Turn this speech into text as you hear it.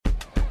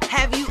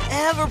Have you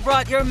ever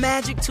brought your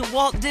magic to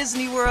Walt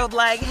Disney World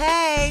like,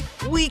 hey,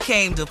 we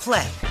came to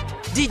play?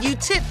 Did you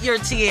tip your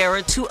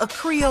tiara to a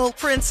Creole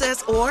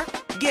princess or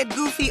get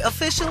goofy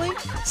officially?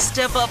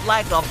 Step up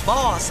like a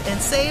boss and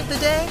save the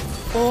day?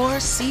 Or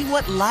see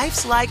what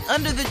life's like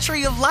under the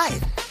tree of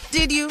life?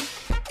 Did you?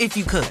 If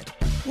you could.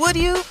 Would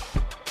you?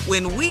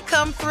 When we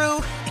come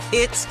through,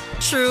 it's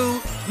true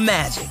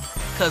magic.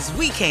 'Cause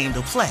we came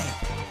to play.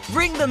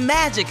 Bring the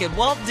magic at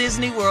Walt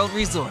Disney World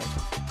Resort.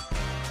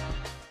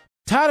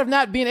 Tired of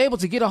not being able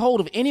to get a hold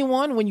of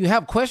anyone when you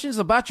have questions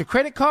about your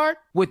credit card?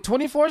 With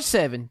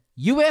 24/7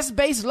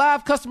 U.S.-based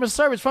live customer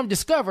service from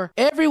Discover,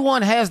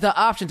 everyone has the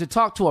option to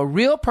talk to a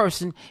real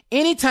person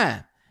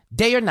anytime,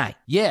 day or night.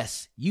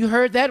 Yes, you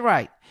heard that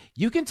right.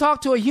 You can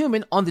talk to a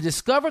human on the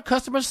Discover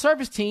customer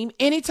service team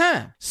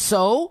anytime.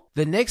 So,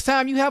 the next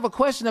time you have a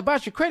question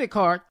about your credit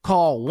card,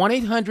 call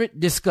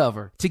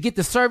 1-800-DISCOVER to get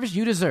the service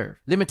you deserve.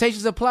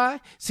 Limitations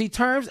apply. See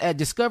terms at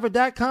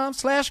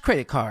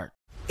discover.com/creditcard.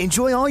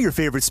 Enjoy all your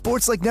favorite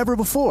sports like never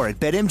before at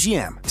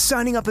BetMGM.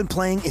 Signing up and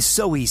playing is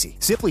so easy.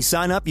 Simply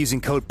sign up using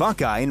code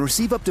Buckeye and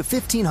receive up to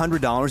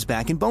 $1,500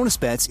 back in bonus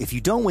bets if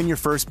you don't win your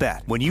first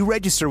bet. When you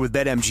register with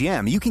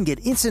BetMGM, you can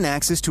get instant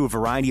access to a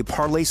variety of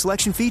parlay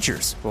selection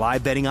features,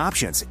 live betting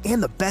options,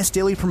 and the best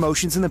daily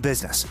promotions in the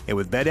business. And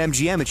with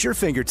BetMGM at your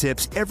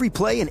fingertips, every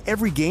play and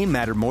every game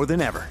matter more than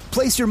ever.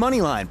 Place your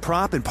moneyline,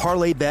 prop, and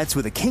parlay bets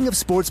with the king of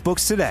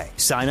sportsbooks today.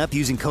 Sign up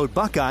using code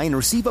Buckeye and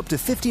receive up to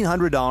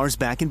 $1,500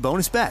 back in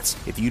bonus bets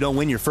if you don't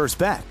win your first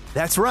bet.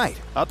 That's right,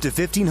 up to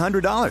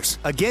 $1,500.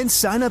 Again,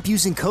 sign up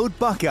using code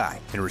Buckeye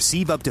and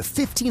receive up to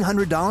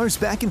 $1,500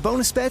 back in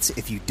bonus bets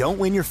if you don't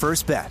win your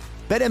first bet.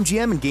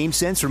 BetMGM and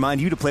GameSense remind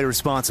you to play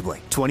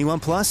responsibly. 21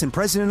 plus and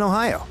present in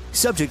Ohio.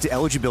 Subject to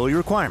eligibility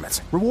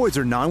requirements. Rewards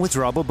are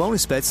non-withdrawable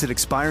bonus bets that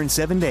expire in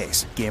 7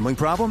 days. Gambling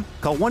problem?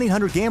 Call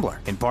 1-800-GAMBLER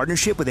in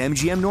partnership with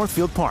MGM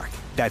Northfield Park.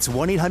 That's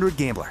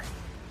 1-800-GAMBLER.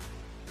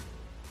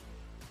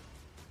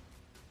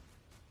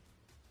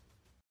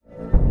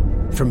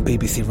 From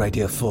BBC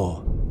Radio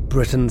 4,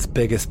 Britain's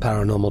biggest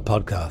paranormal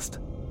podcast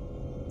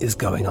is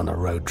going on a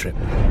road trip.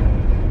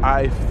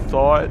 I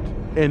thought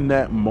in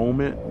that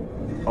moment,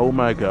 oh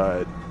my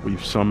God,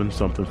 we've summoned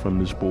something from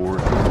this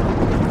board.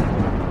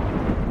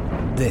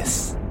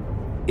 This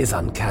is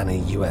Uncanny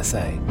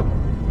USA.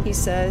 He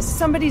says,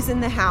 somebody's in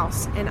the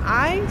house, and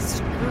I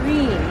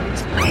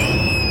screamed.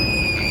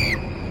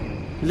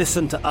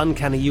 Listen to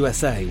Uncanny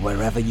USA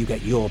wherever you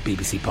get your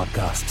BBC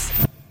podcasts,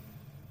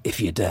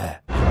 if you dare.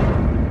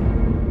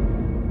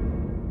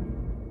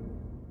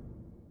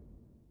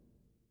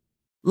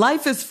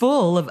 Life is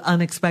full of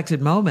unexpected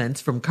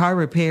moments, from car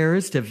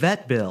repairs to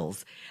vet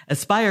bills.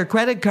 Aspire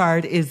Credit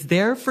Card is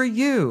there for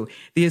you.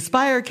 The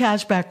Aspire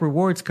Cashback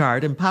Rewards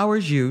Card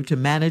empowers you to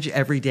manage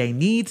everyday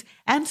needs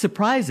and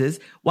surprises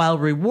while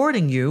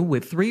rewarding you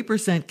with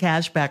 3%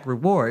 cashback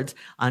rewards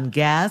on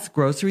gas,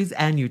 groceries,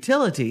 and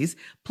utilities,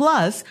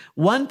 plus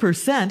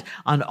 1%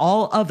 on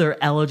all other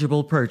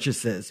eligible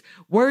purchases.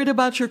 Worried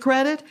about your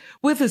credit?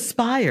 With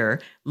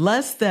Aspire,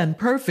 less than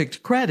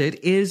perfect credit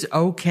is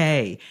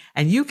okay,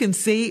 and you can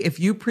see if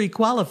you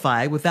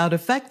pre-qualify without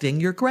affecting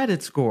your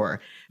credit score.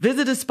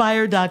 Visit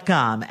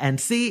Aspire.com and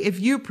see if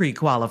you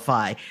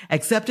pre-qualify.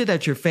 Accepted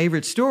at your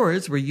favorite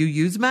stores where you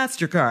use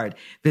MasterCard.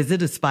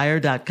 Visit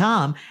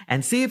Aspire.com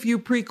and see if you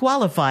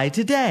pre-qualify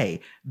today.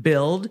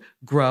 Build,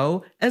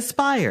 grow,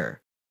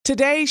 Aspire.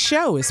 Today's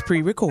show is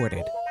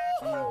pre-recorded.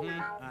 Y'all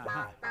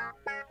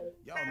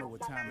know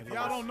what time it is.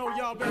 Y'all don't know,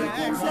 y'all better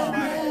ask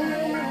somebody.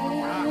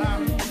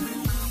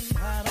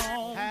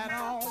 Hat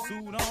on,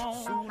 suit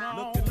on,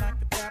 looking like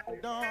the Dapper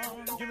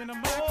Dawn, giving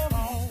them all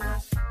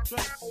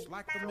dressed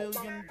like $1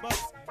 million,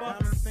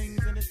 diamond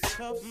things in its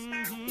cuffs.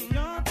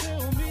 Y'all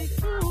tell me,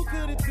 who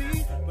could it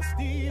be but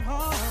Steve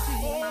Harvey?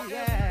 Oh,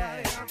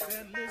 yeah. Out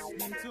there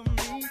listening to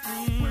me.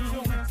 Put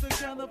your hands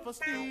together for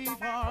Steve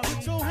Harvey.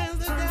 Put your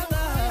hands together.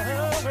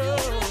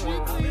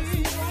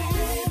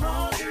 Steve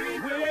Harvey.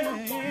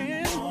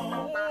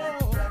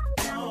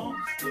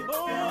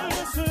 Oh,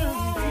 listen,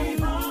 Steve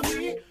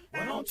Harvey.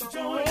 Why don't you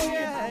join me?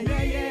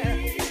 Yeah.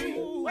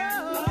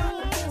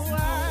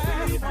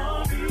 Steve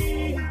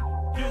Harvey.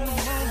 Get him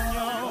on,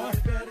 y'all.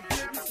 Better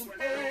give me some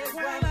eggs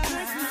while I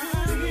listen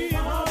to Steve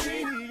Harvey.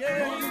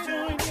 Yeah, you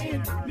join in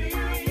with me.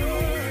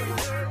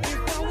 If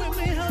you're with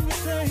me, help me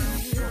say,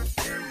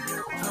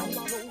 don't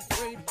go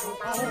afraid to go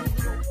on.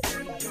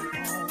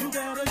 You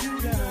gotta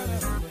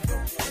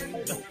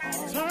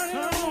turn it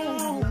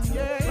on,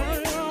 yeah,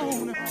 turn it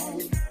on.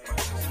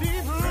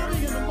 Steve Harvey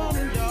in the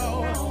morning,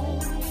 y'all.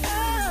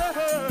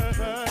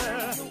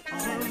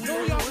 Turn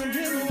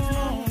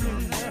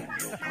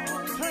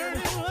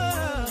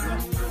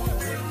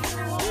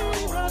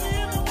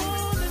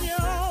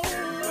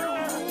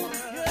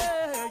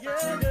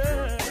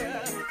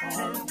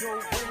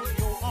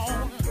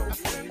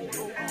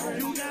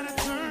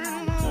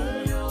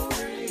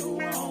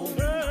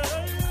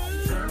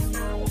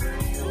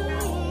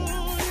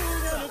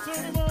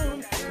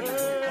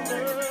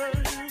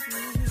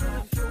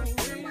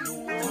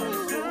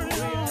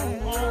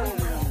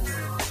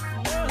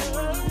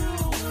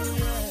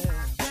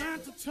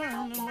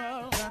turn them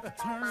up.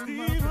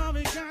 Steve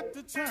Harvey got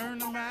to turn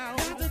them out.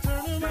 Steve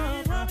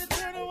Harvey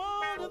turn them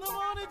on to the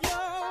morning,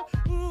 y'all.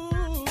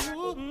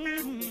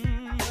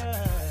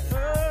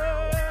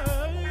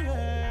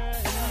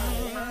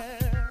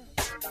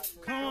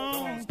 Come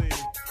on, Steve.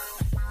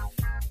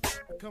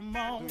 Come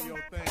on. Do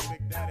your thing,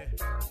 Big Daddy.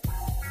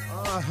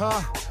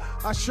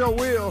 I sure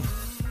will.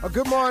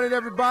 Good morning,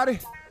 everybody.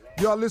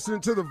 Y'all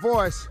listening to The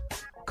Voice.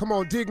 Come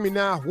on, dig me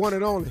now, one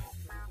and only.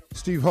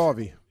 Steve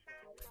Harvey.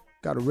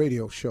 Got a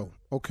radio show.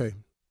 Okay.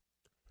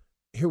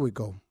 Here we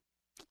go.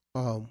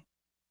 I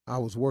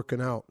was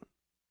working out.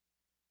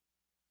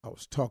 I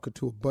was talking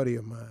to a buddy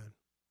of mine.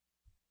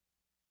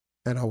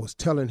 And I was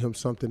telling him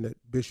something that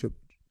Bishop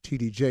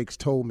T.D. Jakes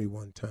told me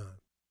one time.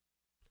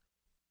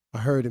 I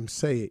heard him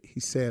say it. He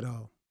said,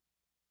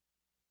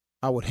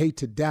 I would hate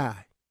to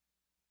die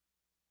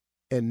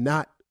and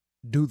not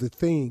do the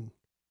thing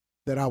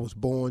that I was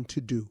born to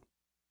do.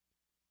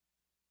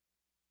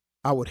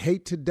 I would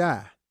hate to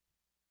die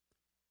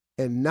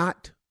and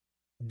not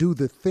do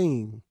the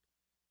thing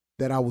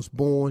that I was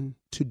born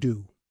to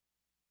do.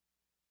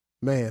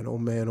 Man, oh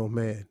man, oh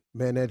man.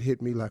 Man, that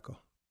hit me like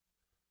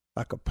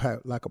a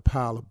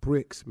pile of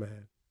bricks,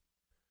 man.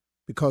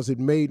 Because it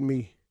made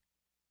me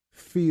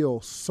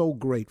feel so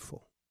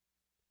grateful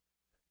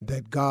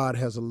that God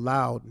has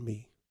allowed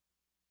me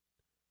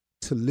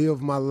to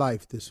live my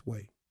life this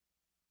way.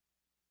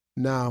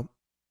 Now,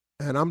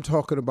 and I'm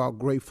talking about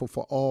grateful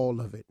for all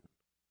of it.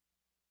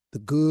 The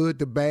good,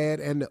 the bad,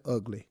 and the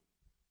ugly.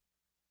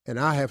 And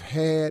I have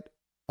had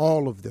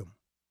all of them.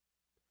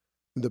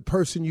 The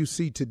person you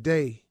see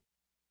today,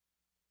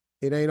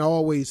 it ain't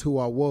always who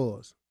I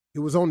was. It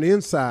was on the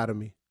inside of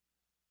me,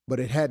 but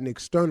it hadn't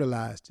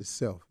externalized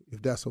itself,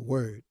 if that's a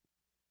word.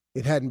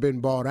 It hadn't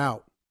been brought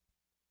out.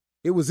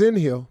 It was in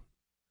here,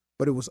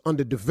 but it was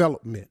under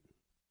development.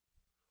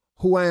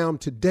 Who I am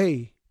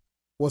today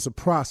was a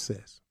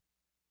process.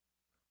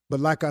 But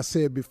like I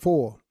said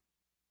before,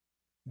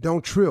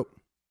 don't trip.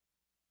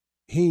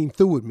 He ain't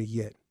through with me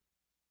yet.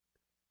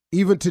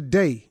 Even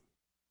today,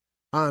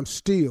 I'm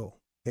still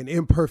an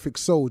imperfect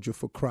soldier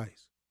for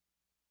Christ.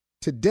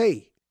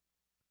 Today,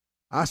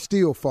 I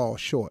still fall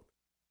short,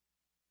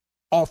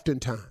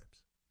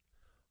 oftentimes.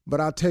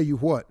 But I'll tell you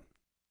what,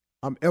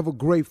 I'm ever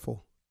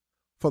grateful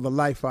for the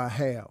life I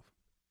have.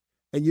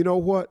 And you know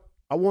what?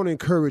 I want to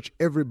encourage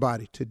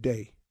everybody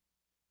today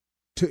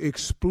to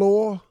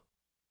explore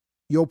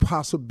your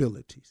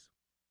possibilities.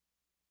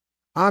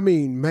 I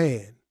mean,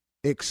 man,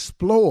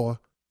 explore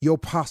your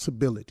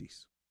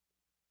possibilities.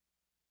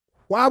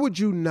 Why would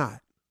you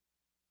not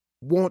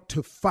want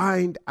to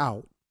find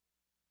out,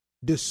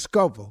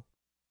 discover,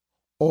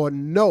 or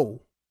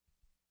know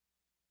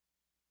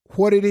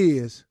what it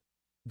is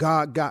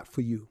God got for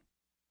you?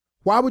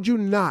 Why would you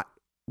not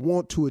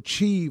want to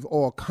achieve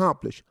or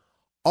accomplish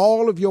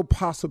all of your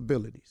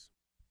possibilities?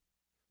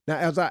 Now,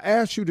 as I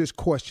ask you this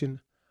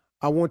question,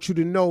 I want you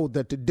to know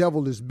that the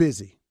devil is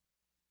busy,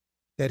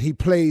 that he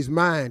plays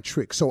mind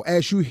tricks. So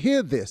as you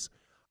hear this,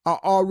 I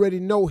already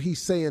know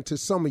he's saying to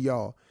some of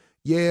y'all,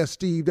 yeah,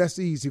 Steve, that's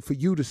easy for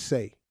you to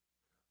say,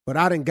 but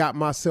I done got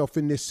myself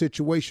in this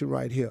situation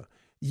right here.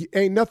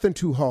 Ain't nothing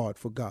too hard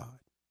for God.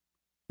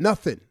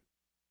 Nothing.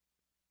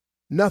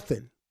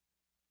 Nothing.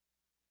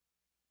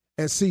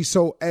 And see,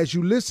 so as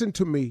you listen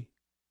to me,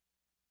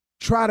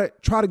 try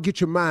to get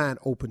your mind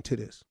open to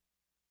this.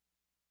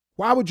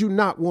 Why would you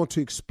not want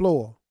to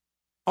explore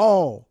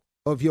all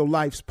of your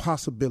life's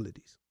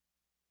possibilities?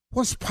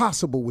 What's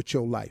possible with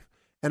your life?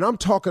 And I'm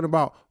talking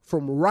about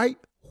from right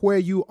where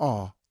you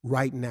are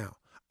right now.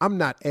 I'm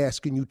not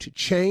asking you to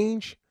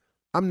change.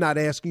 I'm not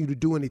asking you to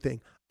do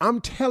anything.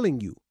 I'm telling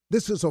you,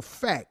 this is a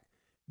fact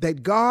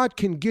that God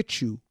can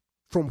get you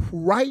from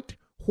right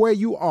where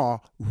you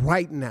are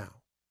right now.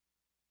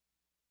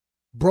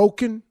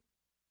 Broken,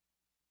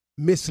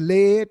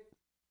 misled,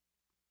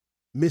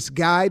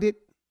 misguided,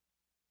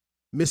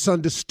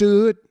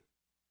 misunderstood,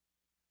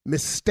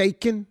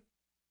 mistaken,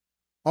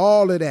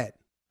 all of that,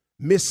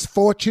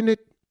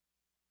 misfortunate,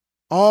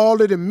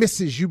 all of the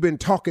misses you've been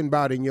talking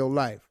about in your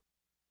life.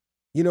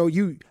 You know,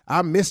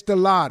 I missed the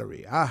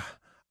lottery.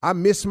 I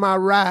missed my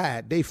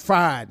ride. They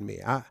fired me.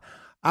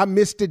 I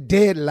missed the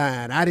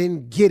deadline. I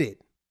didn't get it.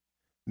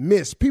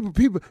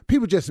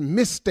 People just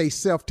miss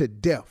themselves to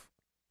death.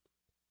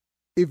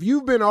 If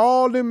you've been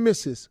all them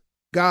misses,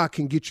 God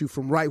can get you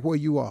from right where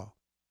you are.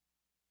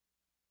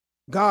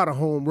 God a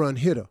home run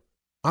hitter.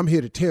 I'm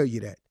here to tell you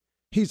that.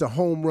 He's a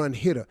home run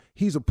hitter.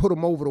 He's a put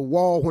him over the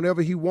wall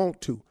whenever he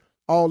want to,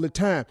 all the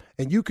time.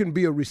 And you can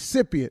be a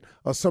recipient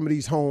of some of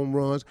these home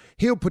runs.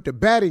 He'll put the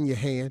bat in your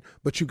hand,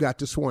 but you got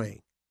to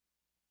swing.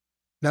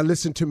 Now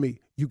listen to me.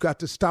 You got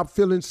to stop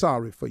feeling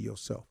sorry for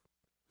yourself.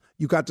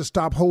 You got to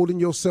stop holding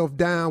yourself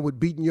down with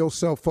beating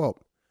yourself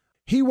up.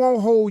 He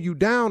won't hold you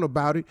down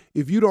about it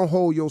if you don't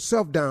hold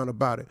yourself down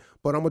about it.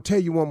 But I'm going to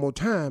tell you one more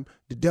time,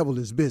 the devil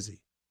is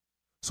busy.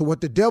 So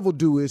what the devil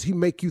do is he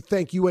make you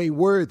think you ain't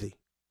worthy.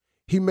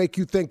 He make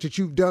you think that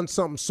you've done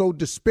something so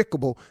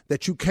despicable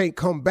that you can't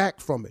come back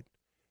from it.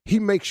 He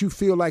makes you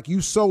feel like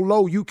you so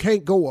low you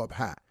can't go up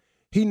high.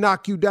 He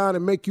knock you down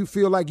and make you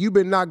feel like you've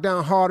been knocked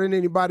down harder than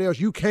anybody else.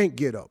 You can't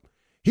get up.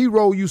 He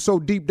roll you so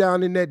deep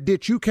down in that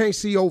ditch, you can't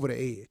see over the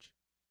edge.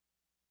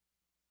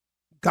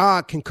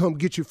 God can come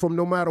get you from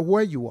no matter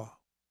where you are.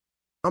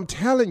 I'm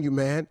telling you,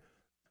 man,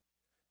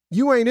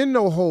 you ain't in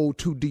no hole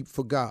too deep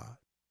for God.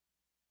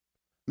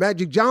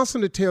 Magic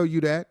Johnson will tell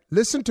you that.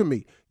 Listen to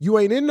me. You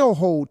ain't in no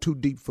hole too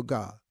deep for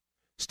God.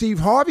 Steve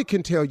Harvey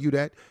can tell you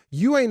that.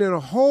 You ain't in a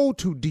hole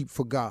too deep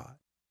for God.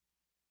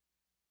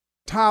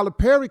 Tyler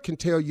Perry can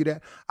tell you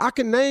that. I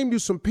can name you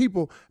some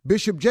people.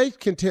 Bishop Jakes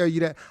can tell you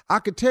that. I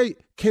could tell you,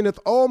 Kenneth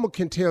Ulmer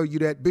can tell you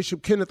that.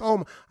 Bishop Kenneth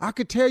Ulmer. I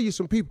could tell you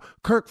some people.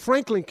 Kirk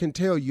Franklin can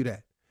tell you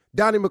that.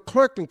 Donnie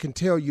McClurkin can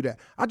tell you that.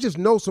 I just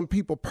know some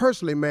people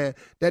personally, man,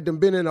 that done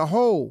been in a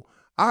hole.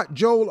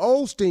 Joel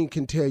Osteen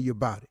can tell you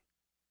about it.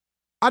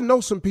 I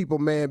know some people,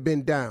 man,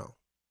 been down,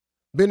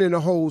 been in a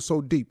hole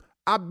so deep.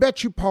 I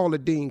bet you Paula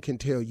Dean can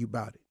tell you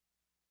about it.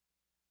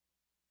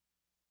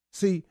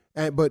 See,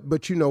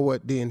 but you know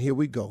what? Then here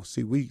we go.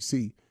 See, we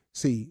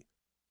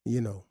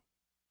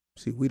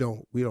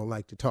don't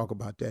like to talk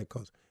about that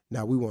because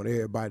now we want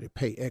everybody to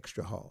pay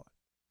extra hard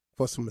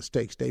for some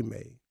mistakes they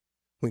made.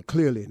 When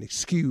clearly, and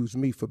excuse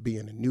me for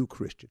being a new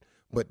Christian,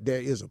 but there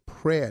is a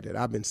prayer that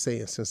I've been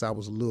saying since I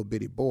was a little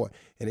bitty boy,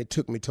 and it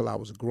took me till I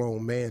was a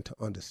grown man to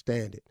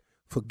understand it.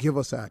 Forgive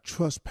us our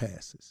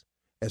trespasses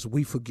as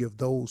we forgive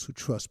those who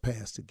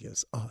trespass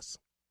against us.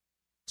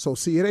 So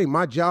see, it ain't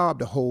my job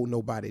to hold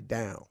nobody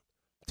down,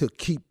 to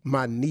keep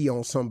my knee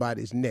on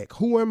somebody's neck.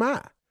 Who am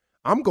I?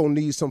 I'm going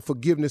to need some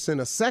forgiveness in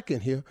a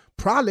second here,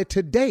 probably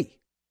today.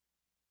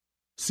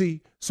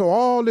 See, so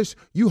all this,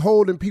 you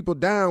holding people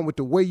down with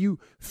the way you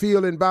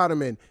feeling about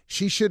them, and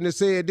she shouldn't have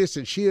said this,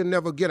 and she'll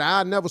never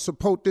I'll never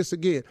support this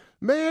again.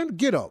 Man,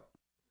 get up.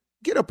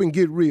 Get up and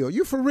get real.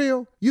 You for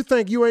real? You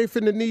think you ain't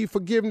finna need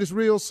forgiveness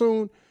real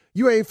soon?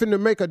 You ain't finna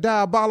make a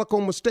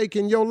diabolical mistake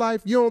in your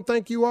life? You don't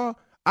think you are?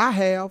 I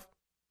have.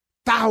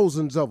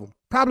 Thousands of them.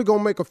 Probably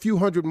gonna make a few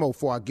hundred more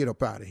before I get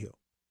up out of here.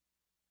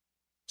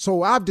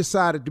 So I've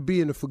decided to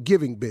be in the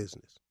forgiving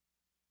business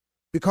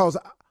because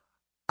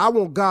I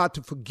want God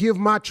to forgive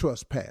my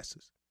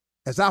trespasses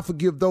as I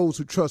forgive those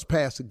who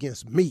trespass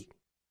against me.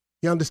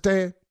 You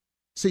understand?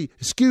 See,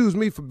 excuse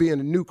me for being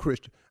a new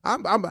Christian.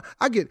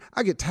 I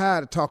get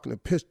tired of talking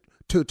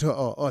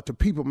to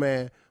people,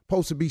 man,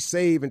 supposed to be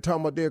saved and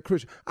talking about they're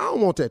Christian. I don't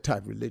want that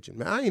type of religion,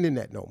 man. I ain't in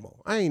that no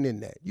more. I ain't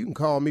in that. You can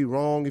call me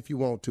wrong if you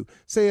want to.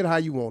 Say it how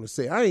you want to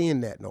say it. I ain't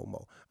in that no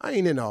more. I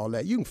ain't in all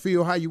that. You can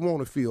feel how you want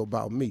to feel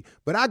about me,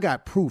 but I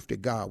got proof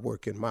that God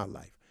work in my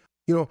life.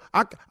 You know,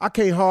 I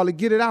can't hardly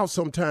get it out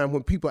sometimes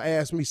when people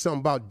ask me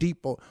something about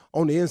deep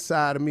on the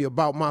inside of me,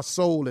 about my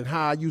soul and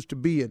how I used to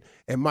be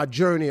and my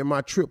journey and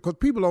my trip, because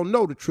people don't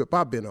know the trip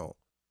I've been on.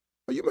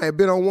 Well, you may have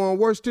been on one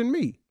worse than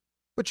me.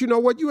 But you know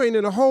what? You ain't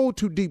in a hole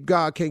too deep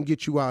God can't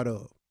get you out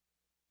of.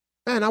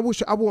 Man, I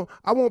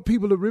want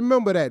people to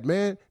remember that,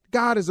 man.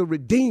 God is a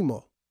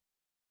redeemer.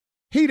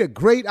 He the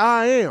great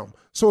I am.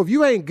 So if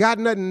you ain't got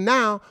nothing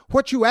now,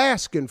 what you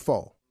asking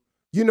for?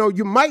 You know,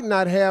 you might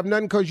not have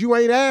nothing because you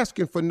ain't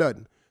asking for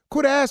nothing.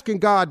 Quit asking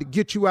God to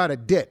get you out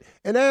of debt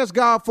and ask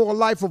God for a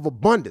life of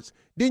abundance.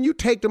 Then you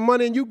take the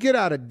money and you get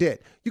out of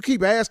debt. You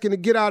keep asking to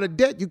get out of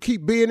debt. You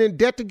keep being in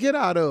debt to get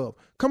out of.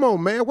 Come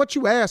on, man. What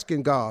you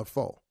asking God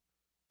for?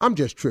 I'm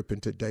just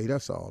tripping today.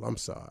 That's all. I'm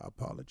sorry. I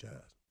apologize.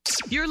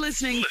 You're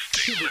listening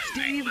to the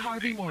Steve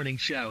Harvey Morning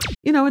Show.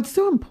 You know, it's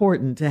so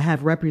important to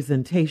have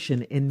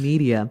representation in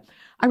media.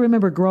 I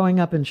remember growing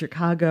up in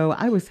Chicago,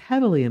 I was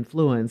heavily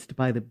influenced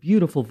by the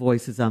beautiful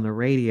voices on the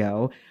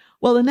radio.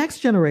 Well, the next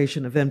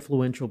generation of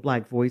influential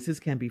Black voices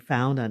can be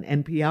found on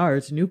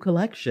NPR's new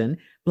collection,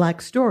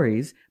 Black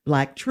Stories,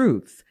 Black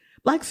Truths.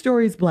 Black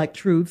Stories, Black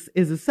Truths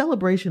is a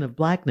celebration of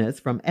Blackness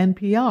from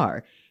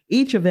NPR.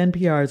 Each of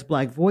NPR's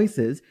Black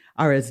voices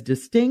are as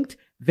distinct,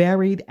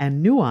 varied,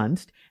 and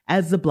nuanced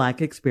as the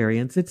Black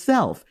experience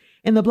itself.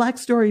 In the Black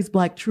Stories,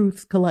 Black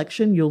Truths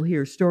collection, you'll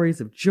hear stories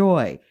of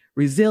joy,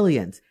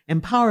 resilience,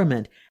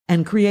 empowerment,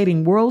 and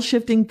creating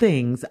world-shifting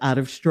things out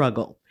of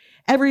struggle.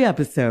 Every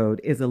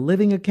episode is a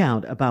living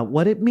account about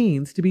what it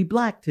means to be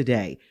Black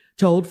today,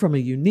 told from a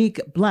unique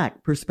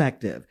Black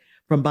perspective.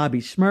 From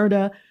Bobby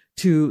Shmurda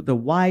to The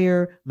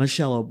Wire,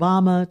 Michelle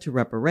Obama to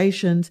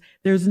reparations,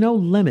 there's no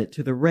limit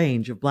to the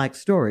range of Black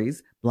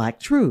stories, Black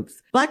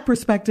truths. Black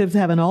perspectives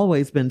haven't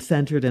always been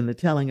centered in the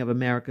telling of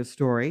America's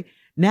story.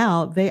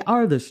 Now they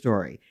are the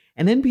story.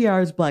 In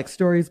NPR's Black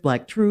Stories,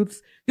 Black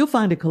Truths, you'll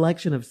find a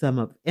collection of some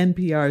of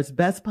NPR's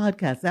best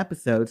podcast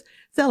episodes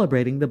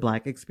celebrating the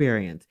Black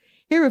experience.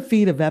 Hear a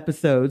feed of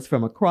episodes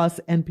from across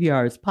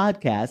NPR's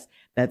podcasts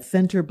that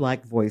center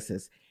Black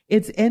voices.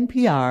 It's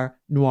NPR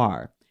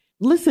Noir.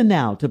 Listen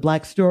now to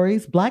Black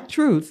Stories, Black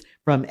Truths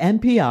from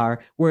NPR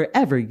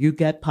wherever you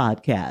get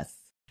podcasts.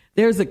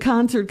 There's a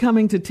concert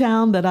coming to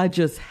town that I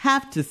just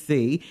have to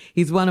see.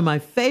 He's one of my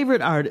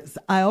favorite artists.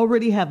 I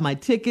already have my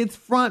tickets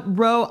front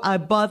row. I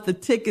bought the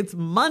tickets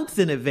months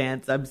in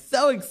advance. I'm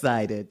so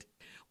excited.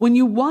 When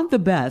you want the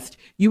best,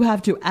 you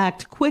have to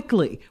act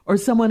quickly or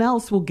someone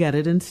else will get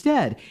it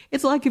instead.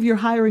 It's like if you're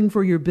hiring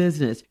for your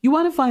business. You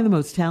want to find the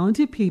most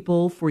talented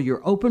people for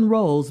your open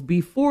roles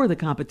before the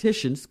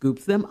competition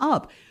scoops them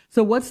up.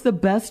 So what's the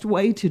best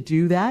way to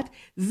do that?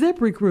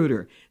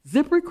 ZipRecruiter.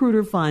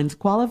 ZipRecruiter finds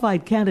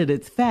qualified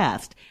candidates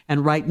fast.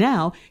 And right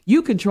now,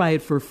 you can try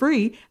it for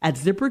free at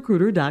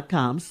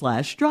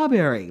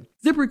ZipRecruiter.com/strawberry.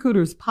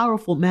 ZipRecruiter's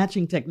powerful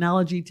matching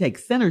technology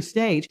takes center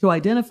stage to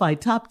identify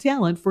top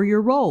talent for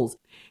your roles.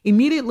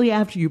 Immediately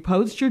after you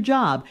post your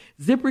job,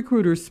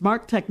 ZipRecruiter's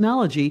smart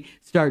technology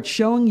starts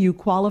showing you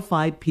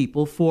qualified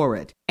people for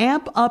it.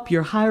 Amp up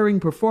your hiring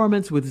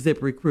performance with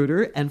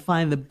ZipRecruiter and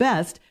find the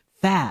best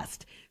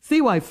fast. See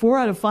why 4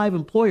 out of 5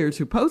 employers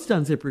who post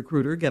on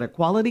ZipRecruiter get a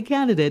quality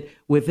candidate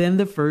within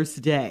the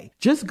first day.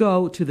 Just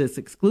go to this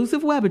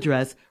exclusive web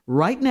address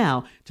right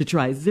now to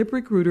try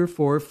ZipRecruiter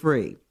for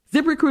free.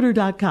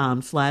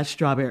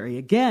 ZipRecruiter.com/strawberry.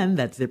 Again,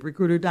 that's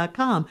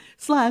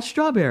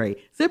ZipRecruiter.com/strawberry.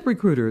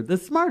 ZipRecruiter, the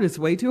smartest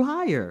way to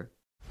hire.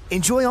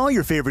 Enjoy all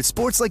your favorite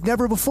sports like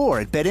never before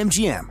at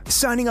BetMGM.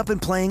 Signing up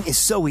and playing is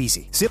so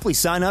easy. Simply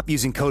sign up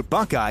using code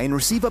Buckeye and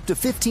receive up to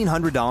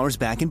 $1,500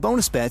 back in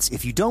bonus bets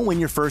if you don't win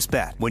your first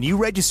bet. When you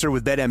register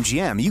with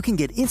BetMGM, you can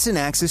get instant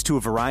access to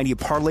a variety of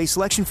parlay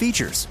selection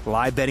features,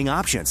 live betting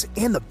options,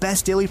 and the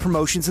best daily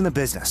promotions in the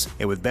business.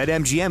 And with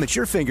BetMGM at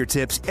your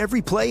fingertips,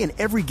 every play and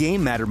every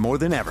game matter more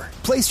than ever.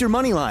 Place your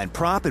moneyline,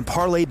 prop, and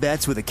parlay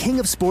bets with the king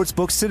of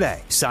sportsbooks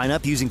today. Sign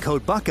up using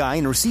code Buckeye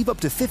and receive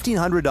up to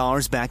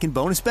 $1,500 back in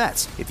bonus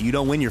bets if you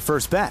don't win your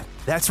first bet.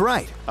 That's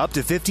right, up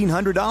to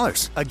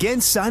 $1,500. Again,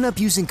 sign up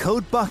using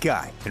code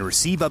Buckeye and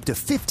receive up to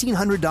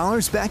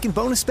 $1,500 back in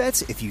bonus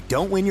bets if you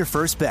don't win your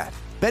first bet.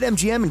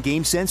 BetMGM and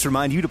GameSense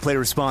remind you to play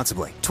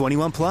responsibly.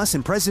 21 plus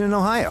and present in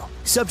Ohio.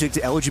 Subject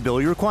to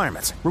eligibility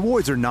requirements.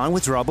 Rewards are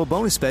non-withdrawable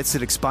bonus bets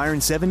that expire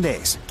in 7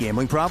 days.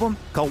 Gambling problem?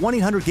 Call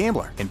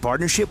 1-800-GAMBLER in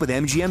partnership with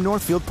MGM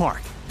Northfield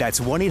Park. That's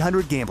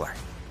 1-800-GAMBLER.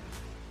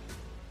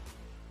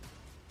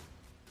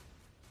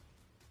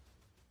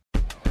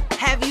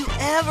 Have you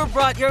ever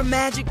brought your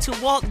magic to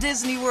Walt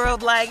Disney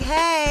World like,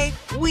 hey,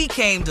 we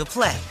came to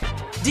play?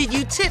 Did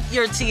you tip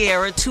your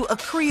tiara to a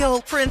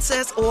Creole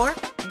princess or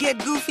get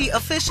goofy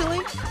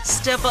officially?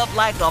 Step up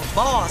like a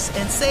boss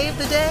and save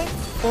the day?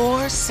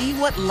 Or see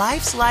what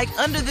life's like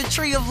under the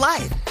tree of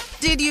life?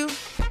 Did you?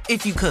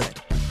 If you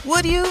could.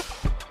 Would you?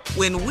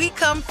 When we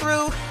come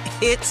through,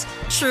 it's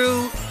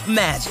true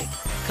magic.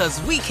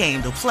 'Cause we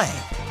came to play.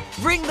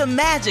 Bring the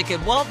magic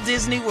at Walt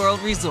Disney World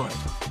Resort.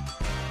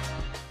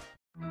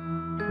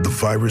 The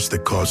virus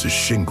that causes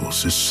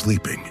shingles is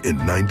sleeping in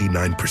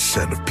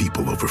 99% of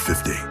people over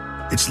 50.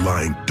 It's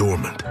lying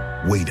dormant,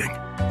 waiting,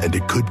 and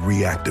it could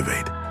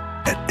reactivate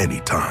at any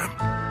time.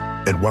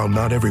 And while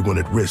not everyone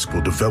at risk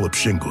will develop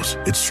shingles,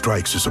 it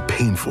strikes as a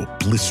painful,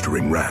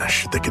 blistering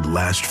rash that can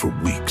last for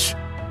weeks.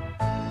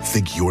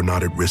 Think you're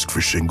not at risk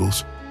for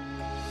shingles?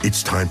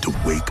 It's time to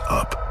wake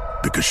up,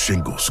 because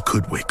shingles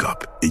could wake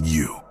up in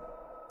you.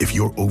 If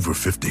you're over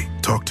 50,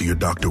 talk to your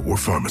doctor or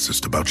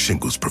pharmacist about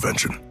shingles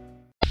prevention.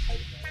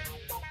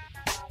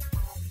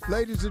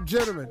 Ladies and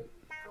gentlemen,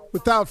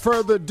 without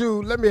further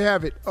ado, let me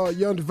have it.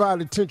 Your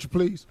undivided attention,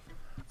 please.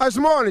 It's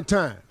morning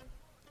time.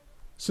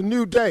 It's a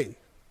new day.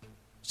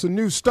 It's a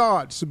new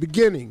start. It's a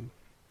beginning.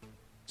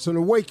 It's an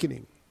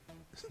awakening.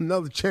 It's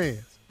another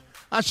chance.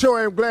 I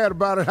sure am glad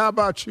about it. How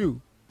about you?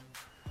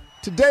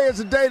 Today is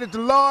a day that the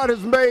Lord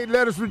has made.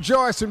 Let us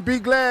rejoice and be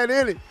glad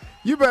in it.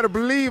 You better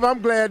believe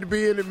I'm glad to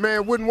be in it,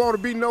 man. Wouldn't want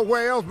to be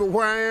nowhere else but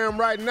where I am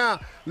right now.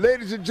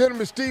 Ladies and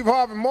gentlemen, Steve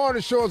Harvey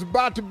Morning Show is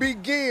about to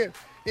begin.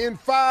 In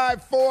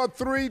 5, 4,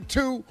 3,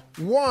 2,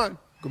 1.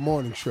 Good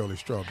morning, Shirley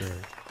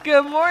Strawberry.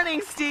 Good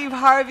morning, Steve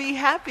Harvey.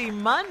 Happy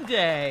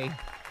Monday.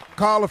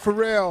 Carla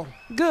Farrell.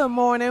 Good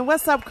morning.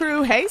 What's up,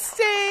 crew? Hey,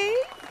 Steve.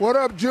 What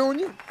up,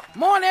 Junior?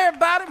 Morning,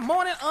 everybody.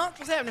 Morning, Unc.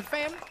 What's happening,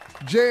 family?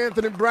 J.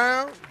 Anthony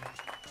Brown.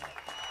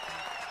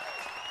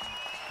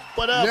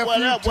 What up,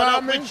 what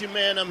up with you,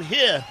 man? I'm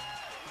here.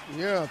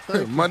 Yeah,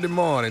 thank you. Monday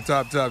morning,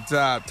 top of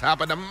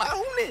the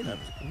morning.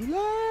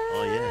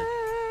 Oh, yeah.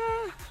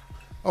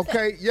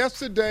 Okay,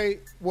 yesterday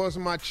was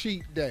my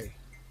cheat day.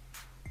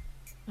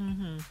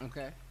 Mm-hmm.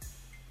 Okay.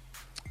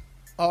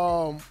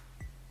 I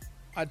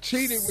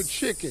cheated with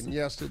chicken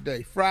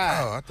yesterday,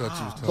 fried. Oh, I thought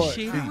you was talking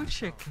cheated with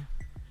chicken.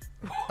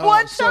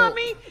 What,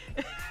 Tommy?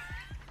 I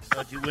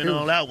thought you went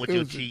all out with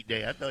your cheat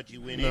day. I thought you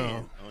went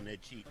in on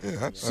that cheat day.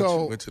 Yeah,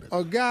 so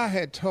a guy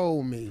had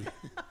told me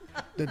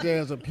that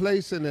there's a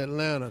place in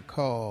Atlanta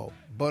called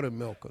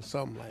Buttermilk or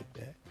something like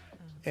that.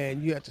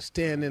 And you have to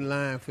stand in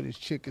line for this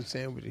chicken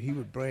sandwich, and he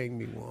would bring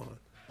me one.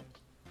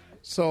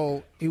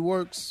 So he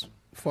works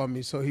for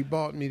me, so he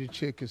bought me the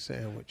chicken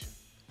sandwich.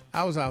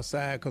 I was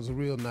outside because it was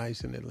real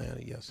nice in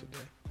Atlanta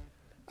yesterday.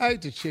 I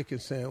ate the chicken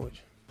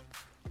sandwich.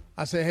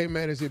 I said, hey,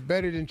 man, is it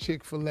better than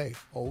Chick-fil-A?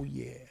 Oh,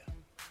 yeah.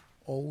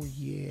 Oh,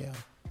 yeah.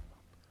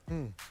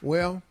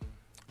 Well,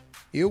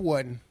 it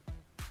wasn't.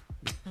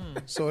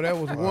 So that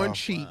was one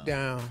cheat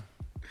down.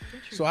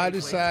 So I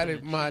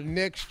decided my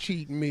next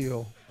cheat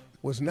meal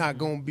was not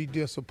going to be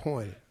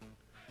disappointed.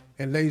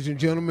 And ladies and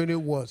gentlemen, it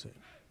wasn't.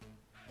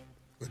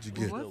 What'd you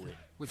get?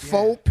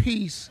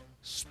 4-piece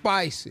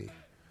spicy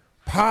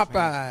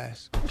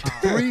Popeyes,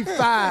 3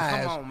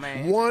 thighs, Come on,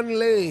 man. 1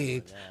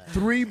 leg,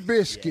 3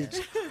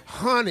 biscuits,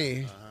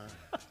 honey,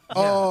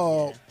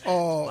 red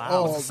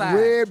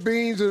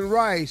beans and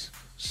rice,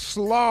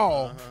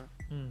 slaw,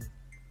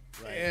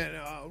 and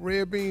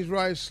red beans,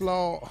 rice,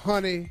 slaw,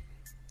 honey,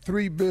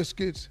 3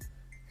 biscuits,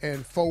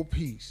 and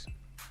 4-piece.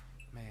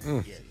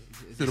 Man,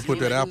 should have put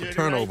that apple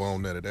turnover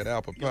on that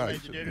apple pie.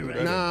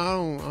 Nah, I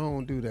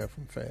don't do that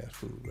from fast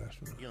food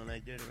restaurants. You don't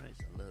like dirty rice?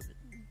 I love it.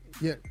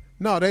 Yeah,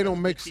 no, they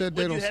don't make that.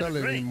 They don't sell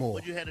it anymore.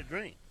 What you had to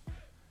drink?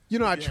 You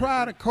know, I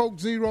tried a Coke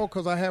Zero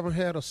because I haven't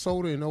had a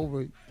soda in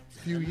over a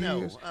few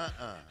years.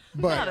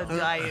 But, not a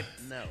diet.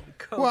 No.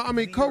 Coke well, I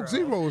mean, Zero. Coke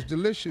Zero is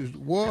delicious,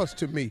 was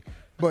to me,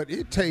 but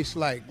it tastes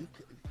like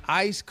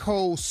ice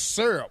cold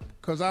syrup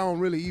because I don't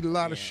really eat a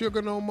lot of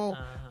sugar no more.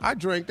 I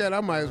drank that. I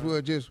might as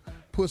well just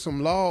put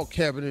some log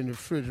cabin in the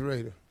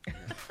refrigerator.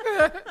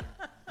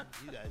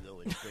 You gotta go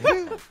with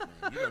straight Coke,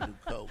 man. You don't do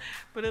Coke.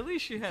 But at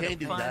least you had Can't a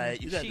do fun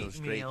diet. You gotta go cheat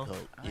straight meal.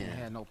 Coke. I ain't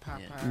had no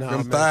Popeyes. Nah,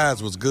 Them man.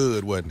 thighs was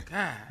good, wasn't it?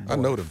 God. I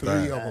know them 3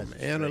 thighs. of them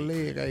and a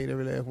leg. I ate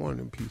every last one of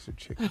them pieces of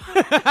chicken.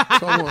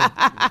 So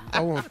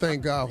I want to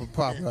thank God for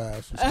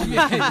Popeyes for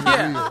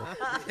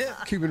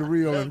keeping it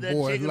real in the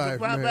boy's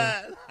life,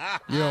 man.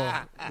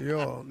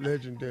 Yo,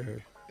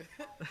 legendary.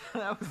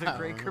 That was a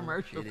great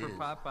commercial for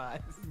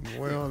Popeyes.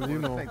 Well, you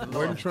know,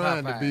 wasn't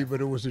trying to be,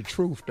 but it was the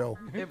truth, though.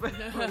 It was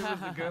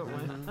a good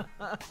one.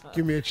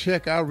 Give me a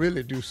check. I'll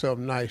really do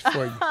something nice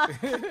for you.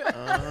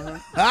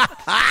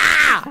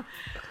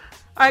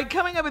 All right,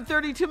 coming up at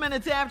 32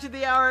 minutes after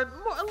the hour,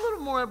 a little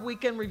more of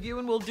Weekend Review,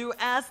 and we'll do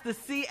Ask the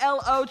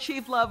CLO.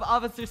 Chief Love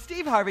Officer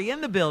Steve Harvey in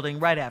the building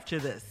right after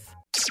this.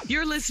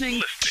 You're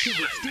listening to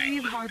the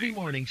Steve Harvey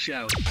Morning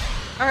Show.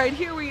 All right,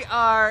 here we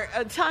are.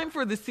 Time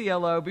for the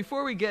CLO.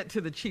 Before we get to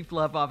the Chief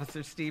Love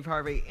Officer, Steve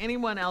Harvey,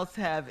 anyone else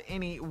have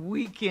any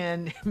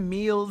weekend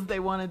meals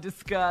they want to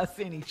discuss,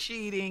 any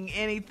cheating,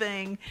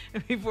 anything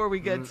before we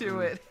get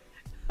to it?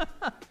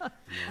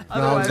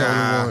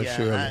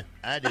 I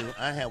do.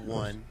 I have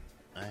one.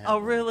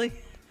 Really?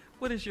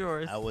 What is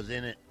yours? I was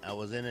in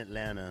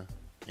Atlanta,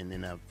 and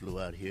then I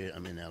flew out here.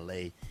 I'm in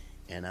L.A.,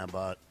 and I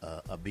bought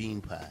a bean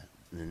pie.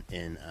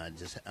 And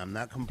I'm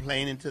not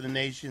complaining to the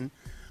nation.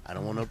 I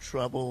don't want no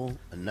trouble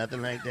or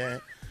nothing like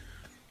that.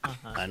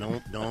 I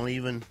don't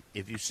even,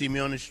 if you see me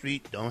on the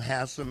street, don't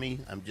hassle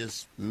me. I'm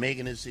just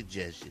making a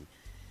suggestion.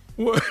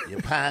 What? Your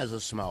pies are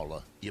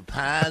smaller.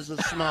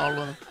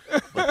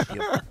 But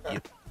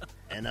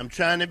and I'm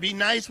trying to be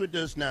nice with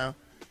this now.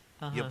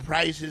 Your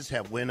prices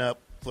have went up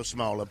for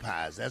smaller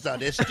pies. That's all.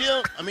 They're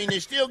still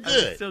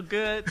good. Still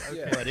good?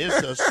 Okay. But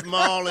it's a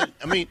smaller,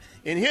 and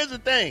here's the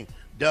thing.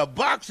 The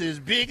box is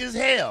big as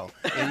hell,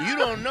 and you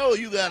don't know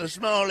you got a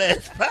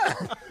small-ass pie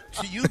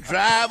till you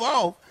drive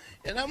off.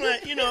 And I'm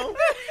like, I don't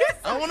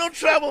want no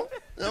trouble.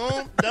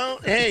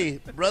 Don't. Hey,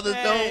 brothers,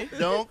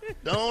 don't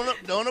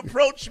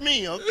approach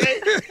me,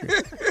 okay?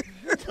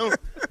 Don't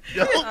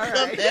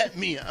come at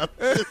me. I'm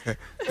just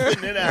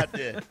putting it out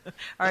there.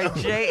 All right,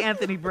 J.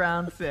 Anthony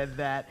Brown said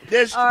that.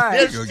 They're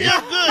still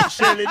good,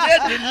 Shirley.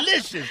 They're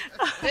delicious.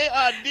 They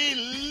are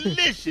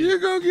delicious. You're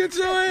going to get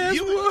your ass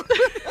whooped.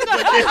 All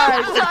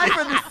right, time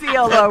for the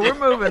CLO. We're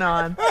moving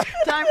on.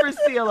 Time for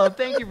CLO.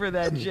 Thank you for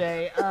that,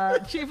 Jay.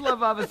 Chief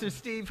Love Officer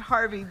Steve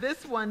Harvey.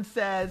 This one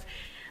says,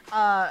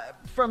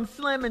 from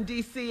Slim in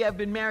D.C., I've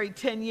been married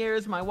 10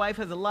 years. My wife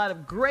has a lot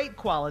of great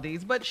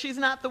qualities, but she's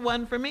not the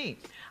one for me.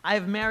 I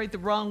have married the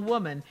wrong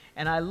woman,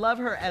 and I love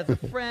her as a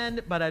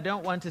friend, but I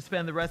don't want to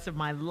spend the rest of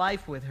my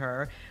life with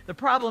her. The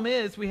problem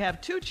is we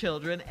have 2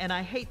 children, and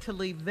I hate to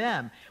leave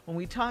them. When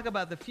we talk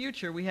about the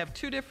future, we have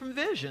 2 different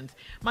visions.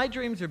 My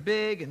dreams are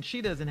big, and she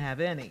doesn't have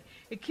any.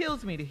 It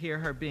kills me to hear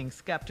her being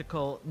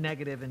skeptical,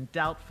 negative, and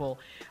doubtful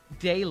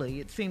daily.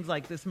 It seems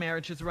like this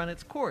marriage has run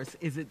its course.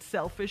 Is it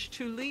selfish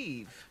to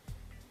leave?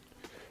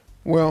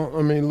 Well,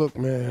 look,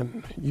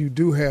 man, you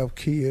do have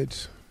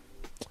kids.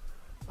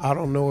 I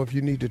don't know if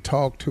you need to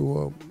talk to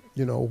her,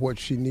 what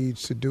she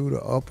needs to do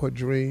to up her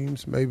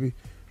dreams. Maybe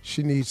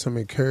she needs some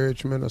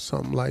encouragement or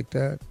something like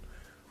that.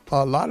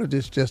 A lot of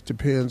this just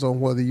depends on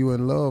whether you're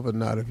in love or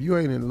not. If you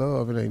ain't in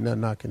love, it ain't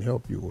nothing I can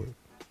help you with.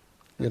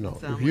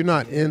 If you're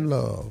not in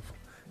love,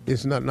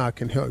 it's nothing I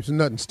can help. It's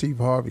nothing Steve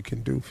Harvey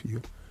can do for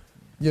you.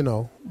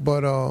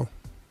 But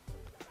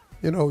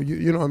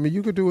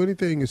you could do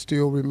anything and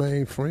still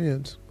remain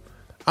friends.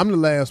 I'm the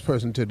last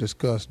person to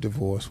discuss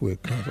divorce with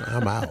because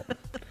I'm out.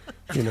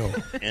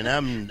 And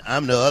I'm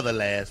the other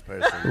last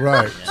person.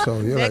 Right. So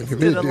if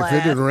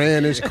it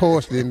ran its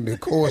course, then the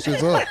course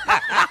is up.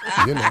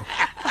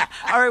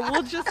 All right,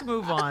 we'll just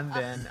move on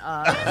then.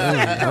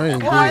 I ain't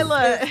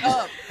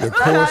the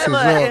course is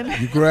up.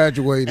 You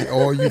graduated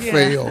or you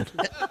failed.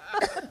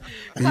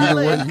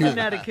 Tyler in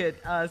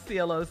Connecticut,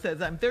 CLO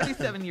says, I'm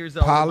 37 years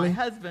old. Polly? My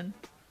husband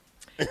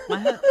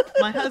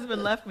My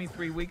husband left me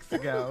 3 weeks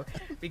ago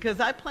because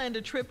I planned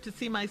a trip to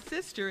see my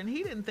sister, and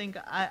he didn't think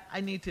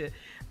I needed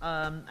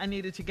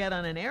to get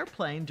on an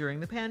airplane during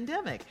the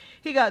pandemic.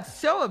 He got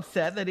so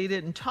upset that he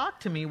didn't talk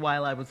to me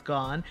while I was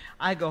gone.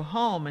 I go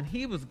home, and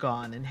he was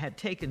gone and had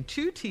taken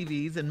 2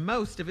 TVs and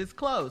most of his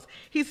clothes.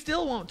 He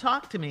still won't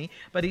talk to me,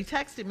 but he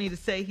texted me to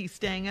say he's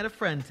staying at a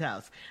friend's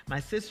house. My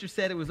sister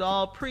said it was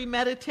all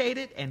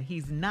premeditated, and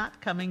he's not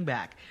coming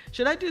back.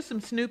 Should I do some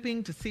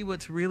snooping to see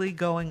what's really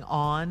going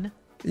on?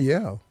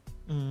 Yeah.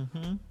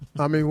 Mm-hmm.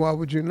 I mean, why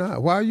would you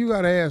not? Why you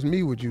got to ask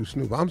me would you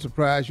snoop? I'm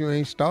surprised you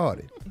ain't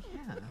started.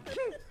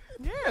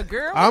 Yeah,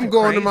 girl. I'm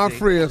going to my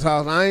friend's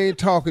house. I ain't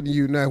talking to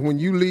you now. When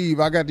you leave,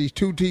 I got these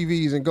 2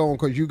 TVs and going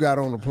because you got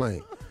on the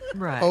plane.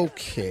 Right.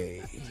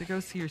 Okay. To go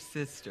see your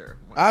sister.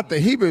 I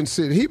think he been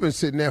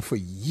sitting there for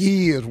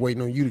years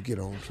waiting on you to get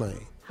on the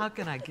plane. How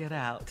can I get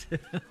out?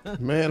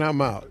 Man,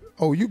 I'm out.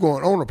 Oh, you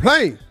going on the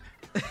plane?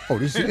 Oh,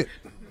 this is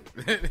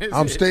it.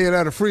 I'm staying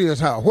at a friend's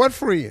house. What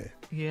friend?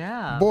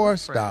 Yeah. Boy,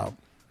 stop.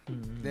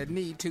 That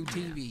need 2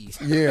 TVs.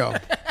 Yeah.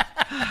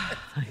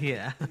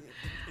 Yeah.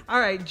 All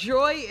right.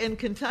 Joy in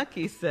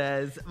Kentucky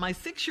says, my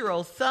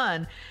 6-year-old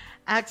son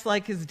acts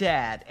like his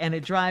dad, and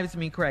it drives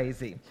me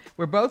crazy.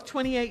 We're both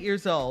 28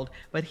 years old,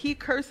 but he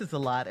curses a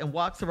lot and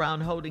walks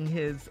around holding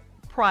his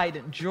pride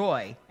and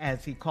joy,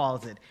 as he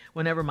calls it.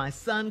 Whenever my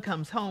son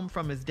comes home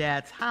from his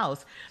dad's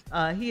house,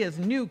 he has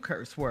new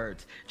curse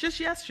words. Just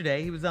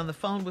yesterday, he was on the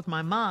phone with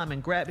my mom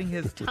and grabbing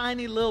his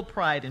tiny little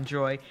pride and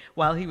joy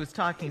while he was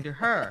talking to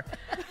her.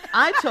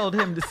 I told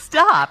him to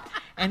stop,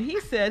 and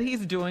he said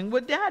he's doing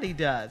what daddy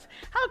does.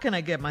 How can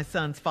I get my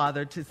son's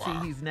father to see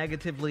he's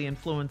negatively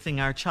influencing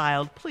our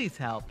child? Please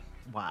help.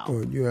 Wow.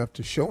 Well, you have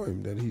to show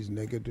him that he's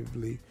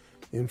negatively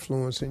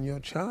influencing your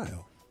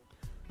child.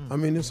 I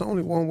mean, there's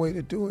only one way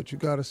to do it. You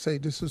got to say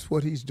this is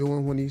what he's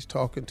doing when he's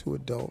talking to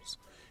adults,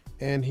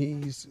 and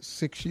he's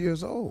 6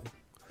 years old.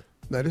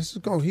 Now, he's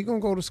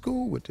gonna go to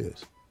school with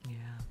this. Yeah.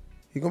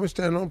 He's gonna be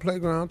standing on the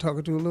playground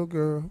talking to a little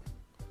girl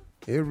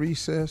at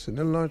recess in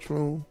the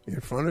lunchroom in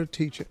front of the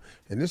teacher,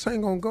 and this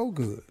ain't gonna go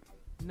good.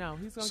 No,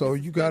 he's gonna. So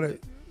you gotta.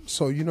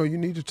 So you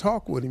need to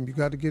talk with him. You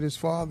got to get his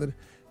father to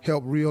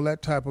help reel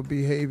that type of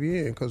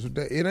behavior in, because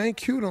it ain't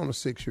cute on a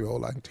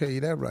 6-year-old. I can tell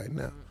you that right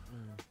now.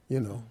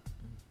 You know.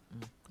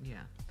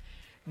 Yeah.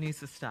 Needs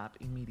to stop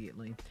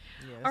immediately.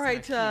 Yeah, all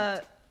right.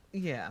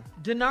 Yeah.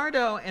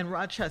 Donardo in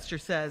Rochester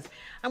says,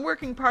 I'm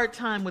working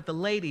part-time with a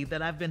lady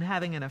that I've been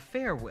having an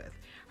affair with.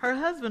 Her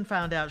husband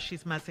found out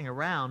she's messing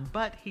around,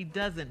 but he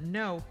doesn't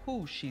know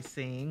who she's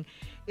seeing.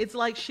 It's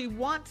like she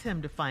wants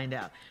him to find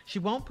out. She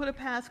won't put a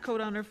passcode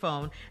on her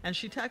phone, and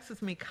she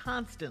texts me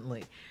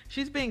constantly.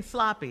 She's being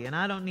sloppy, and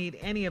I don't need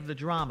any of the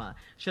drama.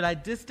 Should I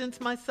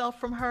distance myself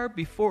from her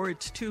before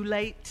it's too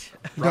late?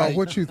 Right. No,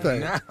 what you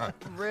think?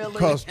 Really?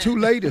 Because too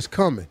late is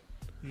coming.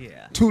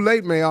 Yeah. Too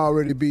late may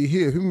already be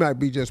here. He might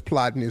be just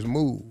plotting his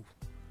move.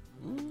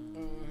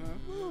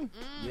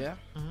 Yeah.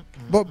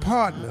 But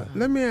partner,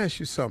 let me ask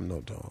you something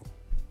though, dog.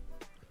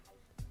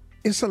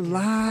 It's a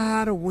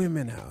lot of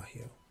women out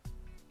here,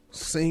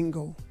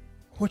 single.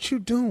 What you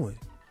doing?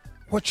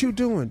 What you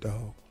doing,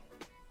 dog?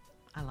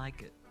 I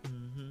like it.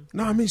 Mm-hmm.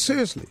 No, I mean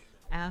seriously.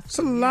 It's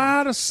a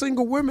lot of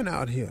single women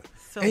out here.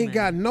 Ain't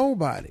got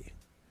nobody.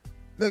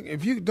 Look,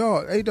 if you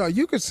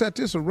you could set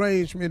this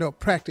arrangement up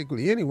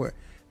practically anywhere.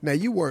 Now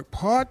you work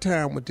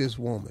part-time with this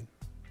woman.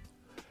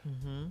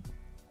 Mm-hmm.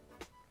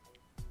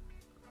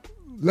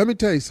 Let me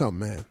tell you something,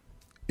 man.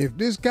 If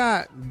this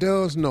guy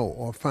does know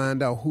or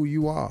find out who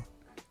you are,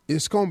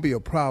 it's going to be a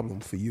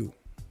problem for you.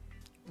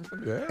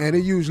 Yeah. And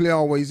it usually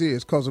always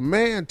is, because a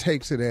man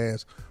takes it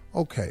as,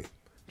 okay,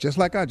 just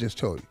like I just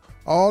told you,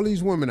 all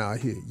these women out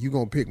here, you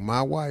going to pick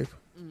my wife?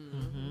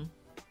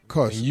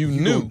 Because you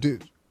knew.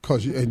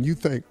 And you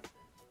think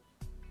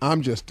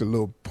I'm just a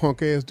little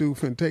punk-ass dude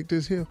finna take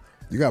this here?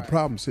 You got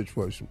problem.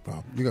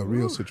 You got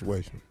real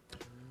situation.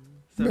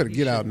 You better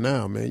get out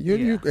now, man.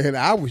 And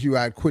I wish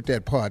I'd quit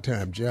that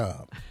part-time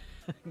job.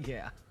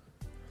 Yeah.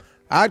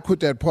 I'd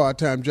quit that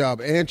part-time job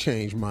and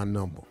change my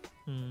number.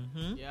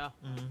 Mm-hmm. Yeah.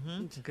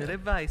 Mm-hmm. Good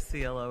advice,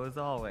 CLO, as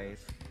always.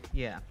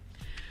 Yeah.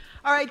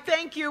 All right,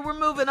 thank you. We're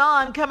moving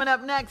on. Coming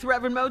up next,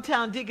 Reverend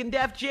Motown Deacon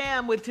Def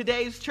Jam with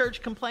today's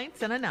church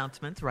complaints and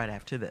announcements right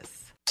after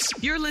this.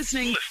 You're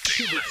listening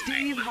to the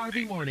Steve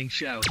Harvey Morning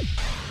Show.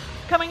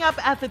 Coming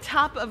up at the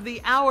top of the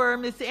hour,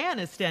 Miss Ann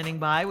is standing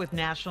by with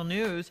national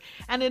news.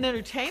 And in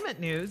entertainment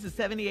news, the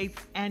 78th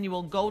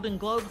annual Golden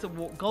Globe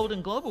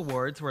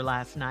Awards were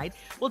last night.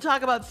 We'll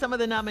talk about some of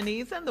the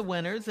nominees and the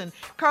winners. And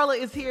Carla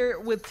is here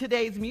with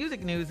today's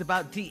music news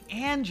about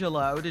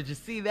D'Angelo. Did you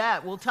see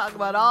that? We'll talk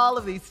about all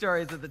of these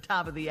stories at the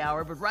top of the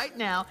hour. But right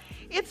now,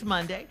 it's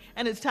Monday,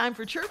 and it's time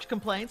for church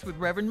complaints with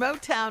Reverend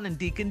Motown and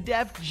Deacon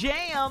Def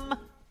Jam.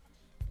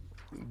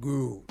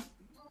 Good.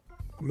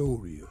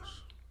 Glorious.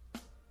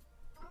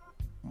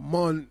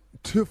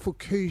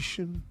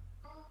 Montification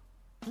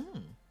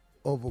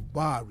of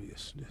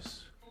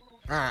abariousness.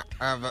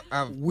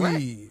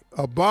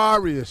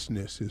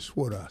 Abariousness is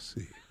what I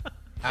see.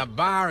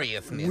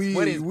 Laboriousness.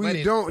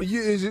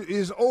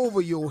 It's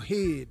over your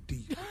head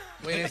deep.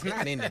 Well, it's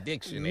not in the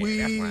dictionary.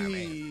 That's what I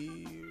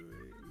mean.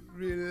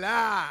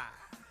 Rely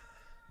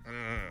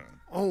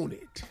on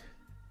it.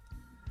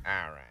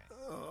 All right.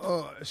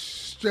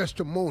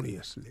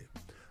 Testimoniously.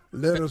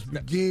 Let us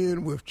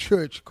begin with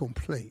church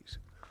complaints.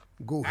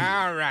 Go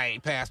ahead. All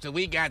right, Pastor,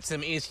 we got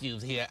some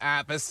issues here.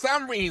 For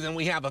some reason,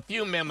 we have a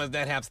few members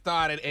that have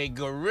started a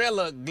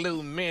gorilla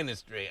glue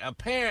ministry.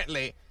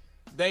 Apparently,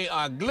 they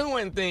are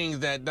gluing things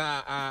that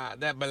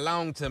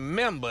belong to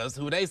members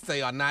who they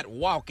say are not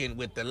walking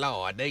with the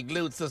Lord. They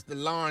glued Sister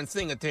Lauren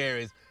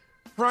Singateri's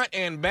front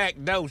and back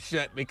door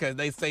shut because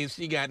they say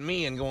she got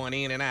men going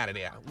in and out of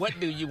there. What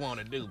do you want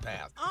to do,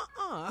 Pastor?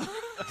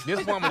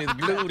 This woman is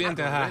glued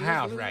into her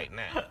house right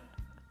now.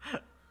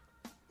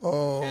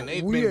 And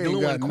they've we been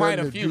ain't got gluing quite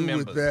nothing a few to do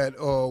members. with that.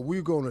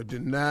 We're going to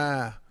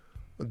deny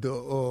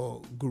the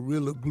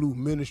Gorilla Glue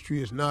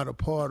Ministry is not a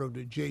part of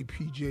the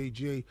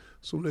JPJJ,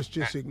 so let's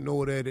just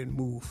ignore that and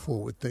move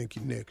forward. Thank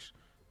you. Next.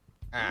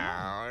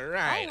 All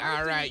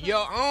right.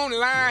 Your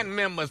online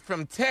members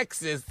from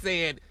Texas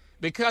said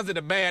because of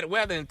the bad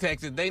weather in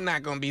Texas, they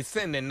not going to be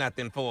sending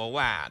nothing for a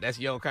while. That's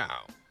your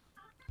call.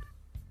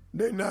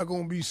 They're not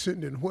going to be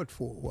sending what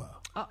for a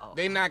while?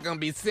 They're not going to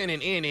be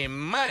sending any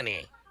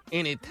money,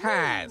 any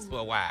tithes for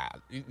a while.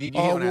 Did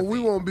you hear what I we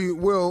said? won't be,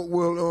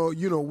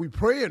 we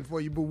praying for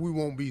you, but we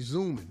won't be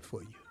Zooming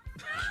for you.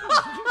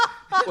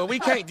 Well, we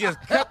can't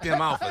just cut them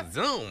off of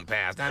Zoom,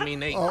 Pastor. I mean,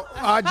 they...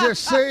 I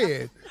just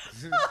said,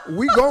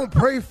 we going to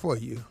pray for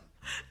you,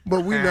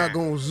 but we're not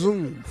going to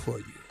Zoom for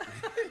you.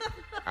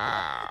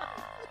 All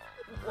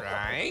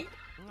right.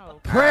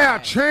 Prayer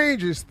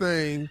changes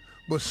things,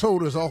 but so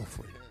does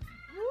offering.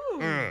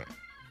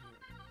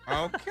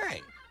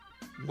 Okay.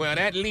 Well,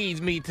 that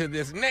leads me to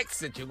this next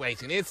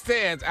situation. It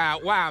says,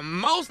 while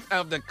most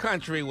of the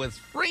country was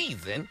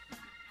freezing,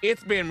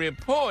 it's been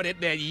reported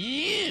that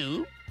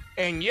you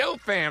and your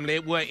family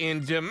were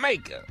in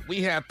Jamaica.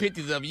 We have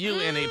pictures of you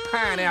in a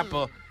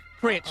pineapple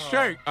print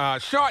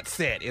short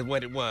set is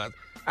what it was,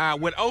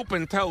 with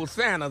open-toed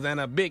sandals and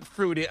a big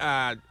fruity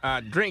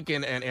drink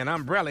and an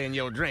umbrella in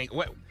your drink.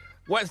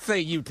 What say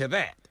you to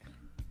that?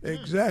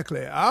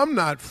 Exactly. I'm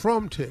not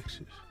from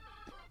Texas.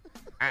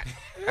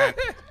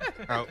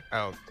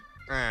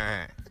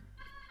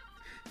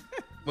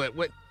 But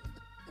what?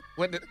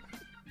 But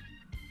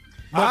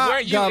I were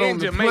you got in on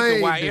the Jamaica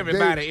plane while the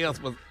everybody day- else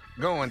was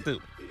going through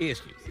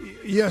issues?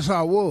 Yes,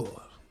 I was.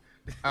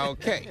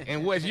 Okay.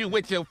 And was you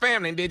with your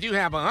family? And did you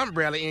have an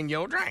umbrella in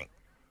your drink?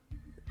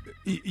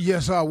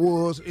 Yes, I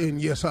was, and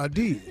yes, I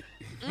did.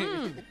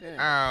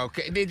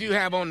 Okay. Did you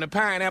have on the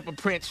pineapple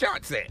print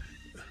short set?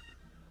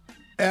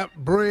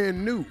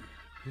 Brand new.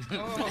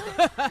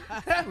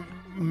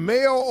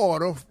 Mail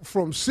order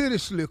from City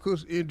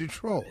Slickers in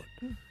Detroit.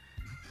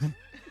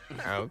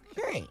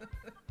 Okay.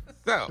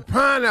 So the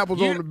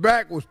pineapples on the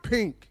back was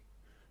pink.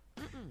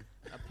 A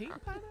pink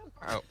pineapple?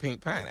 Oh, pink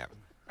pineapple.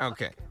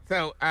 Okay.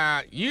 So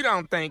you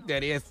don't think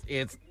that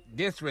it's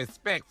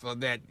disrespectful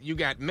that you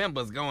got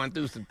members going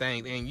through some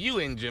things and you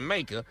in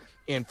Jamaica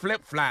in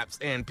flip-flops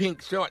and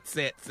pink short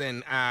sets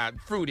and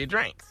fruity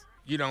drinks?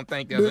 You don't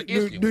think there's an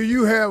issue? Do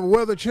you have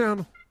Weather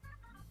Channel?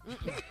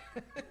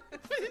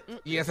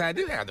 Yes, I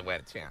do have the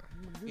Weather Channel.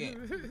 Yeah.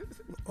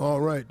 All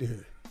right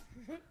then.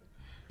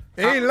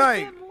 Ain't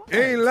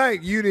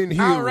like you didn't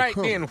hear. All right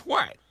coming. then,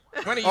 what?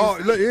 What are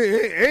you? Look,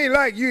 it ain't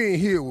like you didn't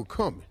hear what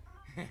coming.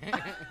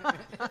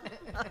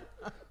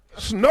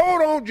 Snow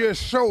don't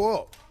just show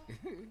up.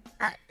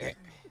 I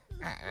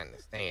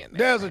understand that.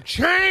 There's a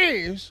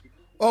chance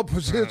of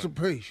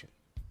participation.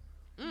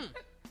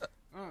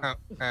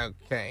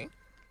 Okay.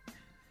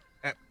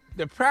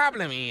 The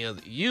problem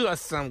is you are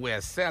somewhere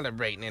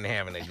celebrating and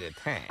having a good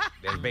time.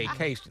 There's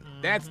vacation.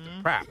 That's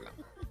the problem.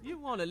 You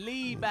want to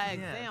lead by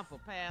example,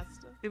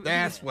 Pastor.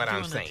 That's what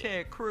I'm saying. A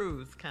Ted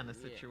Cruz kind of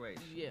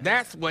situation. Yeah.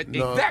 That's what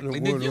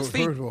exactly. Did you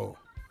see?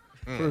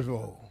 First of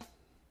all,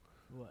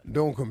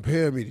 don't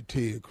compare me to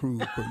Ted Cruz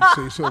because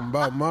you say something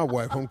about my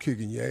wife, I'm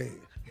kicking your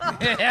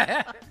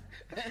ass.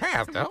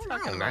 Pastor, hold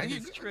on now.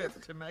 His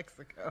trip to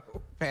Mexico.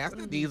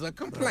 Pastor, these are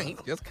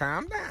complaints. Just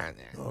calm down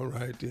now. All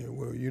right then.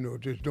 Well,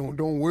 just don't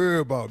worry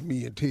about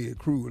me and Ted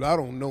Cruz. I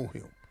don't know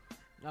him.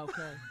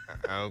 Okay.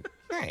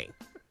 Okay.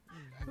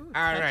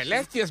 All right,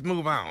 let's just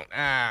move on.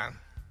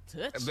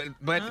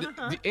 But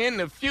in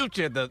the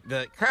future,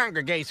 the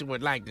congregation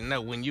would like to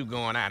know when you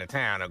going out of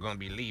town or going to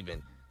be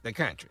leaving the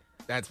country.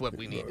 That's what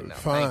we need to know.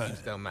 Fine. Thank you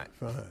so much.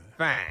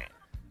 Fine.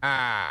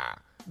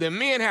 The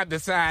men have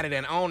decided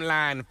an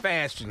online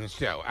fashion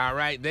show, all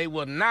right? They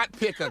will not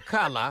pick a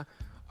color,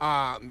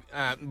 but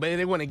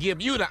they want to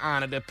give you the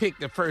honor to pick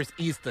the first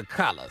Easter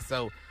color.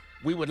 So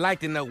we would like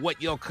to know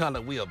what your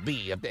color will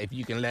be, if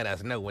you can let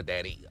us know what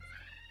that is.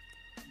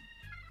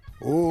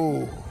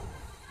 Oh.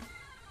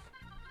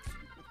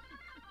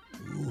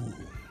 Ooh.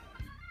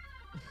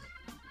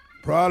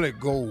 Probably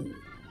gold.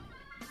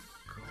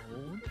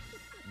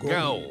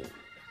 Gold.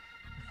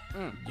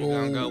 You're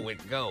going to go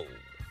with gold.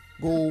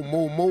 Gold,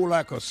 more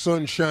like a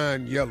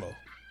sunshine yellow.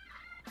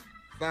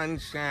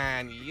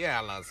 sunshine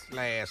yellow /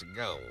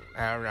 gold.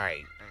 All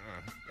right.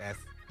 That's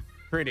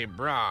pretty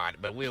broad,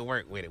 but we'll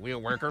work with it.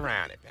 We'll work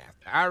around it, Pastor.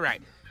 All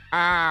right.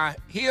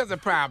 Here's the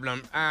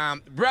problem.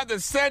 Brother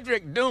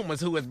Cedric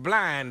Dumas, who is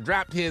blind,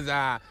 dropped his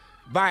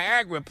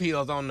Viagra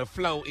pills on the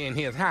floor in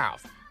his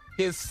house.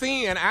 His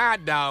seeing eye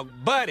dog,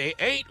 Buddy,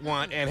 ate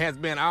one and has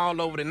been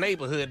all over the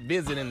neighborhood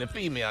visiting the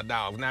female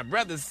dogs. Now,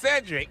 Brother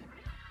Cedric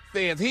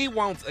says he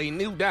wants a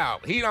new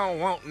dog. He don't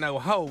want no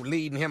hoe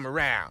leading him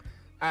around.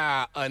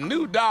 A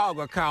new dog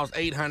will cost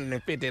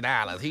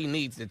 $850. He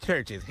needs the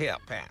church's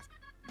help, Pastor.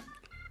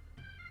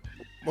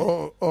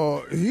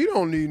 He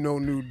don't need no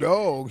new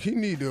dog. He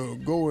need to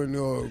go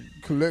and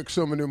collect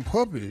some of them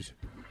puppies.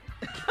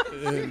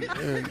 and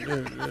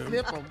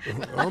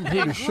I'm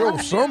pretty sure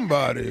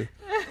somebody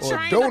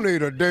or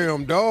donate a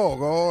damn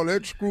dog. All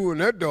that screwing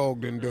that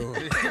dog done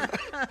done.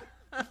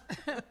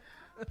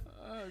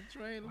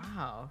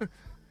 Wow.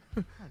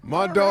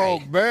 My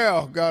dog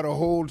Bear got a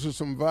hold of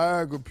some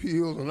Viagra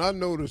pills, and I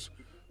noticed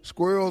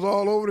squirrels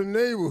all over the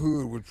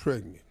neighborhood was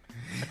pregnant.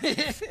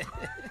 Wait,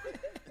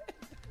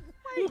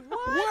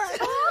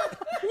 what?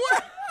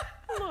 What?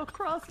 A little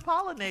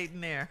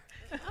cross-pollinating there.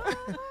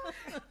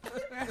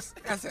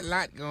 That's a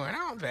lot going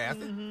on,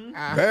 Pastor.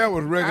 Bear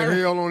was wrecking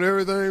hell on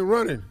everything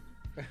running.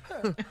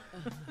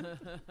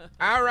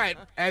 All right,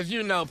 as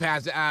you know,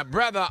 Pastor,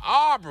 Brother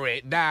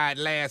Aubrey died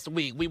last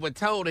week. We were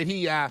told that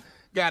he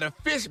got a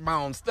fish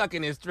bone stuck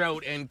in his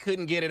throat and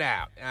couldn't get it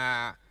out.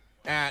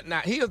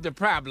 Now, here's the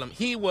problem.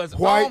 He was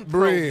white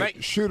bread.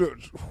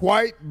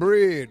 White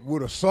bread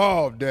would have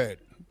solved that.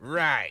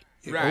 Right.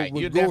 Right,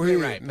 you're go definitely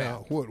ahead right,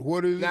 now. Pastor.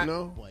 What is it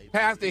now?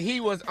 Pastor,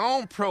 he was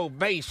on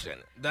probation.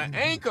 The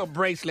ankle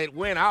bracelet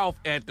went off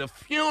at the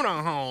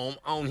funeral home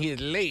on his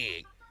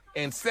leg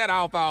and set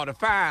off all the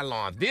fire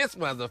alarms. This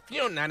was a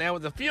funeral. Now, there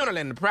was a funeral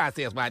in the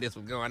process while this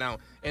was going on,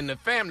 and the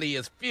family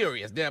is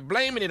furious. They're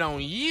blaming it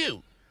on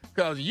you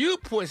because you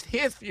pushed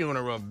his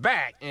funeral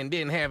back and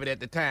didn't have it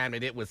at the time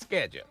that it was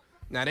scheduled.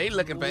 Now, they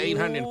looking for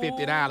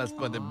 $850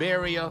 for the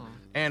burial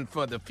and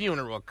for the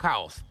funeral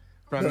costs.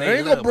 The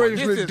ankle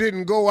bracelet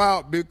didn't go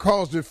out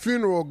because the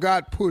funeral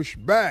got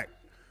pushed back.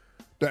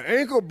 The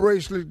ankle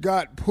bracelet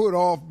got put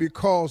off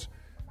because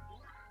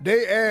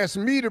they asked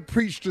me to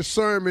preach the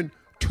sermon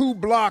 2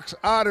 blocks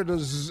out of the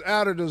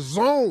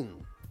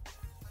zone.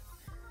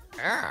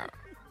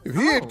 If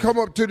he had come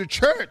up to the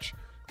church,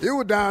 it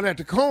was down at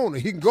the corner.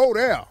 He can go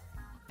there.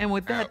 And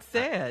with that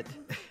said,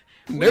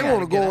 they want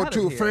to go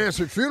into a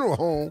fancy funeral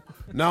home.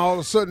 Now all of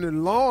a sudden the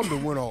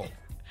alarm went off.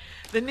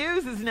 The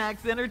news is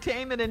next.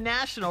 Entertainment and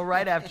national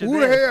right after Who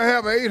this. the hell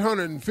have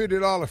an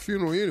 $850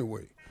 funeral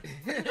anyway?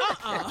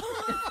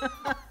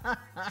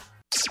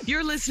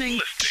 You're listening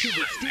to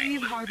the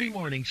Steve Harvey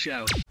Morning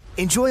Show.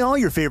 Enjoy all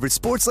your favorite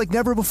sports like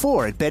never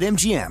before at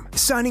BetMGM.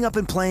 Signing up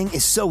and playing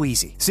is so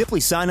easy.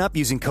 Simply sign up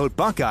using code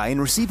Buckeye and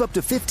receive up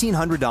to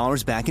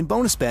 $1,500 back in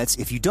bonus bets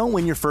if you don't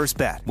win your first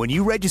bet. When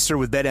you register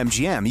with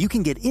BetMGM, you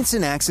can get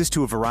instant access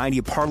to a variety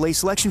of parlay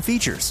selection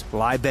features,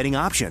 live betting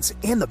options,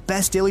 and the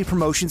best daily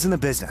promotions in the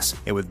business.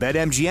 And with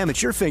BetMGM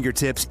at your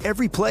fingertips,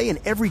 every play and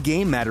every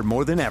game matter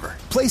more than ever.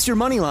 Place your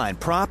moneyline,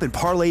 prop, and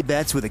parlay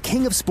bets with the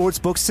king of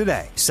sportsbooks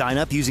today. Sign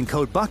up using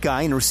code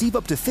Buckeye and receive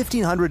up to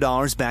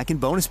 $1,500 back in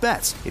bonus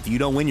bets if you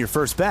don't win your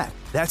first bet.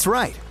 That's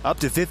right, up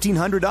to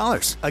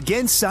 $1,500.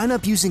 Again, sign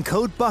up using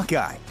code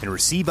Buckeye and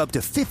receive up to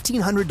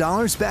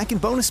 $1,500 back in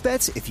bonus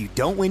bets if you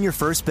don't win your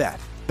first bet.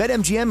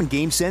 BetMGM and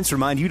GameSense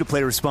remind you to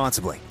play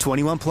responsibly.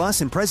 21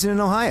 plus and present in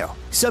Ohio.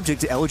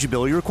 Subject to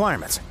eligibility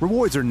requirements.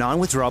 Rewards are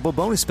non-withdrawable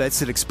bonus bets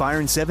that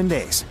expire in 7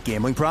 days.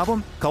 Gambling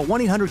problem? Call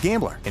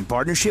 1-800-GAMBLER in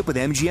partnership with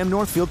MGM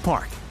Northfield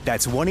Park.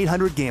 That's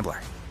 1-800-GAMBLER.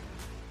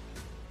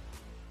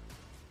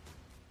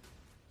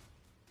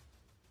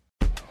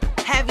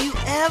 Have you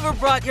ever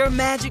brought your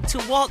magic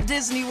to Walt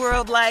Disney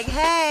World like,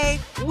 hey,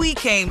 we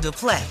came to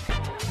play?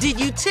 Did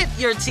you tip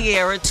your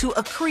tiara to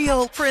a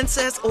Creole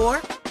princess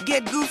or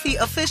get goofy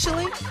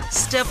officially?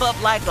 Step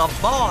up like a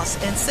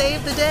boss and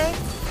save the day?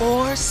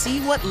 Or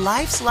see what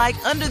life's like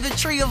under the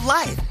tree of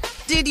life?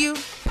 Did you?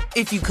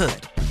 If you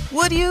could.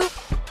 Would you?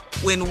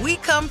 When we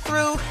come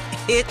through,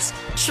 it's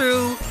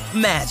true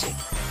magic.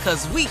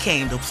 'Cause we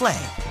came to play.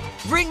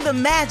 Bring the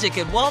magic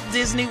at Walt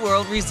Disney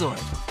World Resort.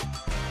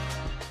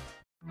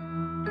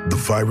 The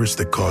virus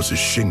that causes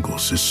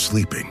shingles is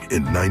sleeping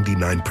in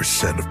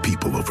 99% of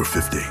people over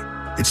 50.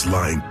 It's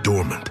lying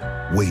dormant,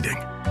 waiting,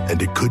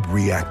 and it could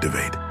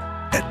reactivate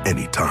at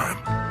any time.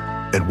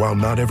 And while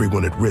not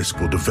everyone at risk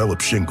will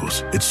develop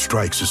shingles, it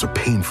strikes as a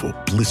painful,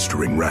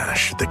 blistering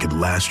rash that can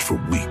last for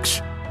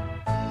weeks.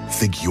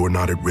 Think you're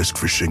not at risk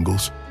for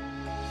shingles?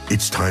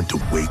 It's time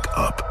to wake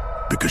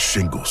up, because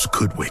shingles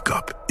could wake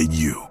up in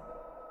you.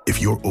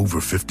 If you're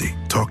over 50,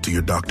 talk to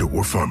your doctor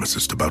or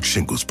pharmacist about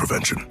shingles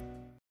prevention.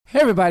 Hey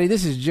everybody,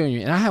 this is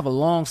Junior, and I have a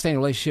long-standing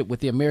relationship with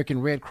the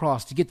American Red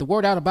Cross to get the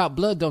word out about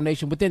blood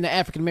donation within the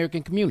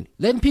African-American community,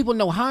 letting people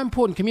know how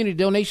important community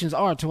donations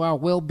are to our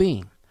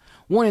well-being.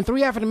 1 in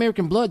 3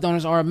 African-American blood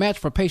donors are a match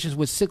for patients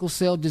with sickle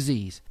cell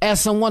disease. As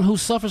someone who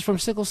suffers from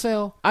sickle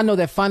cell, I know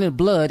that finding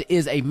blood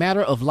is a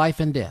matter of life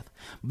and death.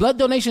 Blood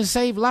donations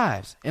save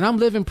lives, and I'm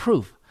living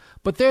proof.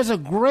 But there's a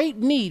great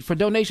need for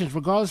donations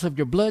regardless of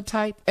your blood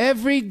type.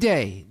 Every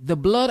day, the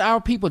blood our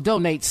people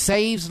donate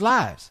saves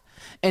lives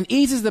and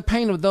eases the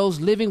pain of those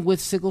living with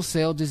sickle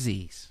cell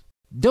disease.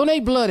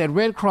 Donate blood at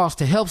Red Cross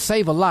to help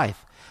save a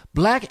life.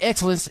 Black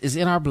excellence is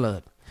in our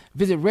blood.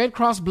 Visit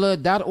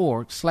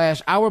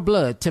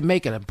redcrossblood.org/ourblood to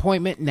make an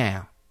appointment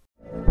now.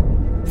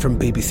 From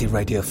BBC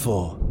Radio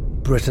 4,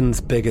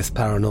 Britain's biggest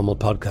paranormal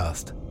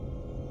podcast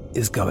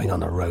is going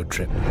on a road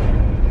trip.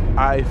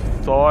 I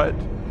thought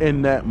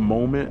in that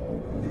moment,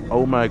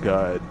 oh my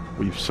God,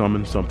 we've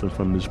summoned something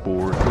from this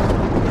board.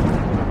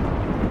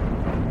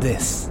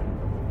 This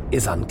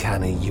is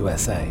Uncanny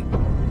USA.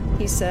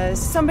 He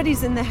says,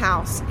 somebody's in the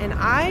house, and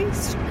I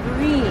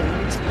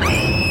screamed.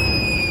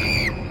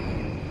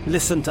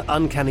 Listen to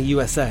Uncanny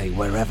USA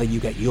wherever you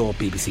get your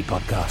BBC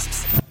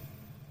podcasts,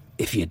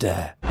 if you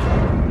dare.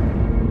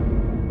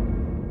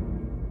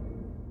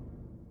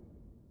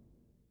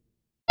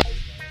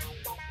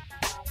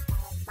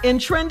 In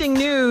trending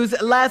news,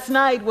 last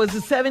night was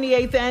the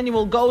 78th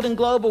annual Golden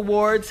Globe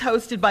Awards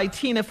hosted by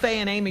Tina Fey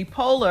and Amy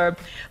Poehler.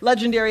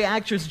 Legendary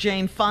actress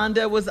Jane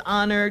Fonda was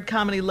honored.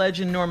 Comedy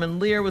legend Norman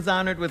Lear was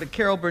honored with a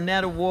Carol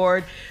Burnett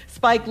Award.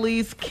 Spike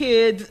Lee's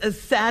kids,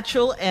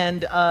 Satchel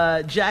and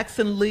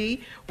Jackson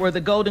Lee, were the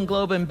Golden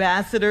Globe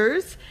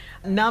ambassadors.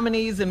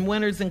 Nominees and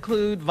winners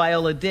include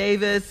Viola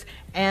Davis,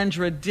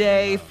 Andra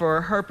Day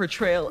for her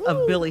portrayal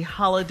of Billie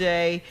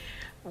Holiday,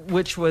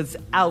 which was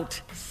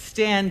outstanding.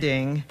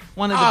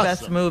 One of the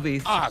best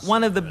movies.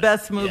 One of the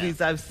best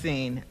movies I've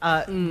seen.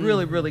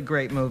 Really, really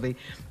great movie.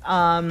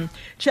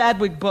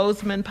 Chadwick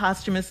Boseman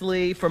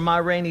posthumously for Ma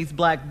Rainey's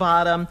Black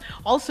Bottom.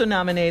 Also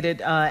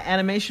nominated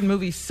animation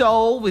movie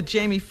Soul with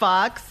Jamie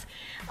Foxx.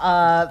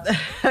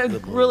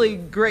 Really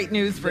great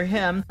news for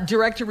him.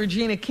 Director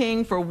Regina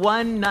King for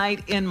One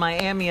Night in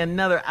Miami,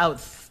 another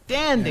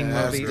outstanding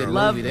movie.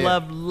 Love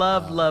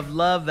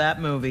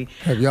that movie.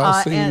 Have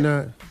y'all seen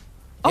that?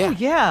 Oh,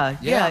 yeah.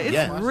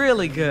 It's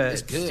really good,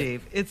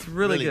 Steve. It's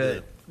really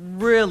good.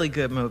 Really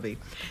good movie.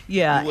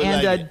 Yeah,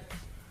 and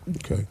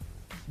okay.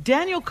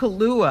 Daniel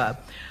Kaluuya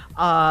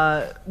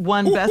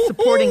won Best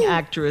Supporting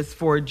Actress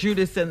for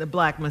Judas and the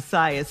Black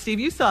Messiah.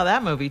 Steve, you saw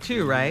that movie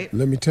too, right?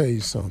 Let me tell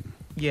you something.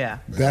 Yeah.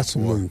 That's a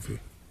movie.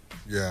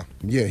 Yeah.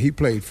 Yeah, he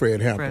played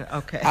Fred Hampton.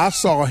 Okay. I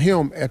saw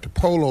him at the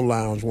Polo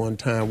Lounge one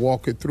time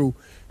walking through.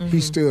 Mm-hmm.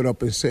 He stood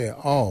up and said,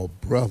 "Oh,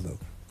 brother,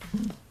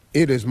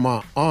 it is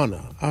my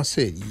honor." I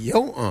said,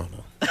 "Your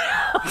honor."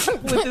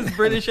 With his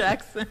British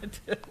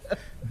accent.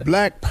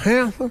 Black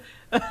Panther?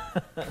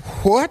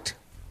 What?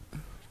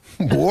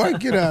 Boy,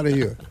 get out of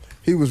here.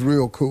 He was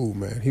real cool,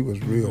 man. He was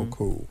real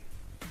cool.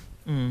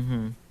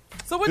 Mm-hmm.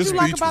 So what you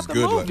like about the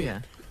movie?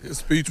 His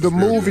speech was the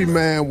movie,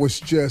 man, was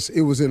just,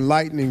 it was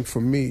enlightening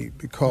for me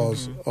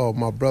because of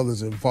my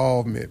brother's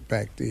involvement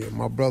back then.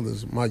 My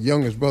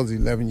youngest brother's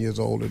 11 years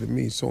older than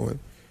me, so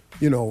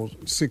in,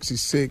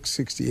 66,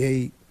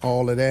 68,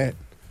 all of that.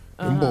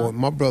 And boy,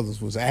 my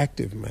brothers was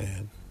active,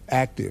 man,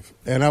 active.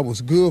 And that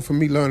was good for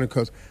me learning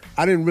because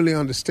I didn't really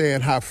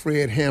understand how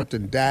Fred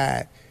Hampton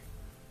died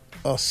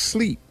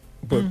asleep.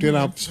 But then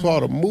I saw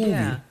the movie,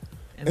 and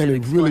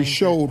it really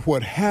showed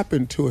what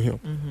happened to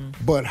him.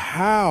 But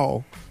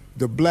how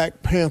the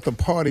Black Panther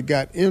Party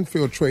got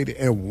infiltrated,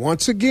 and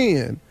once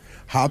again,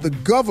 how the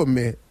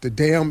government, the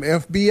damn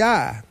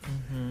FBI,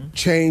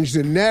 changed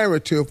the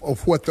narrative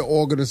of what the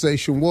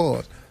organization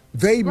was.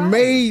 They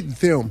made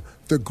them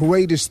the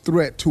greatest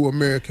threat to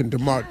American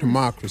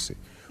democracy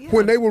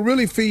when they were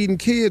really feeding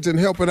kids and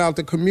helping out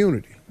the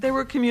community. They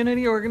were a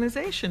community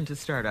organization to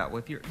start out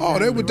with.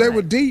 They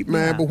were deep,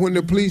 man. But when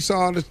the police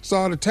started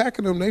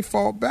attacking them, they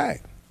fought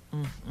back.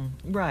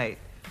 Right.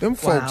 Them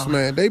folks,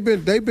 man. They've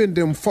been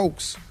them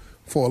folks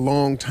for a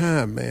long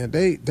time, man.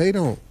 They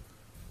don't,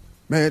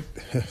 man.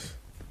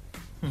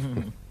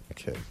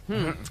 Okay.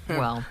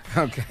 Well.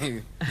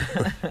 Okay.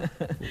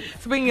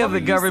 Speaking of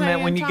the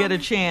government, when you get a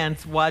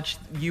chance, watch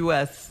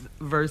U.S.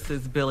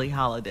 versus Billie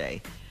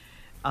Holiday.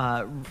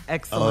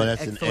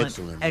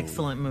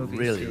 Excellent movie.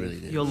 Really, really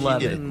good. You'll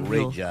love it. She did a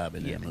great job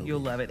in that movie. You'll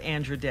love it.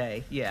 Andra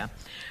Day, yeah.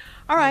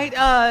 All right,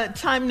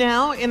 time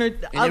now.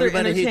 Other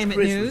entertainment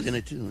Chris news. Was in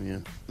it too, yeah.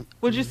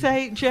 What'd you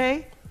say,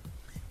 Jay?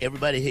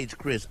 Everybody Hates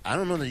Chris. I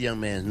don't know the young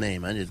man's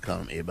name. I just call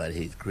him Everybody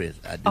Hates Chris.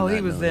 I do not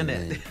he was know in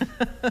his it.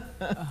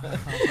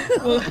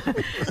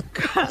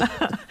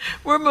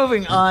 We're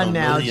moving on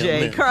now,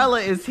 Jay.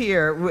 Carla is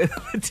here with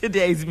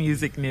today's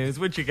music news.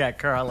 What you got,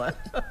 Carla?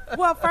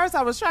 Well, first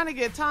I was trying to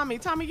get Tommy.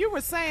 Tommy, you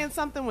were saying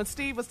something when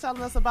Steve was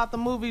telling us about the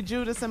movie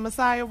Judas and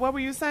Messiah. What were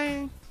you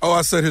saying? Oh,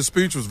 I said his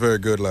speech was very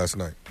good last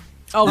night.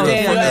 Oh,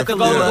 yeah, at the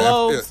Golden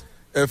Globes.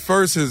 At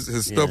first,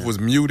 his stuff was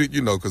muted,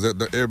 because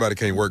everybody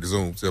can't work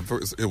Zoom. So at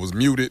first, it was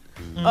muted.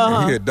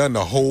 And he had done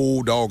the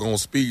whole doggone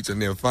speech, and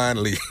then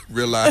finally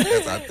realized,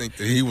 I think,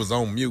 that he was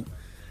on mute.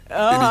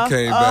 Then he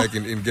came back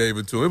and gave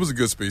it to him. It was a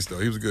good speech, though.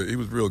 He was good. He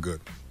was real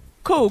good.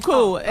 Cool.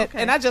 Okay.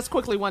 And I just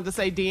quickly wanted to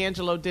say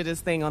D'Angelo did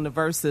his thing on the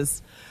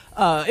Versus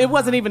It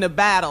wasn't even a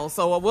battle,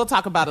 so we'll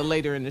talk about it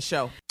later in the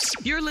show.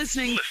 You're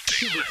listening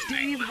to the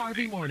Steve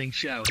Harvey Morning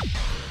Show.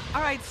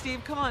 All right,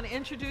 Steve, come on.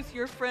 Introduce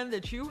your friend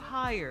that you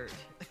hired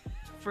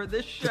for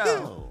this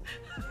show.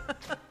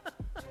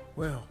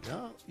 Well,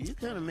 y'all, you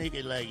kind of make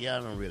it like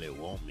y'all don't really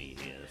want me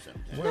here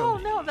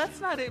sometimes. No, that's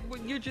not it.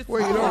 You're just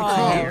well, you don't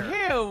come.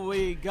 Here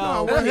we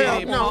go.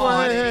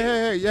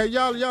 Hey, yeah,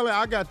 y'all,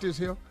 I got this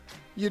here.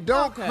 You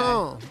don't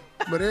come,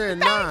 but every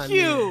now and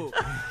then.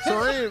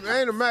 So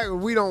ain't a matter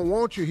we don't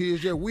want you here.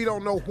 It's just we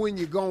don't know when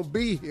you're going to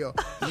be here.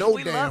 No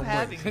damn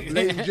way.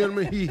 Ladies and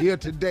gentlemen, he here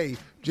today,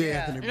 J.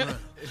 Anthony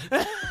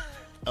Brown.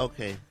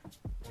 Okay,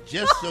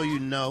 just so you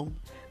know,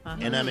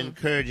 and I'm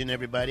encouraging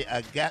everybody,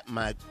 I got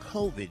my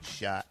COVID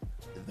shot,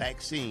 the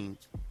vaccine,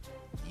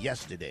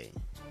 yesterday.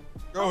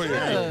 Oh, yeah.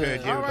 I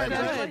encourage everybody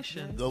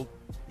Congratulations. to go.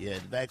 Yeah,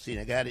 the vaccine,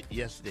 I got it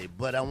yesterday.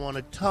 But I want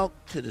to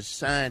talk to the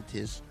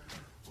scientists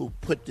who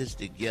put this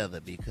together,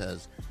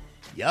 because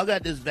y'all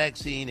got this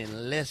vaccine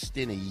in less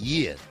than a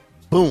year.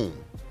 Boom.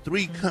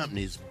 3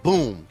 companies,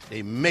 boom,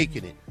 they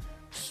making it.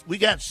 We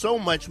got so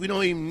much we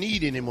don't even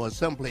need anymore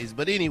someplace.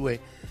 But anyway,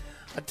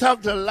 I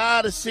talked to a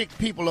lot of sick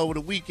people over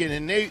the weekend,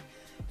 and they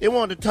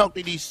wanted to talk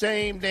to these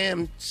same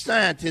damn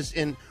scientists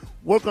and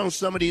work on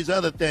some of these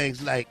other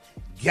things like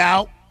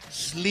gout,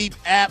 sleep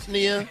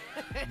apnea,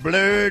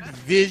 blurred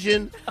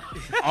vision,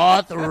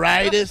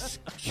 arthritis,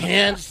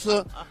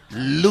 cancer,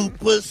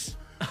 lupus.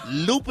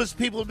 Lupus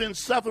people have been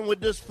suffering with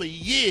this for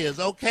years,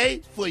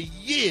 okay? For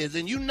years.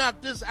 And you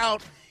knocked this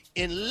out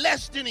in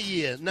less than a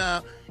year.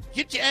 Now,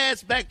 get your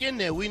ass back in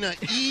there. We need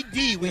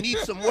ED. We need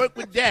some work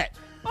with that.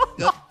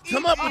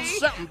 Come up with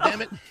something,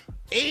 damn it.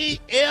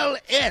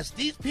 ALS.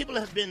 These people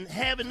have been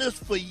having this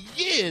for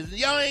years.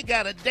 Y'all ain't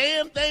got a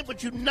damn thing,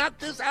 but you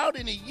knocked this out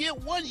in a year.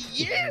 1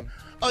 year?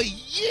 A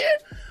year?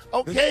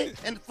 Okay?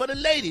 And for the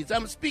ladies,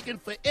 I'm speaking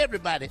for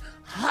everybody.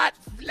 Hot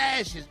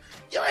flashes.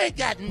 You ain't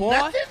got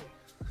nothing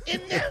in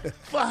there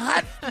for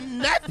hot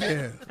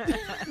nothing.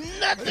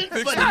 Nothing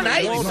for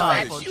night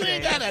sweats. You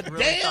ain't got a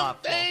damn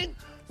thing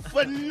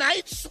for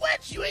night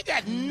sweats. You ain't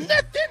got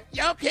nothing.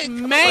 Y'all can't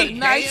come up with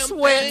night damn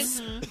sweats.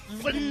 thing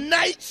for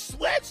night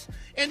sweats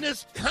and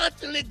just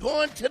constantly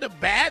going to the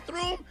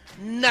bathroom.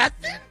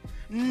 Nothing.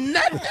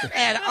 Nothing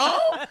at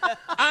all.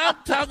 I'm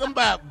talking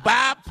about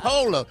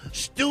bipolar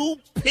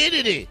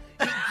stupidity.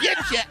 You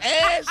get your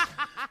ass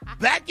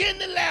back in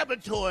the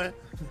laboratory.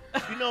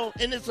 You know,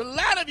 and it's a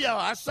lot of y'all.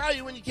 I saw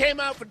you when you came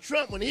out for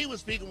Trump when he was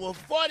speaking. Well,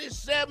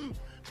 47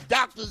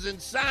 doctors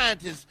and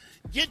scientists.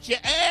 Get your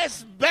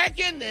ass back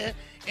in there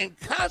and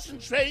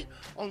concentrate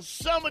on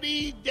some of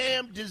these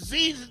damn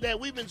diseases that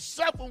we've been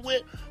suffering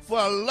with for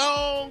a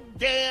long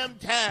damn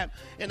time.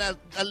 And a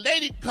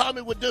lady called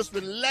me with this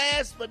one,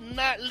 last but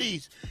not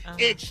least,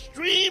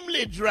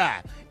 extremely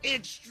dry.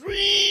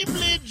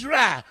 Extremely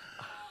dry.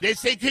 They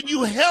say, can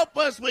you help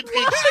us with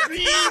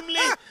extremely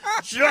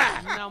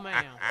dry? No,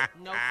 ma'am.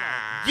 No, sir.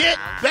 Get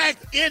back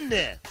in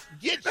there.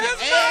 Get your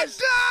ass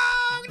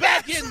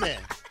back in there.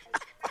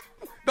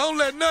 Don't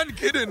let nothing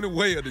get in the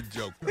way of the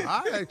joke.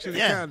 I actually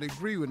kind of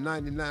agree with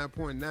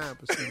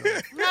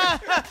 99.9%.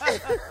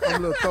 I'm a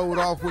little thrown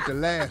off with the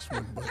last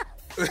one.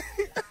 But.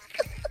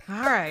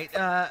 All right.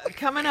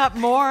 Coming up,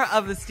 more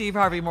of the Steve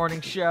Harvey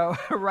Morning Show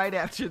right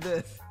after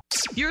this.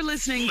 You're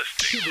listening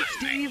to the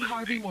Steve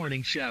Harvey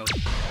Morning Show.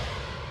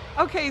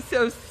 Okay,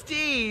 so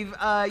Steve,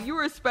 you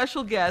were a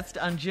special guest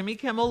on Jimmy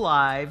Kimmel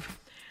Live.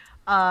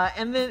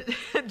 And then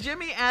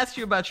Jimmy asked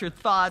you about your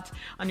thoughts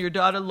on your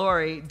daughter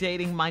Lori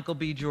dating Michael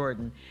B.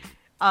 Jordan.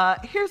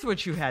 Here's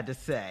what you had to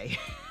say.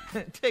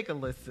 Take a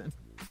listen.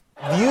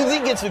 Do you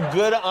think it's a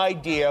good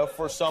idea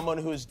for someone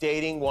who's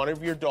dating one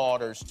of your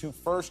daughters to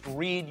first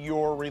read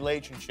your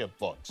relationship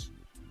books?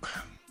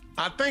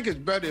 I think it's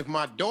better if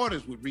my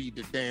daughters would read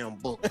the damn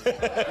book.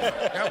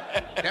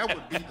 that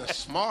would be the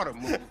smarter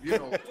move, you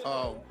know.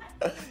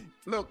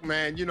 Look,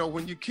 man, you know,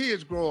 when your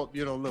kids grow up,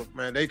 you know, look,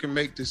 man, they can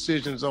make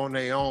decisions on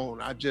their own.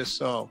 I'm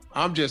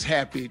just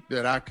happy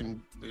that I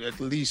can at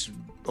least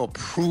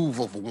approve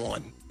of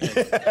one. And,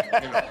 you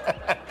know,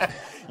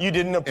 you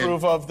didn't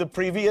approve of the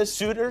previous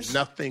suitors?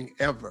 Nothing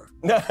ever.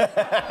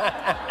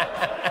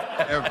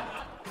 Ever.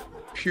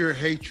 Pure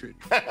hatred.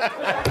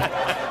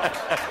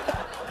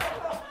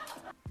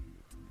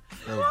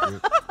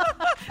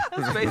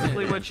 That's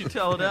basically what you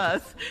told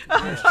us.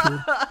 That's true.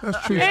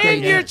 That's true.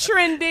 And you're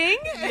trending.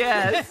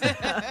 Yes.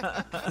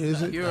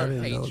 Is it? I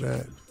didn't know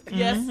that.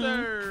 Yes,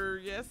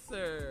 sir. Yes,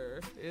 sir.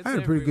 It's I had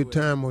a pretty good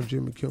time on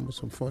Jimmy Kimmel.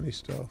 Some funny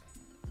stuff.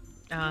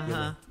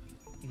 Yeah.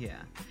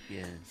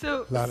 Yeah.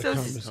 So, a lot of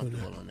comments on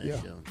that.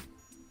 Yeah. Show.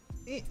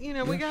 You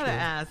know, we got to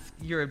ask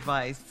your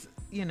advice.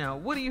 You know,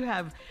 what do you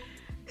have?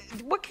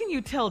 What can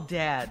you tell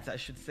dads, I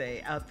should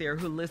say, out there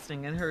who are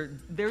listening and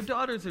their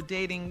daughters are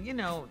dating, you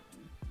know,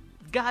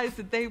 guys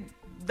that they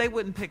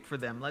wouldn't pick for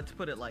them. Let's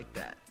put it like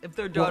that. If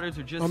their daughters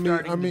are just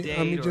starting to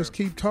date. Just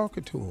keep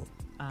talking to them.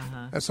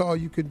 That's all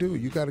you can do.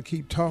 You got to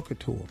keep talking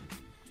to them.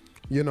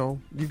 You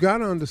know, you got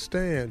to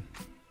understand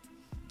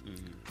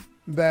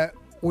that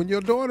when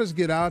your daughters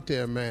get out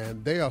there,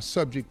 man, they are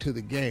subject to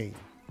the game.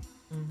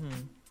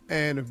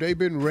 And if they've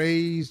been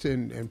raised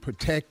and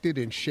protected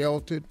and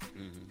sheltered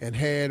and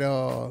had,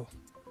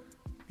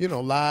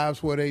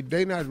 lives where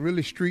they not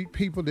really street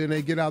people, then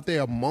they get out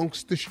there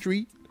amongst the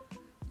street,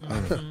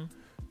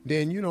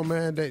 then,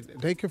 man,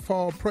 they can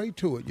fall prey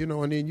to it,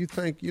 and then you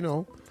think,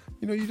 you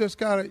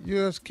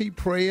just keep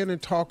praying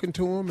and talking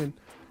to them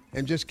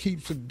and just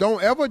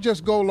don't ever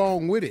just go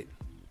along with it.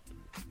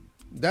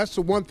 That's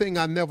the one thing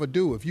I never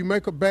do. If you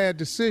make a bad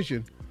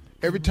decision,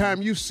 every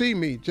time you see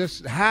me,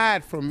 just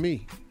hide from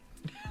me.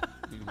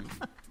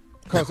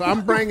 Because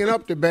I'm bringing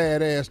up the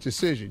badass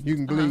decision. You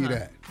can believe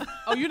that.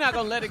 Oh, you're not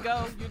going to let it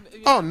go?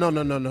 Oh, no.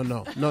 No.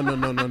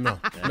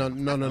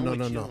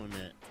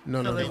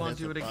 So they won't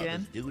do it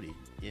again? Duty.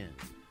 Yeah.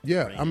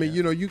 Yeah, I mean,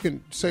 you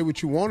can say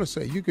what you want to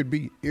say. You could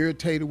be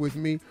irritated with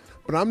me,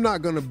 but I'm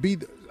not going to be.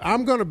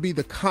 I'm going to be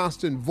the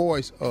constant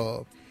voice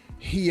of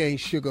he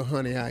ain't sugar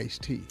honey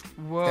iced tea,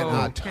 and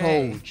I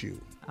told you.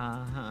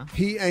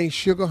 He ain't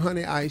sugar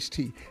honey iced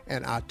tea,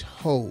 and I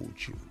told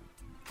you.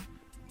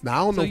 Now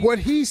I don't know what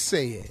he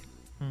said,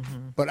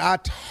 but I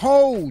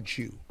told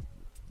you.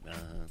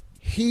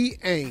 He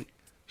ain't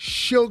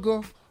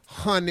sugar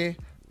honey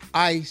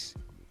iced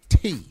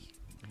tea.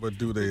 But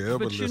do they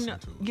ever listen to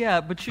it? Yeah,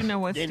 but you know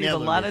what, Steve? A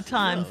lot of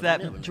times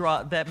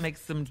that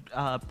makes them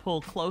pull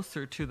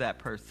closer to that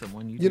person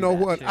when you do You know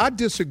that what? too. I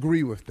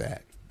disagree with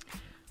that.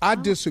 I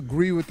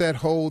disagree with that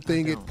whole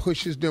thing. It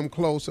pushes them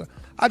closer.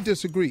 I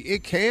disagree.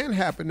 It can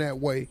happen that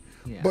way.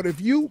 Yeah. But if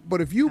you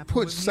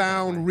put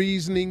sound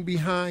reasoning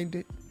behind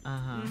it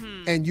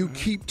and you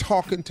keep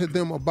talking to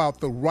them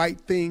about the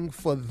right thing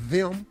for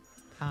them,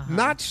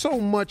 not so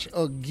much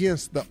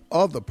against the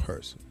other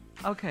person.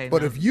 Okay.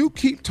 But if you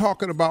keep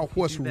talking about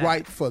what's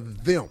right for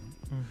them,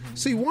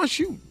 see, once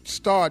you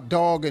start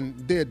dogging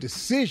their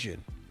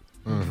decision,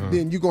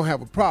 then you're going to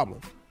have a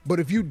problem.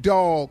 But if you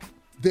dog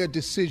their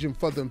decision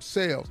for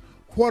themselves,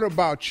 what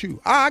about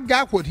you? I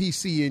got what he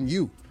see in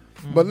you,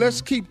 but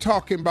let's keep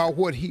talking about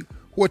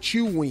what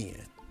you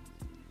win.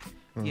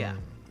 Yeah.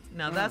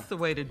 Now, that's the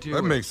way to do it.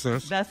 That makes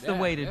sense. That's the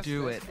way to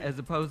do it, as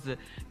opposed to,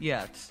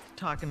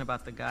 talking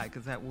about the guy,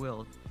 because that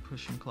will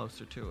push him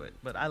closer to it.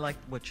 But I like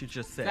what you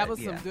just said. That was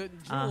some good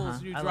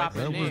jewels you dropped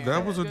in there.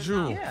 That was a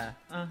jewel. Yeah.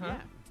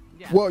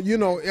 Well,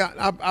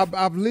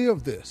 I've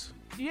lived this.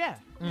 Yeah.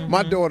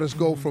 My daughters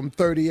go from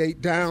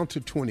 38 down to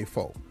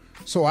 24.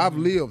 So I've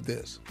lived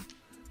this.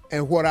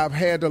 And what I've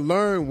had to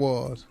learn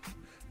was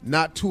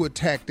not to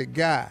attack the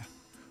guy,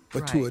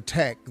 but to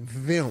attack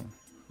them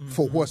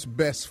for what's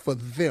best for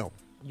them.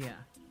 Yeah.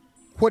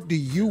 What do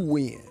you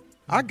win?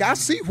 I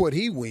see what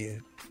he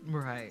win.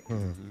 Right.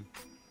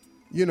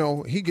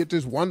 He get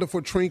this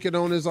wonderful trinket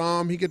on his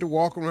arm. He get to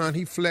walk around.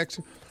 He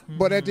flexing.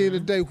 But at the end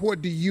of the day,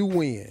 what do you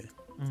win?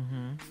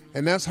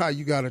 And that's how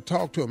you got to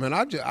talk to him. And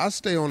I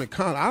stay on the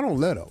counter. I don't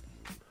let up.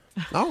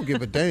 I don't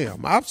give a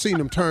damn. I've seen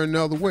them turn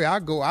the other way. I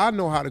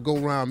know how to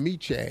go around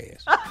meet your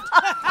ass.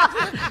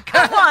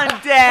 Come on,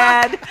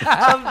 Dad,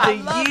 of the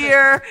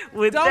year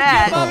with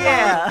that.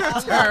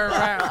 Turn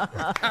around.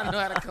 I know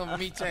how to come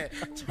meet you.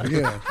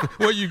 Yeah.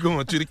 Where you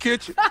going, to the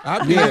kitchen?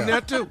 I'll be in there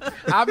too.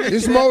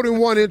 It's more than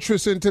one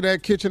entrance into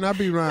that kitchen. I'll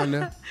be around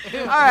there.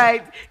 All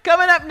right.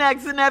 Coming up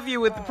next, the nephew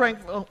with the prank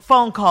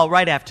phone call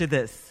right after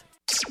this.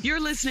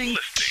 You're listening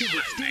to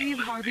the Steve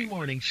Harvey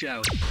Morning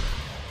Show.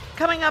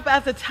 Coming up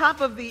at the top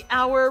of the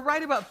hour,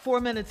 right about 4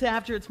 minutes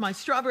after, it's my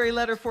strawberry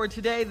letter for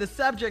today. The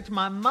subject,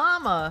 my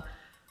mama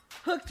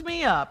hooked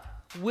me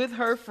up with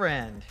her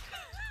friend.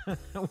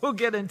 We'll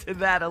get into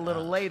that a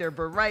little later,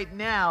 but right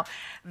now,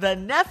 the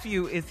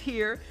nephew is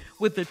here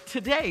with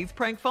today's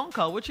prank phone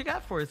call. What you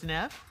got for us,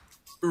 Neff?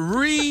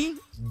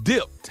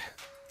 Re-dipped.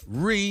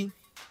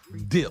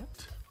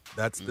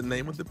 That's the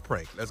name of the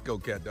prank. Let's go,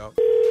 cat dog.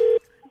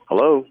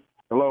 Hello.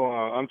 Hello,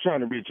 I'm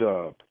trying to reach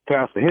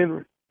Pastor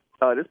Henry.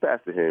 This is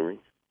Pastor Henry.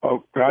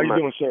 Oh, how you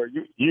doing, sir?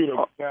 You're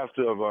the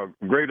pastor of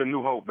Greater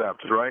New Hope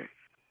Baptist, right?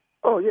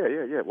 Oh,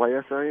 yeah. Why,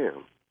 yes, I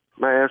am.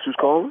 May I ask who's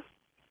calling?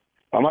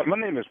 My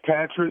name is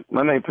Patrick.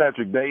 My name is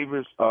Patrick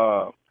Davis.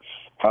 How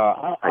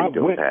you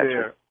doing,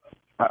 Patrick?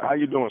 How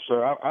you doing,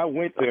 sir? I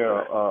went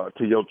there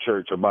to your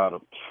church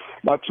about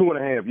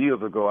 2.5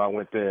 years ago. I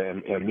went there,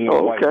 and me and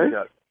my wife,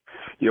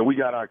 we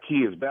got our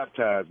kids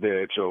baptized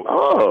there at your.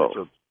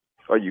 Oh,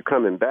 are you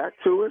coming back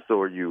to us,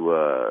 or are you?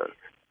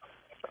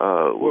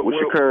 What's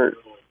your current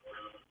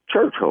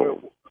church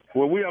home?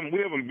 Well, we haven't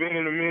been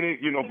in a minute,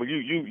 but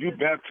you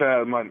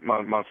baptized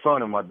my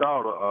son and my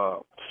daughter,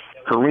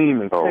 Kareem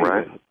and Kate. All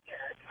right.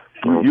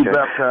 You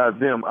baptized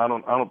them. I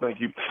don't think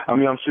you. I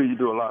mean, I'm sure you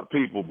do a lot of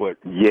people, but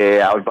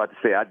yeah, I was about to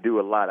say I do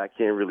a lot. I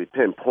can't really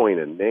pinpoint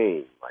a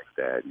name like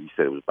that. You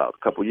said it was about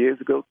a couple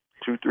years ago,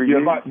 2-3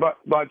 years. Yeah,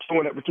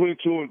 between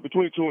 2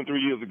 and 3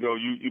 years ago,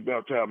 you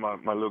baptized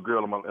my little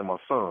girl and my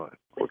son.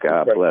 Well,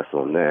 God bless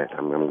on that.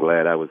 I'm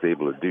glad I was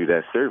able to do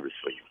that service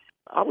for you.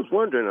 I was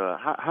wondering,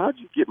 how'd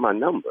you get my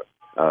number?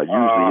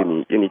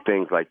 Usually, any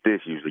things like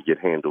this usually get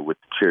handled with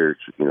the church.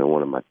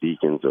 One of my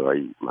deacons or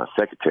my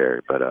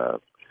secretary.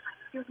 But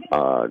did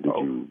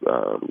you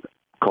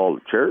call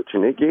the church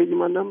and they gave you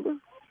my number?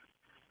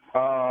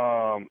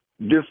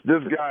 this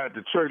guy at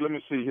the church. Let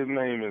me see. His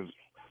name is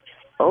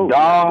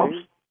Dobbs.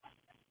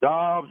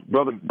 Dobbs,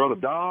 brother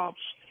Dobbs.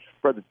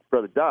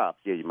 Brother Dobbs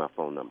gave you my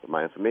phone number,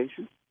 my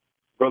information.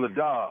 Brother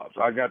Dobbs.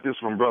 I got this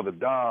from Brother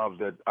Dobbs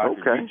that I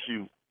could reach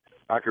you.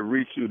 I could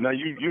reach you. Now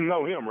you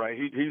know him, right?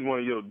 He's one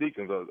of your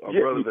deacons,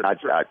 brothers at the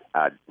church.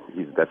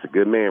 That's a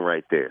good man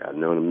right there. I've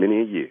known him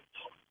many years.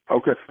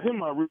 Okay. Here's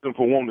my reason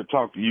for wanting to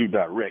talk to you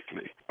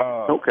directly.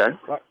 Okay.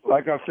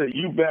 Like I said,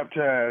 you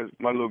baptized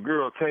my little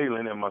girl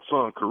Kaylin and my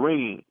son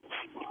Kareem.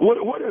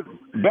 What is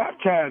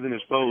baptizing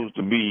is supposed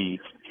to be?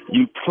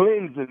 You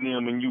cleansing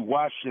them and you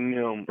washing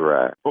them.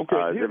 Right.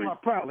 Okay, here's my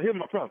problem.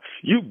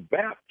 You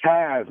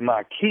baptize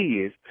my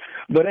kids,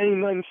 but ain't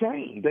nothing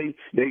changed.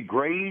 They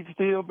grades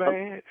still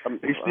bad.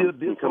 They still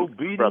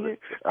disobedient. Brother,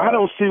 I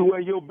don't see where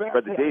your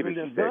baptizing Brother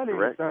David, done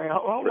correct? anything.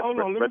 Hold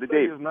on, let me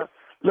say this now.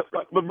 Look,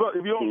 but brother,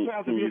 if you don't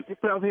pass him,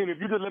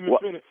 if you just let me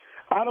finish,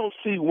 I don't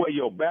see where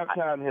your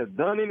baptizing has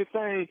done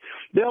anything.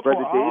 Therefore,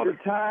 Brother all David,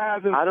 the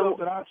tines and stuff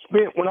that I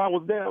spent when I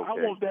was there, I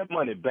want that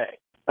money back.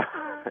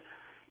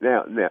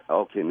 Now,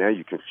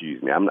 you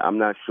confuse me. I'm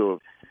not sure.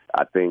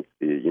 I think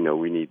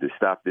we need to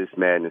stop this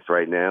madness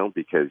right now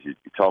because you're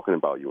talking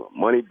about your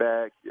money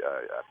back.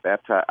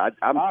 Baptize.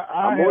 I'm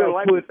more than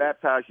likely to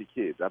baptize your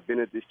kids. I've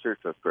been at this church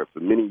for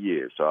many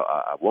years, so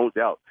I won't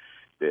doubt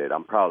that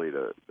I'm probably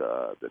the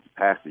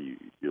pastor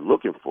you're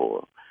looking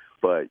for.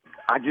 But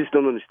I just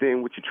don't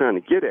understand what you're trying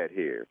to get at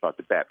here about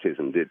the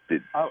baptism.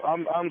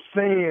 I'm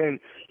saying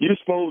you're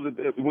supposed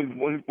to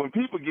when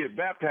people get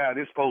baptized,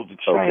 they're supposed to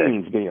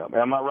change them.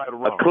 Am I right or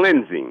wrong? A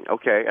cleansing.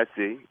 Okay, I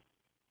see.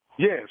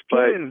 Yes,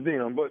 cleanse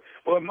them. But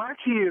my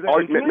kids.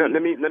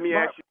 Let me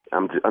ask you.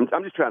 I'm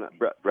just trying to,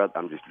 brother.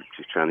 I'm just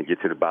trying to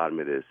get to the bottom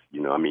of this.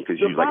 You know, I mean, because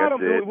like I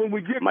said,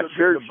 my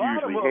church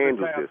usually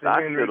handles this.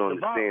 I still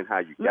don't understand how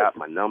you got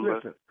my number.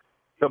 Listen,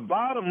 the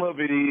bottom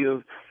of it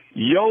is.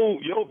 Your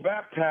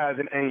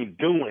baptizing ain't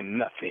doing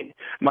nothing.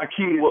 My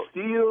kids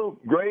still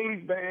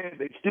grades bad.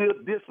 They still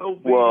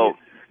disobedient. Well,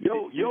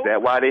 is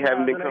that why they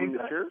haven't been coming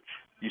to church?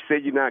 You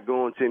said you're not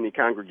going to any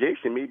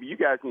congregation. Maybe you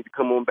guys need to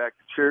come on back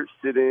to church,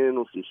 sit in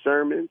on some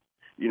sermons.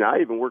 You know, I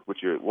even work with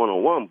you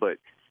one-on-one, but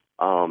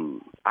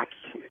I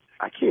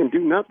can't do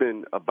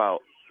nothing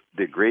about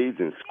the grades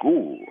in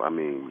school. I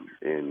mean,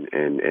 and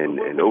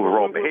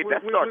overall behavior.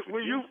 That starts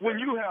when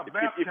you have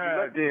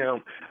baptized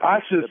them, I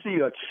should see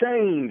a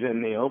change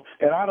in them,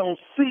 and I don't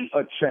see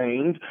a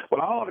change.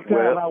 But all the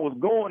time I was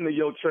going to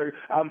your church,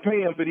 I'm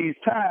paying for these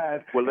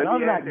tithes, and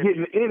I'm not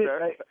getting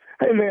anything.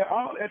 Hey man,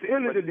 at the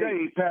end of the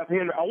day, Pastor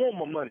Henry, I want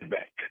my money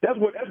back. That's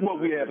what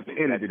we have at the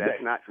end of the day.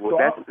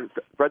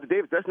 Brother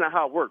Davis. That's not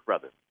how it works,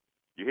 brother.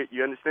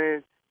 You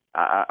understand?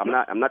 I'm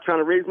not trying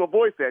to raise my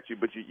voice at you,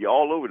 but you're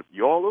all over the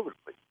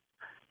place.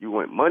 You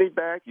want money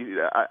back?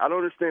 I don't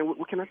understand.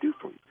 What can I do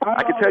for you?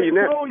 I can tell you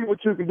now. I tell you what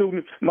you can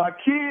do. My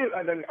kids,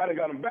 I done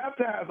got them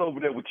baptized over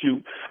there with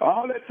you.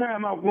 All that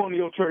time I was going to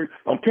your church,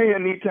 I'm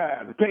paying these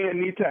tithes,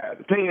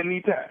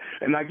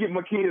 and I get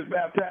my kids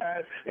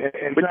baptized.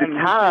 But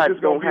the tithes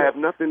don't have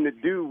nothing to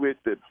do with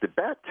the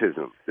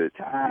baptism. The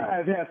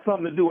tithes have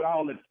something to do with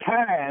all the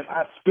time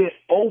I spent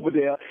over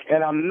there,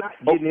 and I'm not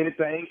getting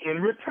anything in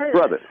return.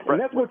 Brother,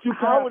 and that's what you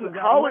how in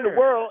the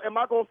world am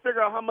I going to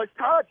figure out how much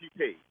tithes you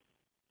paid?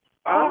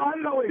 I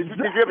know exactly.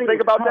 Did you ever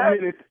think about that?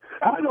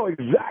 I know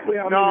exactly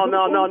how No.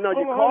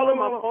 You're calling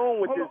my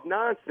phone with this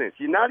nonsense.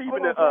 You're not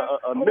even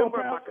a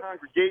member of my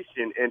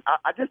congregation, and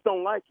I just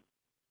don't like it.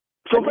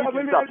 So, Pastor,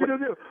 let me ask you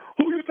this.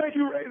 Who you think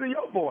you raising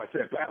your voice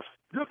at, Pastor?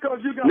 Just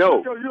because you're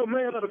a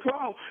man of the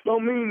cloth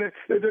don't mean that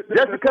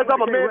just because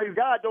I'm a man of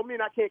God don't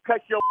mean I can't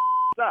cut your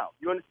out.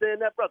 You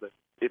understand that, brother?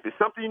 If it's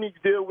something you need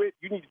to deal with,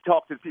 you need to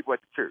talk to the people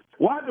at the church.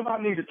 Why do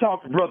I need to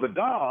talk to Brother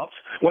Dobbs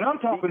when I'm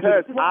talking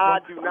because to the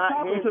problem? I'm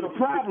talking to the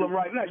problem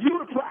right now.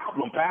 You're the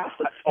problem,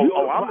 Pastor. I'm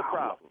the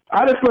problem.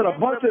 I just spent a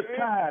bunch of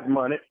tithe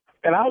money,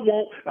 and I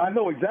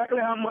know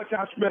exactly how much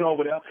I spent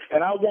over there,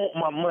 and I want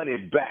my money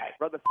back.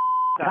 Brother,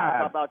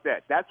 how about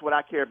that? That's what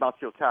I care about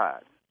your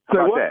tithe.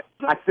 How about that?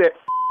 I said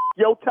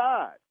your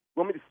tithe.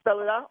 Want me to spell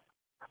it out?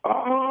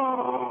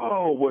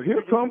 Oh, well,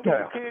 here comes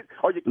that.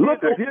 Or your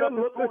kids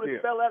don't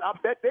spell that. I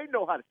bet they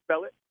know how to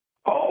spell it.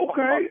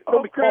 Okay.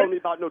 Don't be calling me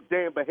about no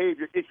damn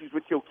behavior issues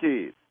with your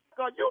kids.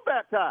 Are you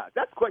baptized?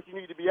 That's the question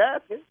you need to be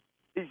asking.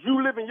 Is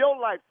you living your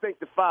life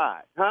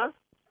sanctified, huh?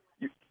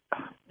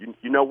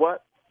 You know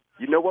what?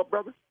 You know what,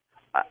 brother?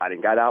 I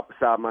done got out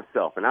beside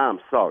myself, and I'm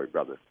sorry,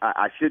 brother.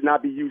 I should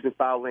not be using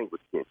foul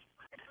language against you.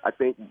 I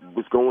think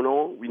what's going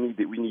on, we need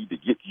to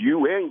get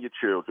you and your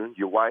children,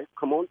 your wife,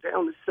 come on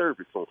down to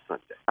service on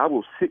Sunday. I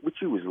will sit with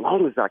you as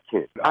long as I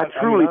can. I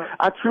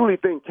truly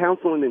think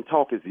counseling and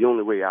talk is the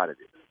only way out of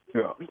this.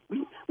 Yeah.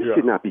 We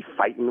should not be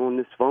fighting on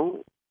this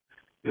phone.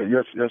 Yeah,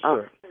 yes,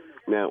 sir.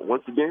 Now,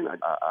 once again,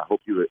 I hope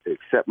you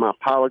accept my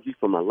apology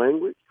for my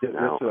language. Yes,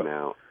 sir.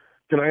 Now,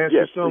 can I ask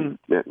you something?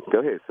 Yeah, go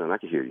ahead, son. I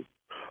can hear you.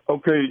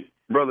 Okay.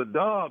 Brother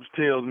Dobbs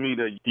tells me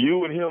that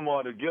you and him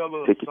are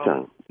together. Take your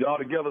time. Y'all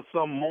together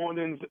some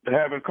mornings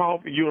having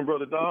coffee. You and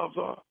Brother Dobbs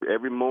are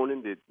every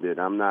morning that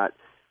I'm not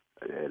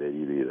at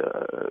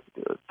either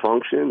a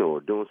function or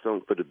doing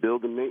something for the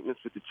building maintenance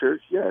with the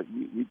church, yeah,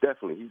 we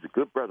definitely, he's a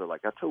good brother.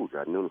 Like I told you,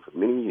 I've known him for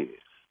many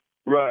years.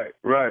 Right.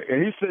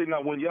 And he said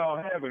now when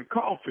y'all having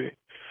coffee,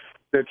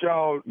 that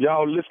y'all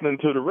listening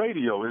to the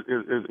radio. Is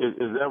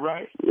that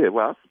right? Yeah,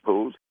 well, I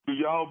suppose. Do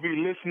y'all be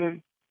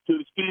listening to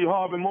the Steve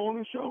Harvey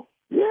Morning Show?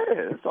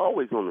 Yeah, it's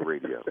always on the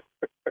radio.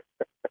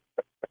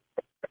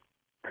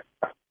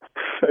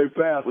 Hey,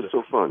 Pastor. What's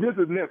so funny? This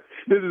is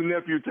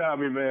Nephew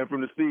Tommy, man,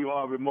 from the Steve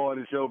Harvey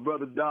Morning Show.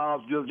 Brother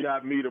Dobbs just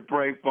got me to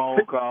prank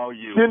phone call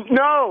you.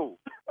 No!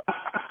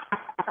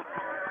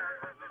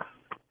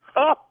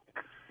 Oh!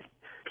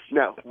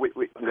 Now, wait.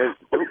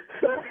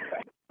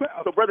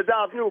 So Brother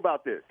Dobbs knew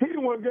about this. He the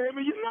one gave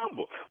me your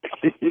number.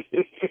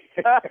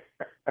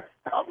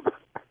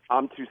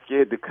 I'm too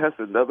scared to cuss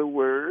another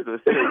word or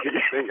say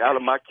anything out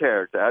of my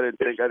character. I didn't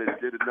think I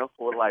did enough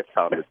for a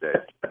lifetime today.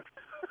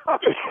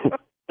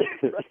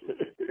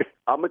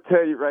 I'm going to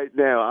tell you right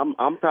now,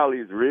 I'm probably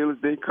as real as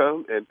they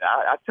come, and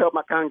I tell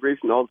my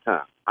congregation all the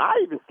time,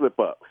 I even slip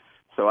up.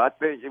 So I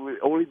think it would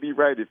only be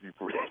right if you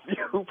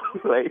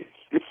play.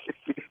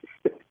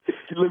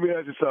 Let me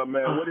ask you something,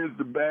 man. What is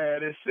the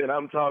baddest? And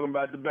I'm talking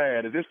about the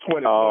baddest. It's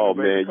 20. Oh,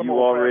 man, you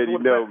already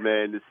know,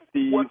 man. The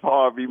Steve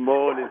Harvey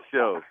Morning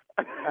Show.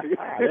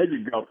 There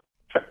you go.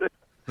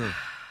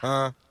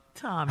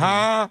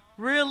 Tommy.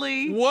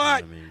 Really?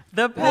 What?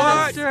 The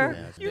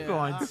pastor? You're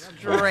going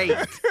straight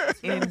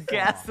in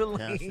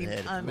gasoline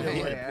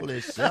underwear. Pull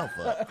himself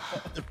up.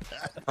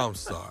 I'm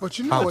sorry. But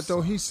you know what,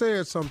 though? He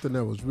said something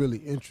that was really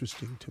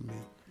interesting to me.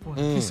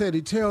 He said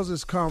he tells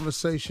this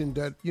conversation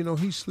that,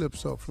 he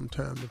slips up from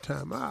time to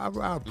time.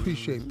 I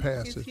appreciate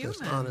pastors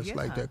that's honest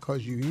like that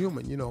because you're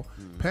human.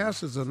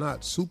 Pastors are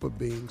not super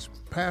beings.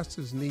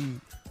 Pastors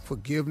need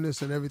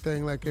forgiveness and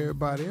everything like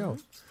everybody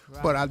else.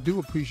 Right. But I do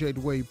appreciate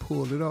the way he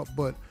pulled it up.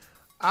 But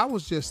I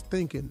was just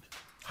thinking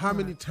how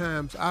many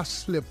times I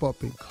slip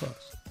up and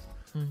cuss.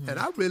 Mm-hmm. And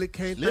I really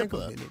can't think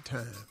of any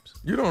times.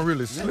 You don't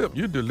really slip.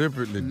 You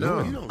deliberately do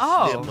it. You don't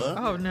slip up.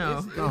 Oh,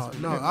 no.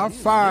 No, I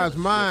fires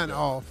mine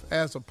off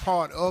as a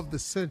part of the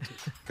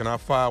sentence. Can I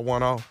fire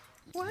one off?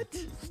 What?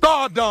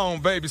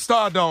 Stardome, baby,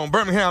 Stardome,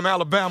 Birmingham,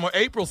 Alabama,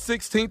 April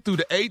 16th through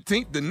the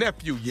 18th. The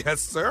nephew,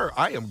 yes, sir.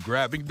 I am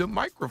grabbing the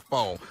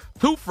microphone.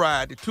 2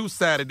 Friday, 2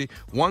 Saturday,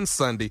 1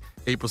 Sunday,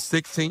 April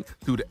 16th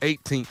through the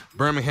 18th,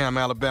 Birmingham,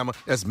 Alabama.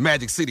 That's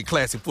Magic City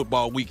Classic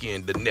Football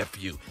Weekend. The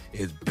nephew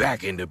is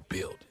back in the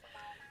building.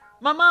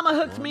 My mama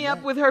hooked me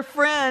up with her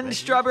friend.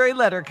 Strawberry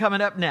Letter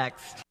coming up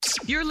next.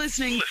 You're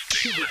listening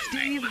to the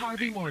Steve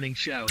Harvey Morning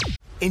Show.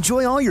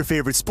 Enjoy all your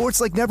favorite sports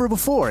like never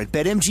before at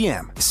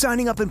BetMGM.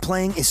 Signing up and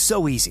playing is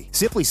so easy.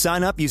 Simply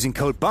sign up using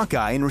code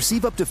Buckeye and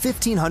receive up to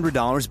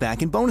 $1,500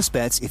 back in bonus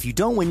bets if you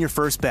don't win your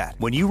first bet.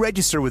 When you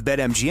register with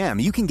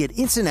BetMGM, you can get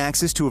instant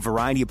access to a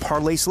variety of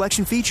parlay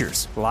selection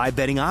features, live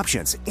betting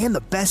options, and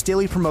the best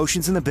daily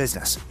promotions in the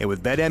business. And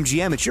with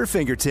BetMGM at your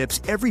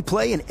fingertips, every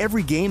play and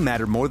every game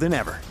matter more than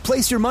ever.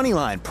 Place your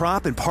moneyline,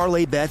 prop, and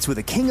parlay bets with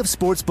the king of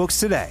sportsbooks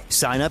today.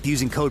 Sign up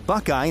using code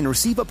Buckeye and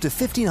receive up to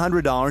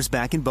 $1,500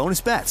 back in bonus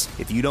bets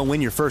if you don't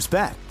win your first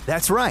bet.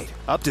 That's right,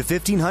 up to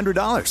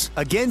 $1,500.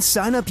 Again,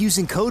 sign up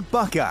using code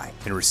Buckeye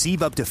and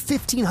receive up to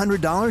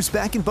 $1,500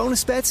 back in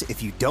bonus bets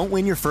if you don't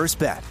win your first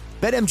bet.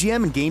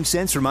 BetMGM and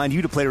GameSense remind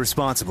you to play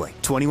responsibly.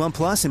 21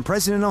 plus and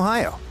present in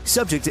Ohio.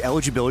 Subject to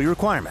eligibility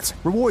requirements.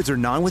 Rewards are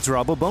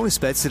non-withdrawable bonus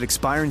bets that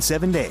expire in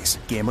 7 days.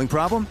 Gambling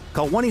problem?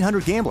 Call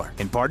 1-800-GAMBLER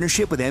in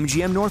partnership with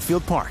MGM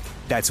Northfield Park.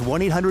 That's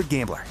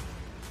 1-800-GAMBLER.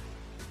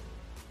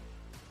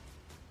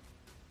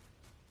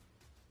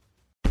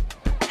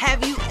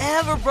 Have you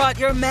ever brought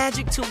your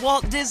magic to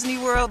Walt Disney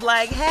World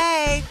like,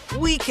 hey,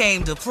 we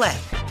came to play?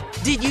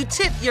 Did you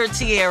tip your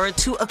tiara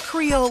to a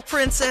Creole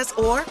princess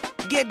or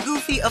get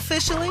goofy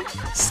officially?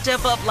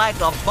 Step up like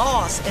a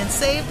boss and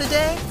save the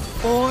day?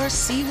 Or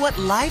see what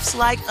life's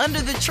like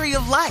under the tree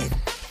of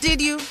life?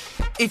 Did you?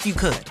 If you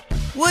could.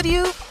 Would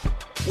you?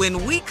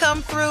 When we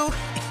come through,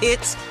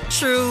 it's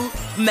true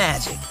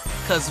magic.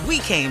 'Cause we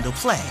came to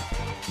play.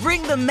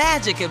 Bring the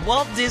magic at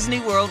Walt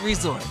Disney World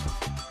Resort.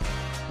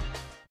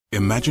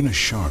 Imagine a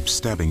sharp,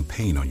 stabbing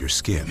pain on your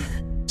skin.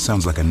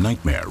 Sounds like a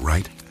nightmare,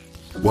 right?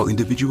 While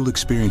individual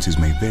experiences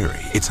may vary,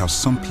 it's how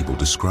some people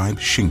describe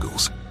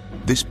shingles.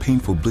 This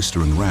painful,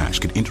 blistering rash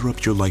could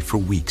interrupt your life for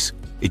weeks.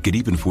 It could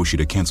even force you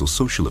to cancel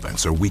social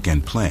events or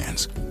weekend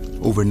plans.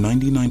 Over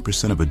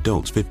 99% of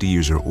adults 50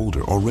 years or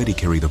older already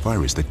carry the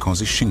virus that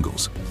causes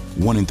shingles.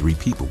 1 in 3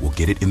 people will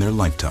get it in their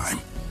lifetime.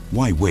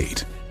 Why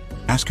wait?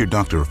 Ask your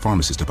doctor or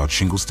pharmacist about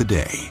shingles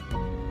today.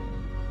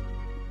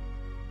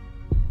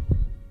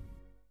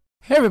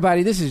 Hey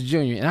everybody, this is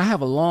Junior, and I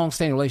have a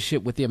long-standing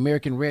relationship with the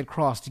American Red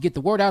Cross to get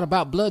the word out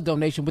about blood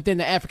donation within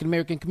the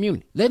African-American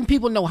community, letting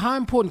people know how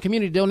important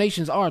community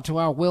donations are to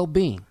our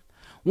well-being.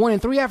 1 in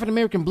 3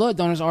 African-American blood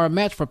donors are a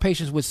match for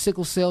patients with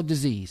sickle cell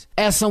disease.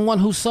 As someone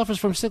who suffers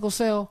from sickle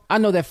cell, I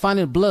know that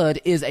finding blood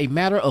is a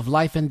matter of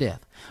life and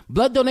death.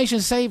 Blood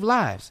donations save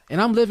lives,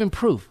 and I'm living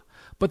proof.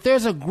 But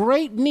there's a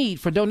great need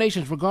for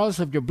donations regardless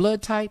of your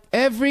blood type.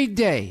 Every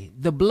day,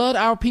 the blood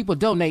our people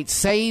donate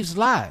saves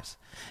lives.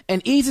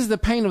 and eases the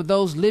pain of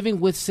those living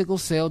with sickle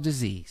cell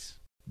disease.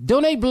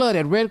 Donate blood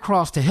at Red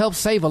Cross to help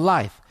save a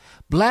life.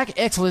 Black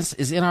excellence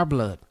is in our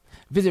blood.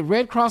 Visit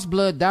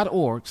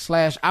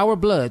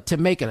redcrossblood.org/ourblood to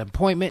make an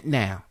appointment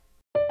now.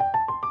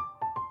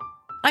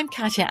 I'm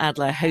Katya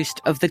Adler, host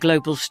of The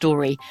Global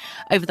Story.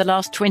 Over the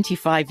last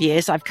 25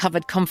 years, I've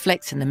covered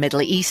conflicts in the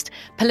Middle East,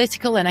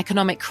 political and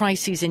economic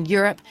crises in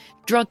Europe,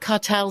 drug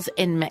cartels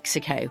in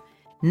Mexico.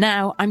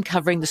 Now I'm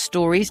covering the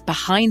stories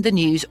behind the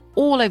news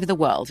all over the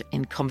world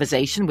in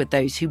conversation with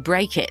those who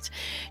break it.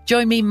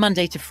 Join me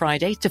Monday to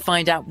Friday to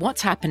find out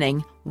what's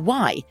happening,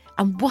 why,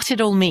 and what it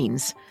all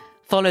means.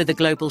 Follow The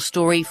Global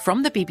Story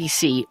from the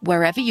BBC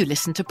wherever you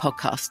listen to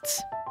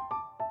podcasts.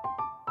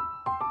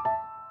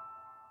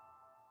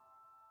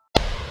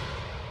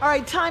 All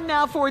right, time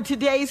now for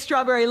today's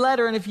Strawberry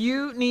Letter. And if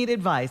you need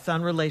advice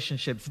on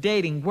relationships,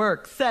 dating,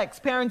 work, sex,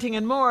 parenting,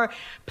 and more,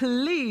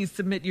 please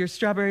submit your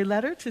Strawberry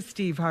Letter to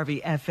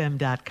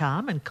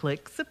steveharveyfm.com and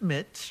click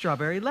Submit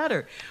Strawberry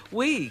Letter.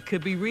 We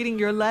could be reading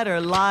your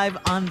letter live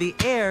on the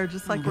air,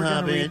 just like we're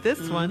going to read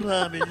this one.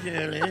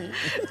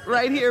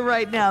 Right here,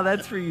 right now.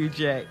 That's for you,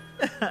 Jay.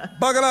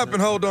 Buckle up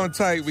and hold on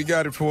tight. We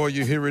got it for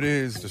you. Here it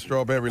is, the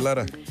Strawberry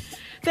Letter.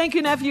 Thank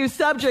you, nephew.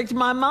 Subject,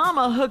 my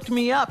mama hooked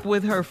me up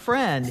with her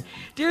friend.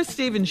 Dear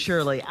Steve and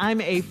Shirley, I'm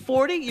a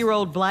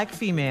 40-year-old black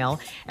female,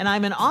 and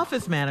I'm an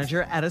office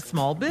manager at a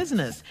small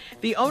business.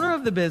 The owner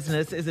of the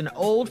business is an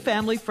old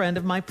family friend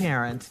of my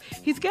parents.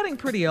 He's getting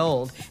pretty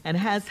old and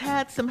has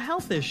had some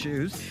health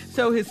issues,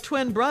 so his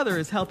twin brother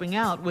is helping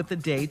out with the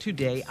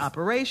day-to-day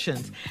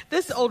operations.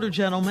 This older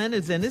gentleman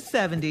is in his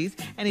 70s,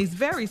 and he's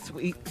very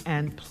sweet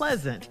and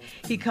pleasant.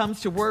 He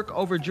comes to work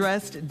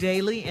overdressed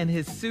daily in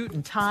his suit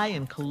and tie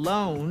and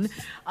cologne.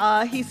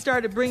 He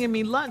started bringing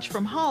me lunch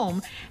from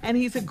home, and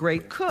he's a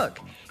great cook.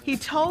 He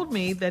told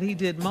me that he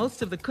did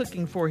most of the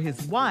cooking for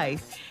his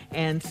wife,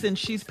 and since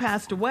she's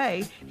passed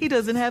away, he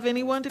doesn't have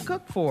anyone to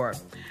cook for.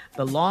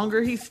 The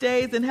longer he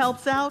stays and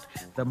helps out,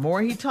 the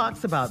more he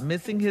talks about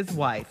missing his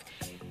wife.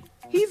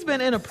 He's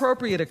been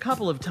inappropriate a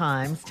couple of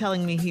times,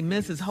 telling me he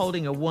misses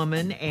holding a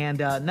woman,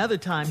 and another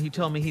time he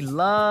told me he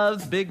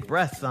loves big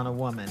breasts on a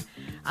woman.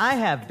 I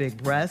have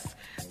big breasts,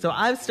 so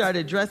I've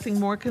started dressing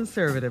more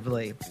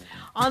conservatively.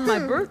 On my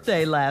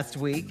birthday last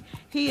week,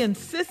 he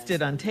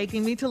insisted on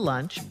taking me to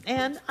lunch,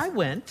 and I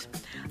went.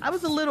 I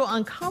was a little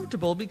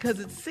uncomfortable because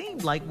it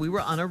seemed like we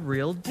were on a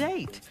real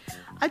date.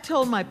 I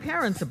told my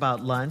parents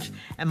about lunch,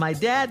 and my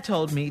dad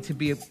told me to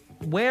be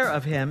aware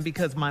of him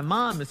because my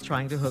mom is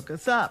trying to hook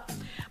us up.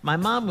 My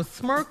mom was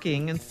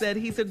smirking and said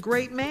he's a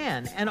great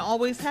man and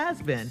always has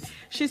been.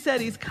 She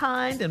said he's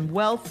kind and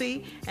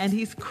wealthy and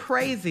he's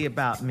crazy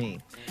about me.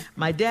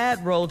 My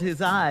dad rolled his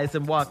eyes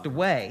and walked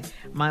away.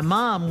 My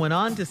mom went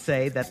on to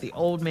say that the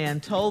old man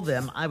told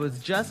them I was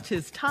just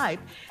his type,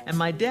 and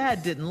my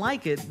dad didn't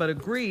like it but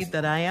agreed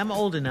that I am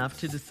old enough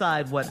to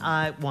decide what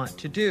I want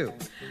to do.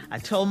 I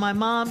told my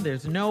mom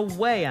there's no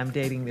way I'm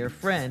dating their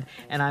friend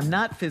and I'm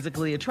not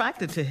physically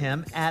attracted to him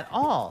at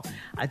all.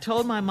 I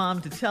told my mom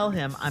to tell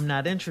him I'm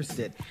not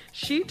interested.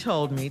 She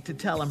told me to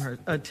tell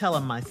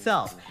him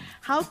myself.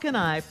 How can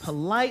I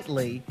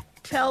politely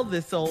tell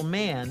this old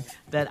man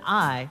that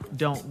I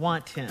don't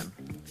want him?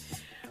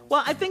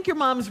 Well, I think your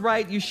mom's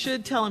right. You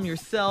should tell him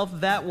yourself.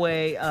 That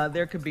way,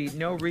 there could be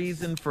no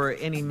reason for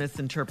any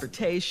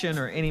misinterpretation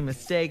or any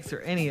mistakes or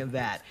any of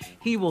that.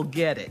 He will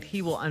get it.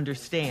 He will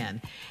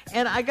understand.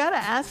 And I got to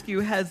ask you,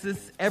 has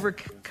this ever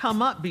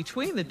come up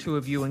between the two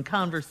of you in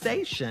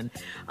conversation?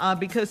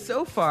 Because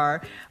so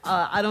far,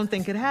 I don't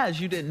think it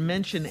has. You didn't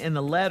mention in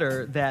the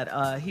letter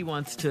that he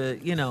wants to,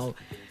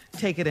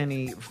 take it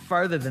any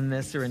further than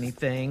this or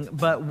anything.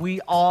 But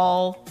we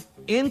all,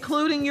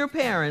 including your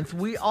parents,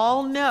 we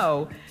all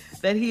know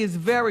that he is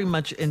very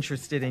much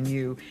interested in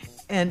you.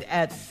 And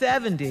at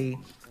 70,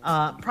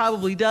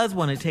 probably does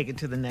want to take it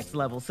to the next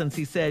level, since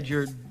he said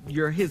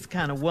you're his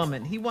kind of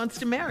woman. He wants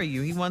to marry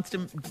you. He wants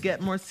to get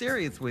more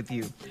serious with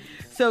you.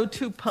 So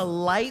to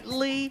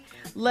politely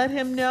let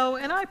him know,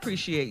 and I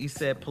appreciate you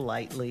said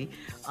politely,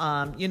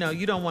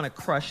 you don't want to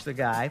crush the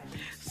guy.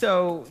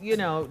 So,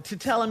 to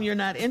tell him you're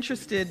not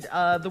interested,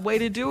 the way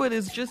to do it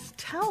is just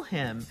tell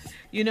him.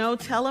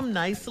 Tell him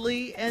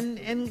nicely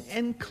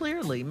and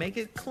clearly. Make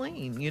it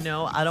clean.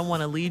 I don't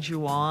want to lead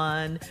you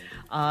on.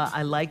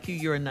 I like you.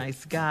 You're a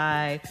nice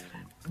guy.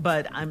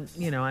 But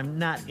I'm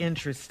not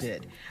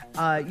interested.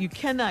 You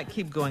cannot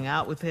keep going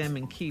out with him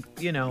and keep,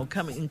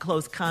 coming in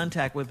close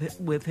contact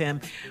with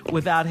him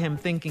without him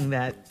thinking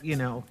that,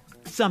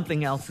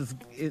 something else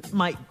it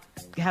might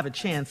have a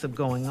chance of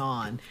going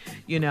on.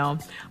 He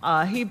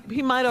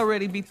might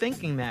already be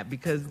thinking that,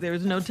 because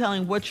there's no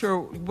telling what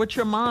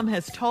your mom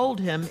has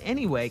told him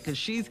anyway, because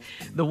she's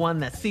the one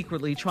that's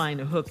secretly trying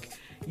to hook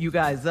you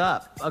guys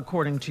up,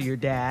 according to your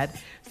dad.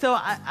 So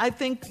I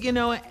think,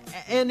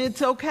 and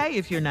it's okay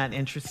if you're not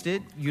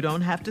interested. You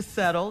don't have to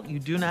settle. You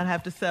do not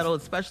have to settle,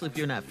 especially if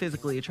you're not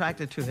physically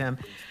attracted to him.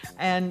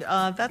 And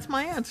that's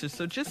my answer.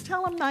 So just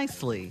tell him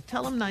nicely.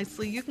 Tell him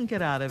nicely. You can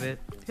get out of it.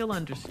 He'll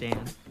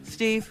understand.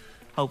 Steve,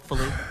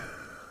 hopefully.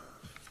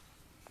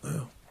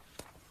 Well,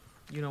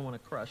 you don't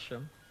want to crush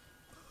him.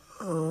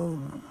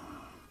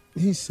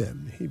 He's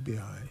 70. He'd be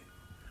all right.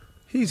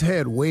 He's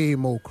had way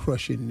more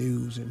crushing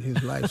news in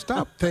his life.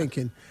 Stop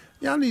thinking.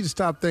 Y'all need to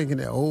stop thinking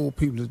that old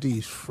people are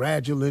these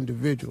fragile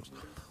individuals.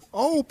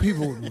 Old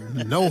people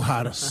know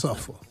how to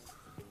suffer.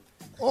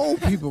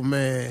 Old people,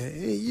 man,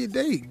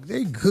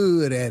 they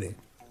good at it.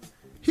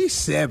 He's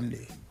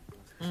 70.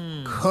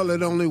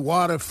 Colored only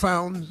water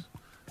fountains,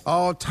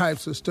 all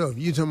types of stuff.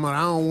 You talking about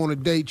I don't want to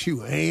date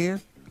you, and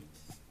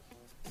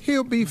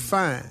he'll be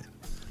fine.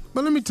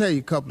 But let me tell you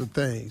a couple of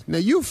things. Now,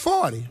 you're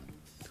 40.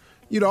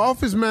 You're the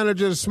office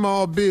manager of a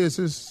small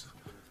business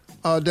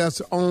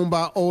that's owned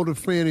by an older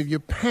friend of your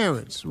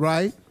parents,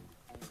 right?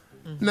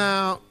 Mm-hmm.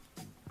 Now,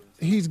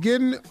 he's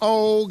getting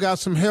old, got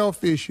some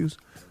health issues,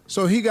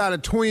 so he got a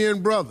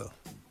twin brother.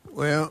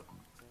 Well,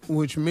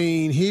 which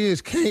means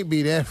his can't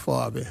be that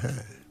far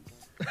behind.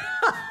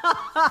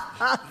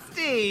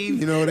 Steve.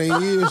 You know, they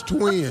is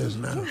twins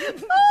now.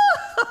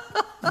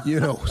 You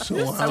know, so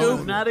I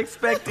was not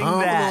expecting that.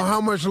 I don't know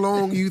how much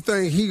longer you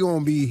think he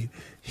gonna be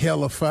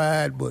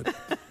hellified, but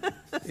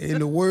in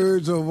the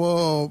words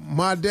of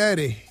my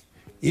daddy,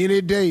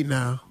 any day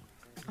now.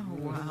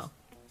 Oh,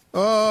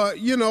 wow.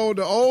 You know,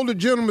 the older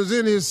gentleman's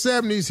in his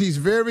 70s. He's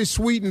very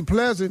sweet and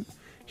pleasant.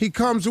 He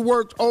comes to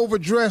work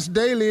overdressed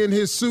daily in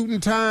his suit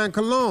and tie and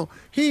cologne.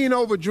 He ain't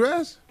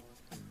overdressed.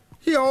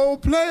 He an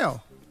old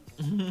player.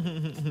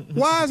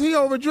 Why is he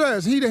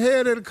overdressed? He the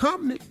head of the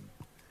company.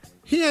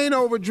 He ain't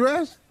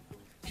overdressed.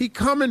 He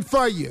coming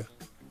for you.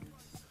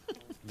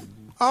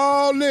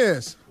 All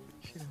this.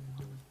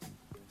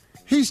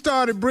 He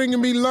started bringing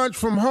me lunch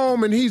from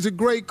home, and he's a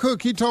great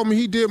cook. He told me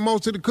he did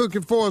most of the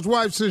cooking for his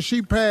wife since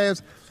she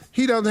passed.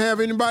 He doesn't have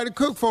anybody to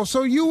cook for,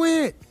 so you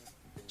it.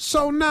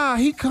 So now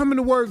he coming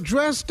to work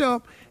dressed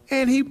up,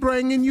 and he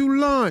bringing you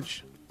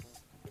lunch.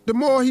 The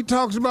more he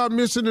talks about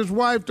missing his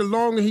wife, the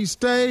longer he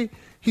stay.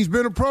 He's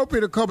been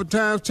appropriate a couple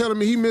times, telling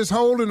me he miss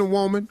holding a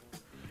woman.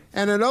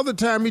 And another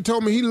time he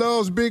told me he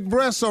loves big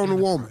breasts on a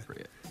woman.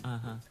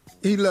 Uh-huh.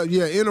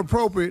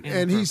 Inappropriate.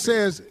 And he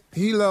says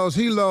he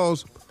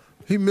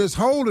miss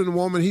holding a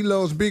woman, he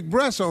loves big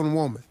breasts on a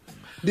woman.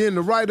 Then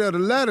the writer of the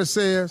letter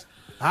says,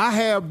 I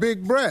have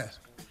big breasts.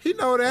 He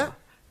know that.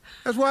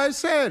 That's why he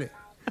said it.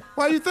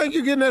 Why you think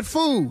you're getting that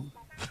food?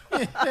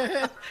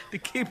 To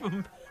keep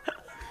him.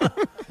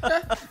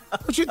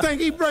 What you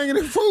think he bringing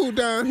the food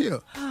down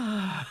here?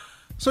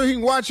 So he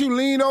can watch you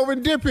lean over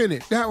and dip in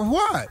it. That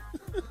what?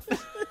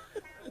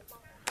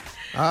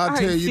 I'll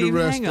tell you Steve, the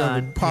rest of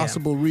on. it.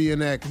 Possible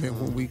reenactment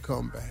when we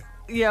come back.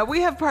 Yeah,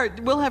 we'll have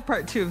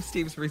part 2 of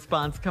Steve's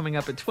response coming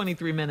up at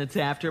 23 minutes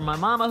after. My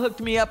mama hooked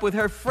me up with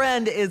her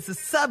friend is the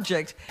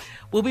subject.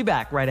 We'll be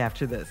back right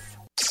after this.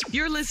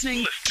 You're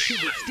listening to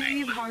the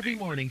Steve Harvey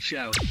Morning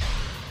Show.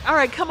 All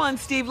right, come on,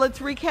 Steve. Let's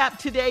recap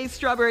today's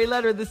Strawberry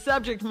Letter. The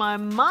subject, my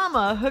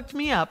mama hooked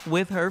me up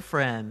with her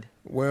friend.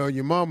 Well,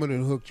 your mama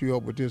done hooked you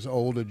up with this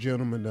older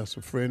gentleman that's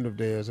a friend of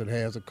theirs that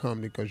has a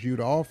company because you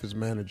the office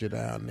manager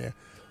down there.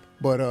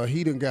 But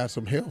he done got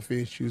some health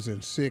issues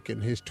and sick,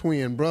 and his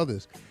twin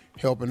brothers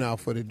helping out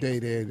for the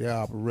day-to-day their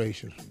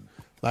operations.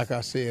 Like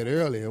I said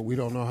earlier, we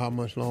don't know how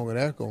much longer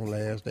that's going to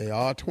last. They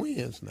are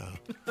twins now.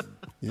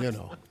 You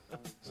know,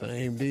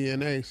 same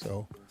DNA,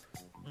 so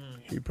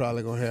he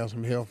probably going to have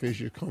some health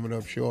issues coming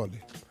up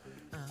shortly.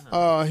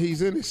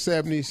 He's in his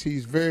 70s.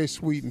 He's very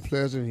sweet and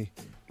pleasant. He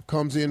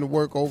comes in to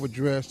work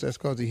overdressed. That's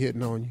because he's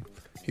hitting on you.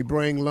 He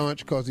bring lunch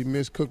because he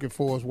missed cooking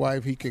for his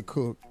wife. He can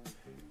cook.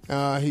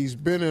 He's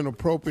been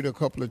inappropriate a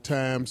couple of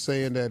times,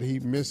 saying that he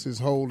misses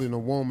holding a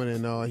woman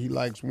and he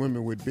likes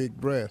women with big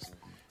breasts.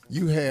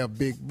 You have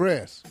big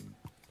breasts,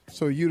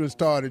 so you done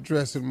started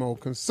dressing more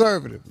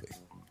conservatively.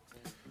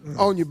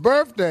 On your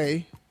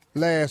birthday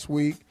last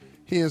week,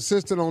 he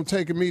insisted on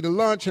taking me to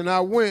lunch, and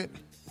I went.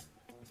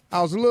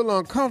 I was a little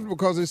uncomfortable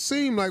because it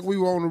seemed like we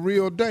were on a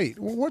real date.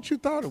 Well, what you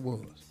thought it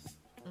was?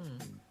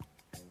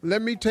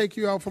 Let me take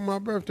you out for my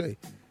birthday.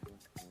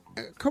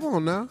 Come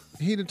on now.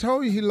 He done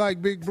told you he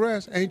like big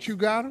breasts. Ain't you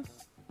got them?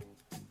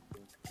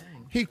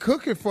 He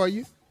cooking for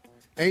you.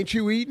 Ain't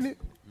you eating it?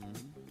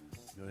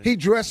 He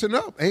dressing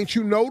up. Ain't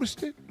you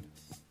noticed it?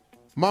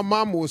 My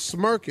mama was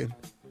smirking.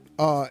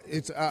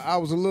 I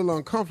was a little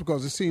uncomfortable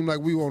because it seemed like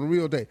we were on a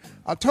real date.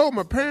 I told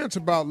my parents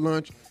about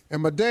lunch,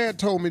 and my dad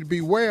told me to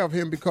beware of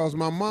him because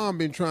my mom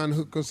been trying to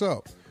hook us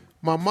up.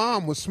 My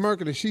mom was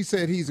smirking, and she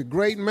said he's a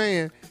great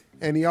man,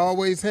 and he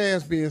always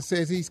has been,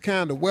 says he's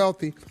kind of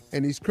wealthy,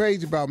 and he's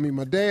crazy about me.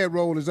 My dad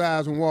rolled his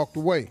eyes and walked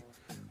away.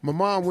 My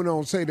mom went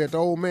on to say that the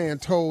old man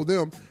told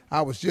them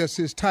I was just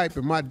his type,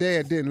 and my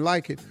dad didn't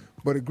like it,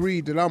 but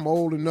agreed that I'm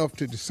old enough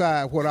to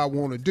decide what I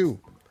want to do.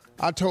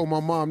 I told my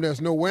mom there's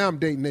no way I'm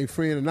dating a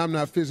friend, and I'm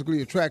not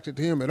physically attracted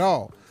to him at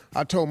all.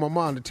 I told my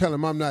mom to tell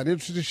him I'm not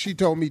interested. She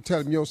told me,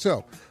 tell him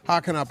yourself. How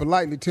can I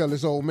politely tell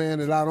this old man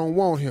that I don't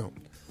want him?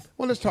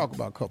 Well, let's talk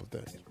about a couple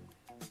things.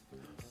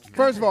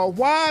 First of all,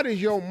 why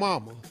does your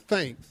mama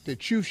think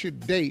that you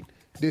should date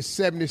this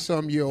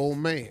 70-some-year-old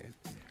man?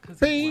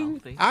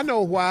 Bing, I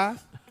know why.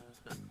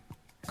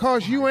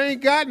 Because you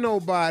ain't got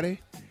nobody,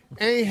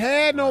 ain't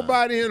had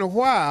nobody in a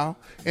while,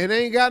 and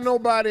ain't got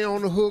nobody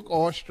on the hook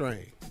or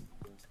string.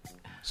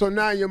 So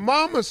now your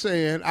mama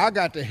saying, I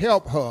got to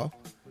help her.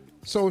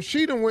 So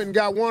she done went and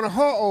got one of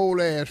her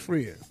old ass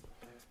friends.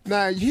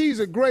 Now, he's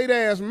a great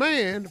ass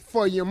man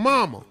for your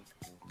mama.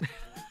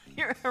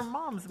 Her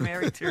mom's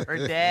married to her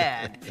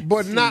dad.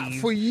 But Steve. not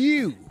for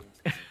you.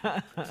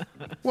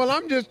 Well,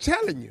 I'm just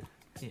telling you.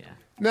 Yeah.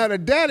 Now, the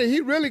daddy,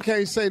 he really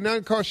can't say nothing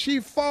because she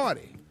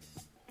 40.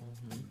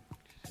 Mm-hmm.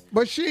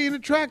 But she ain't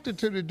attracted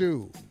to the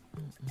dude.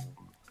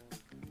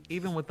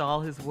 Even with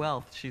all his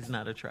wealth, she's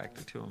not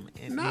attracted to him.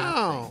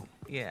 No.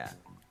 Yeah.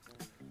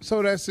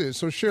 So that's it.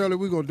 So, Shirley,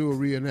 we're going to do a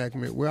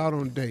reenactment. We're out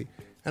on a date.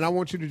 And I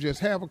want you to just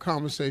have a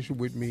conversation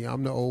with me.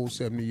 I'm the old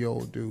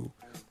 70-year-old dude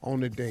on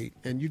the date.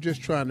 And you're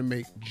just trying to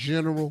make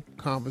general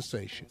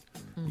conversation.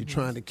 Mm-hmm. You're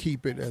trying to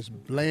keep it as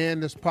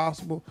bland as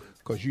possible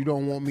because you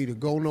don't want me to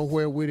go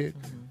nowhere with it.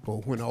 Mm-hmm.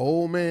 But when an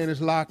old man is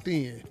locked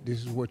in, this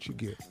is what you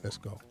get. Let's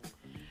go.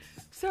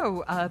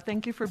 So,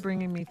 thank you for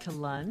bringing me to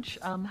lunch.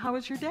 How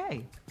was your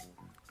day?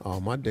 Oh,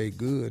 my day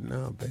good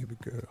now, baby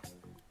girl.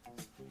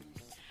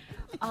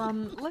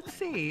 Let's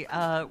see.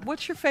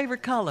 What's your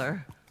favorite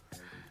color?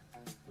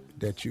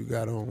 That you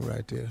got on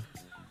right there.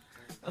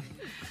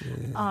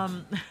 Yeah.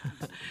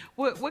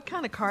 What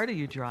kind of car do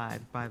you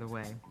drive, by the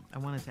way? I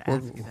wanted to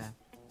ask you that.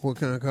 What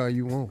kind of car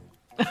you want?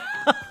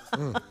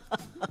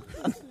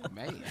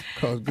 Man.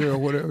 Because, girl,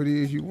 whatever it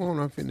is you want,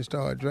 I'm finna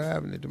start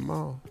driving it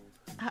tomorrow.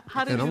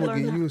 How did and you I'm going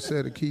to learn give you a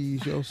set of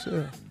keys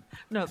yourself.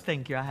 No,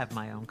 thank you. I have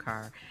my own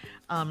car.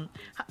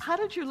 How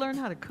did you learn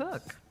how to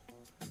cook?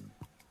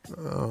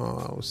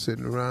 I was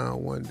sitting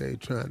around one day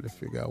trying to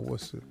figure out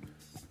what's the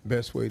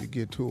best way to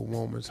get to a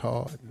woman's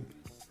heart. And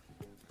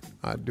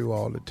I do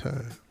all the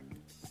time.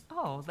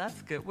 Oh,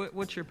 that's good.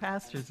 What's your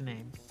pastor's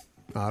name?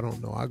 I don't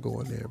know. I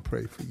go in there and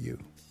pray for you.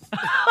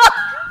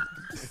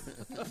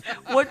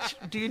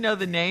 Do you know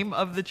the name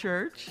of the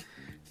church?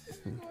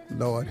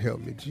 Lord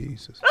help me,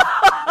 Jesus.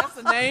 That's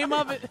the name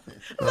of it?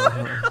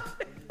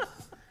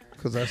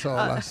 Because that's all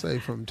I say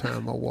from the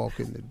time I walk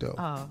in the door.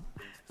 Oh.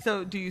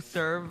 So do you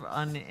serve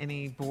on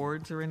any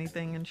boards or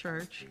anything in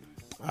church?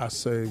 I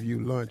serve you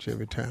lunch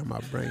every time I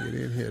bring it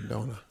in here,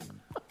 don't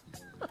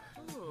I?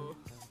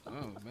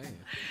 Oh, man.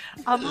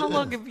 How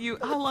long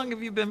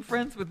have you been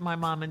friends with my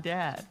mom and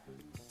dad?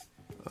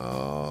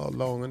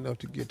 Long enough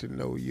to get to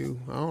know you.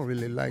 I don't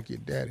really like your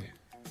daddy.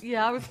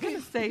 Yeah, I was going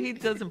to say he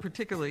doesn't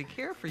particularly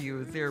care for you.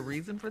 Is there a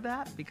reason for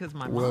that? Because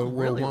my mom Well,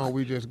 really why don't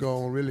we just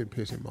go and really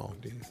piss him off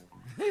then?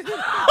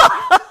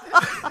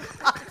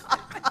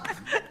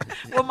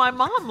 Well, my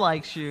mom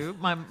likes you.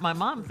 My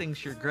mom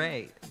thinks you're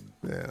great.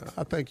 Yeah,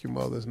 I think your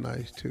mother's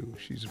nice too.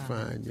 She's a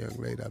fine young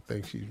lady. I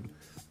think she's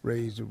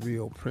raised a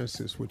real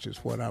princess, which is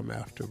what I'm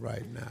after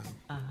right now.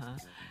 Uh-huh.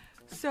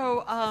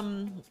 So,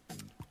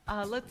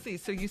 let's see.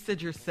 So you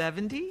said you're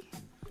 70?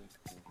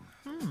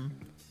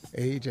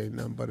 Age ain't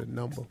nothing but a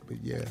number,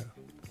 but yeah.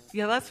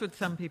 Yeah, that's what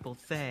some people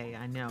say.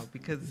 I know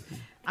because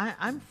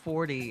I'm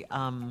 40.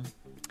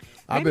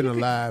 I've been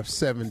alive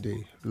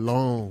 70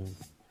 long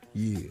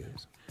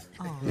years.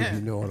 Oh, if you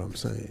know what I'm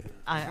saying.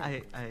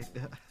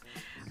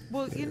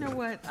 Well, you know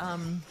what?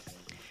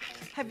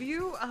 Have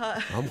you?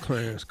 I'm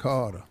Clarence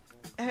Carter.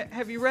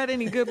 Have you read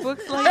any good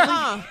books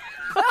lately?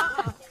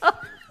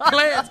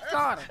 Clarence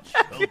Carter.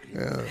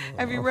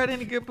 Have you read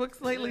any good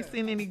books lately?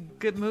 Seen any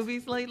good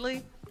movies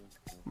lately?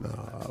 No,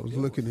 I was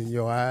looking in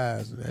your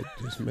eyes, and that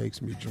just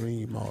makes me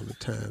dream all the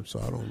time. So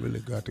I don't really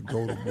got to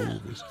go to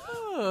movies.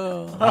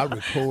 I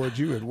record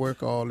you at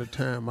work all the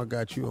time. I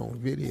got you on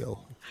video.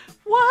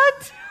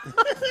 What?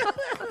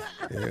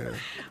 Yeah.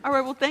 All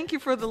right. Well, thank you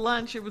for the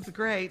lunch. It was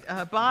great.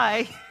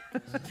 Bye.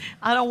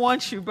 I don't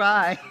want you.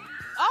 Bye.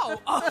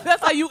 Oh,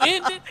 that's how you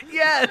end it?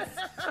 Yes.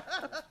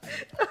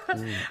 All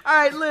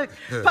right, look.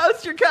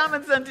 Post your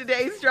comments on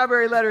today's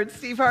Strawberry Letter at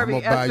Steve Harvey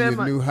I'm gonna buy FM.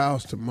 you a new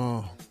house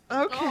tomorrow.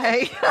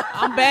 Okay.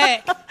 I'm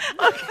back.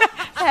 Okay.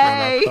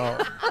 Hey.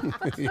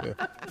 Yeah.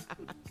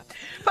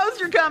 Post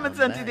your comments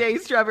on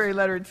today's Strawberry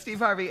Letter at Steve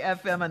Harvey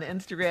FM on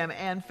Instagram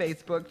and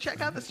Facebook.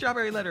 Check out the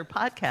Strawberry Letter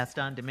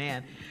podcast on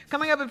demand.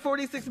 Coming up at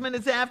 46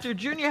 minutes after,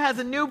 Junior has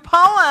a new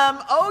poem.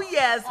 Oh,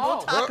 yes.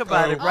 We'll talk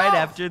about it right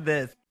after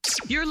this.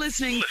 You're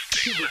listening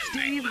to the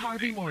Steve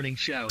Harvey Morning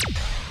Show.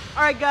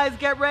 All right, guys,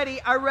 get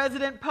ready. Our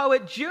resident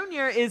poet,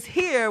 Junior, is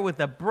here with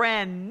a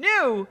brand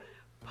new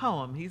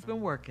poem. He's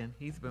been working.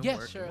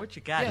 Yes, sure. What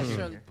you got, Junior?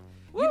 Sure.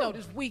 You know,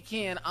 this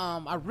weekend,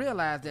 I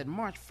realized that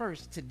March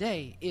 1st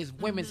today is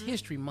Women's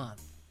History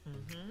Month.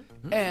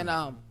 Mm-hmm.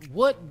 And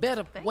what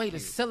better way to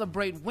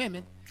celebrate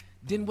women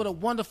than with a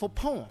wonderful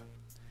poem?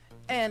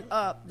 And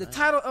the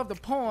title of the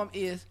poem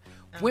is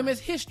Women's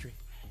History.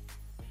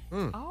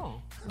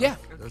 Oh. Yeah,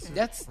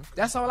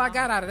 that's all I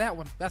got out of that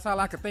one. That's all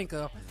I could think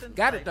of.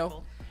 Got it,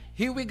 though.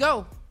 Here we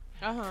go.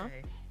 Uh-huh.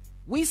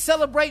 We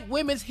celebrate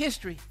women's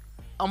history.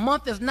 A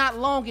month is not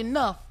long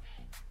enough,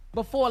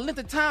 but for a length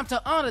of time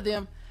to honor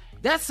them,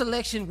 that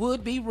selection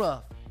would be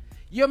rough.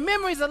 Your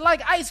memories are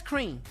like ice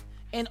cream,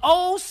 and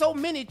oh, so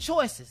many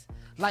choices,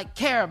 like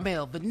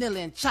caramel,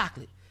 vanilla, and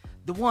chocolate.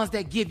 The ones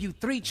that give you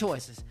 3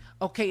 choices,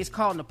 Okay, it's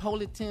called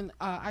Neapolitan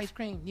ice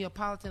cream.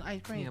 Neapolitan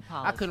ice cream.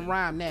 I couldn't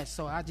rhyme that,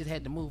 so I just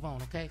had to move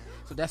on, okay?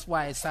 So that's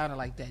why it sounded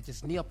like that,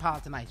 just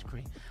Neapolitan ice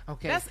cream,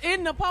 okay? That's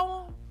in the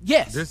poem?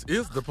 Yes. This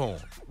is the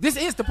poem. This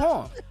is the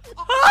poem.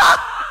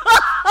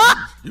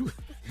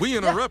 We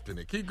interrupting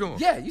it. Keep going.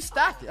 Yeah, you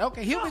stopped it.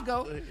 Okay, here we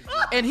go.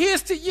 And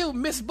here's to you,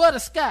 Miss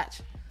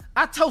Butterscotch.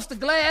 I toast the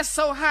glass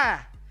so high.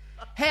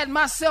 Had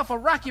myself a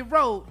rocky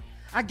road.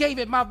 I gave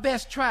it my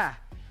best try.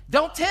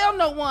 Don't tell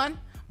no one,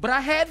 but I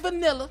had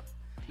vanilla.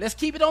 Let's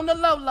keep it on the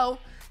low.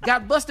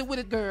 Got busted with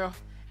it, girl.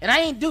 And I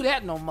ain't do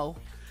that no more.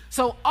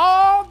 So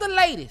all the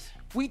ladies,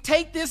 we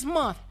take this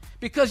month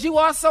because you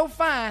are so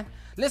fine.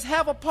 Let's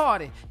have a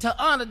party to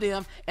honor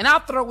them, and I'll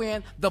throw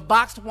in the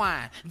boxed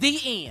wine. The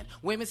end.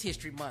 Women's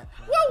History Month.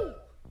 Woo!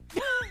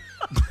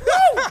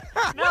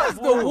 What's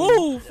the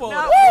woo for?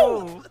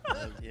 Woo!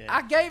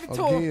 I gave it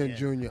to him. Again,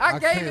 Junior, I I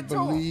gave can't it to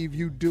him. believe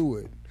you do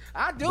it.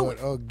 I do it.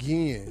 But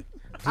again,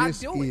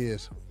 this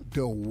is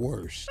the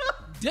worst.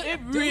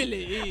 It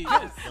really is.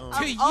 I'm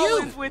To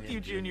always you. with you,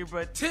 Junior,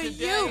 but To today,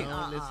 you.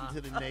 Don't listen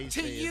to the naysayers.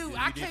 To you. Junior.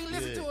 I You can't did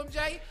listen good. to him,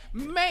 Jay.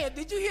 Man,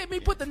 did you hear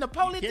me put the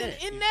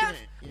Napolitan in there?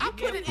 I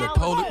put it in the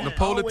Napolitan.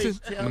 poem.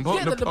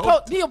 Yeah,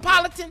 the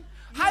Neapolitan.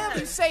 However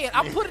you say it,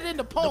 I put it in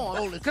the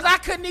poem because I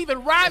couldn't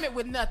even rhyme it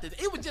with nothing.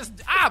 It was just,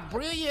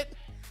 brilliant.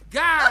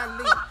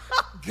 Godly.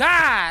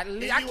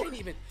 I can't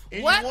even.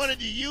 And What? you wanted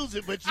to use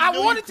it, but I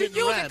you wanted to couldn't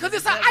use it rhyme because it.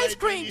 it's Is an that ice right,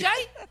 cream, Junior?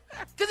 Jay.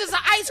 Because it's an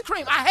ice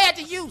cream. I had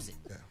to use it.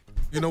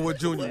 You know what,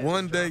 Junior?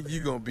 One day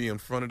you're going to be in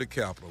front of the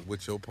Capitol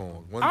with your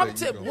poem. One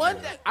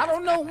day. I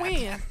don't know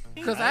when,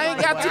 because I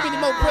ain't got too many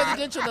more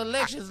presidential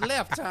elections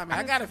left, Tommy.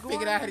 I got to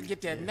figure out how to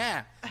get there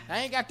now. I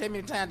ain't got that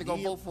many time to go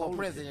vote for a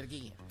president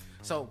again.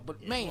 So,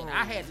 but man,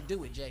 I had to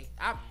do it, Jay.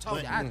 I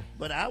told you.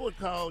 But I would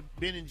call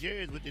Ben and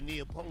Jerry's with the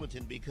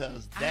Neapolitan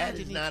because that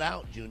is not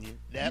out, Junior.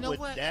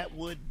 That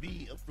would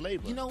be a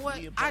flavor. You know what?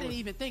 I didn't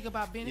even think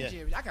about Ben and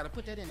Jerry's. I got to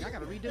put that in there. I got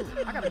to redo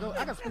it. I got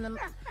to spend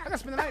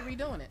the night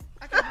redoing it.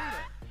 I can't read it.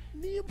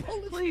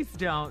 Neapolitan. Please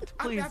don't.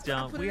 Please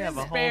don't. We have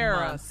a whole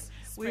month.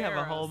 We have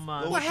a whole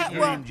month.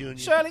 Well,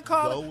 Shirley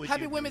Carter,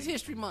 happy Women's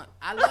History Month.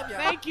 I love y'all.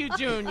 Thank you,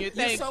 Junior.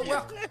 Thank You're so you.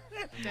 welcome.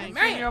 Thank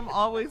Man. you. I'm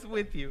always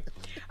with you.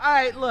 All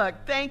right, look.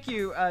 Thank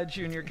you,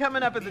 Junior.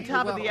 Coming up at the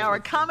top of the hour,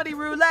 Comedy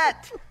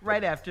Roulette.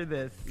 Right after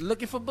this.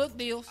 Looking for book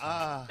deals.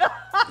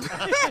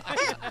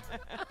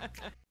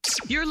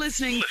 You're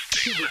listening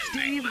to the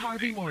Steve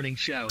Harvey Morning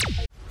Show.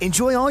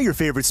 Enjoy all your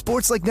favorite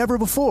sports like never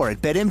before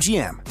at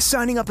BetMGM.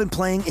 Signing up and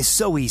playing is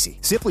so easy.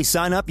 Simply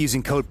sign up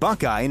using code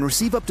Buckeye and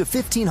receive up to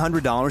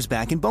 $1,500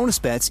 back in bonus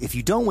bets if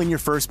you don't win your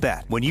first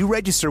bet. When you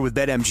register with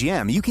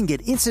BetMGM, you can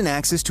get instant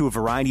access to a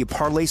variety of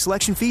parlay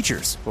selection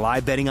features,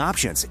 live betting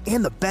options,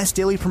 and the best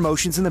daily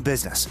promotions in the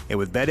business. And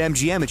with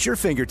BetMGM at your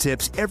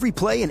fingertips, every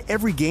play and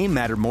every game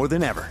matter more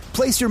than ever.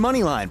 Place your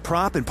moneyline,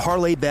 prop, and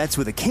parlay bets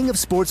with the king of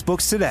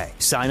sportsbooks today.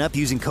 Sign up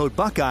using code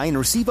Buckeye and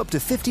receive up to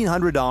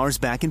 $1,500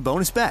 back in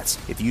bonus bets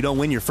if you don't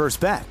win your first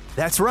bet.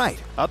 That's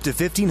right, up to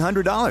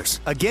 $1,500.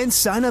 Again,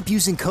 sign up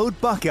using code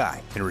Buckeye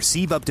and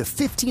receive up to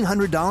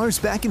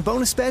 $1,500 back in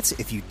bonus bets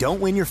if you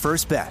don't win your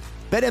first bet.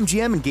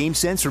 BetMGM and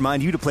GameSense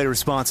remind you to play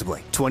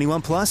responsibly.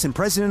 21 plus and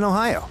present in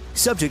Ohio.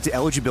 Subject to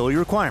eligibility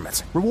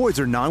requirements.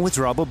 Rewards are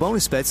non-withdrawable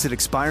bonus bets that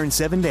expire in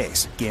 7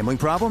 days. Gambling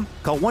problem?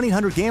 Call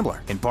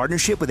 1-800-GAMBLER in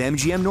partnership with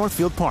MGM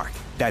Northfield Park.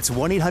 That's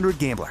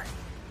 1-800-GAMBLER.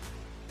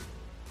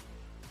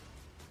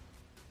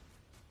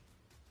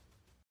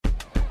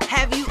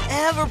 Have you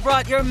ever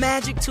brought your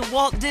magic to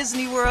Walt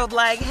Disney World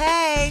like,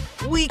 hey,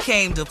 we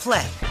came to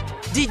play?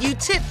 Did you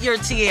tip your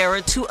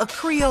tiara to a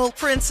Creole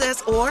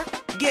princess or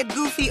get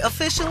goofy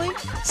officially?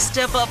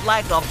 Step up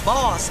like a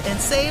boss and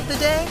save the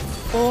day?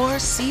 Or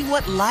see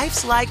what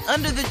life's like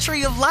under the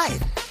tree of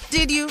life?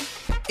 Did you?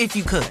 If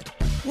you could.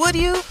 Would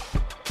you?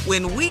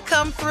 When we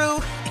come through,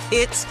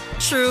 it's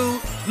true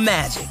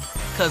magic.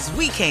 'Cause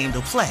we came to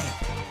play.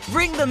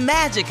 Bring the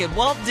magic at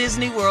Walt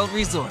Disney World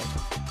Resort.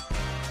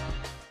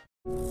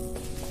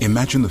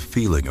 Imagine the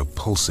feeling of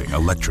pulsing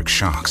electric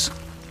shocks.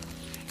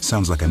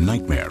 Sounds like a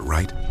nightmare,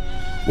 right?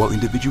 While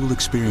individual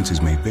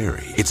experiences may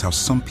vary, it's how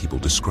some people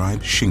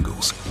describe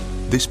shingles.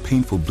 This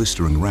painful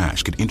blistering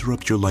rash could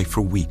interrupt your life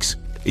for weeks.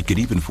 It could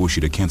even force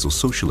you to cancel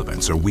social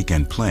events or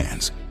weekend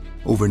plans.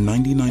 Over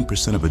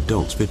 99% of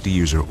adults 50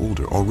 years or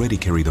older already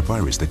carry the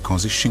virus that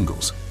causes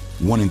shingles.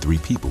 1 in 3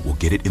 people will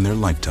get it in their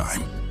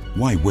lifetime.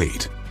 Why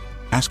wait?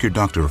 Ask your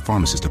doctor or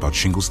pharmacist about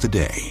shingles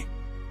today.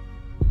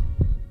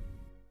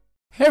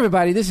 Hey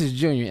everybody, this is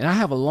Junior, and I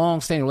have a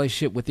long-standing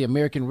relationship with the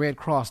American Red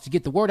Cross to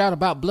get the word out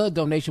about blood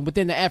donation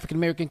within the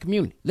African-American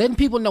community, letting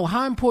people know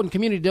how important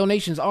community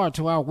donations are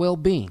to our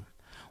well-being.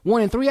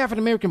 1 in 3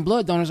 African-American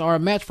blood donors are a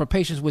match for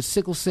patients with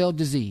sickle cell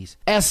disease.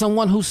 As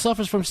someone who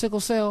suffers from sickle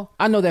cell,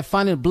 I know that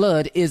finding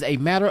blood is a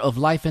matter of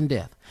life and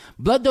death.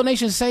 Blood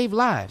donations save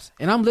lives,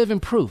 and I'm living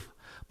proof.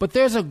 But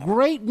there's a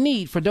great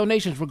need for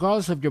donations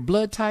regardless of your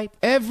blood type.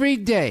 Every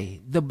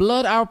day, the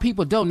blood our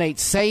people donate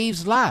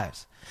saves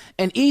lives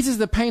and eases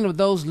the pain of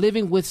those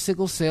living with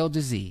sickle cell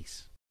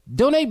disease.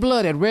 Donate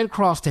blood at Red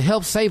Cross to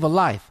help save a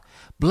life.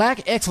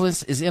 Black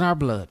excellence is in our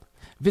blood.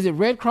 Visit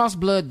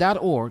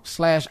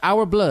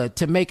redcrossblood.org/ourblood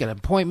to make an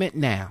appointment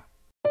now.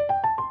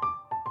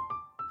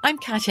 I'm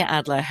Katya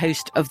Adler,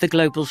 host of The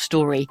Global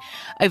Story.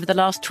 Over the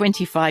last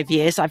 25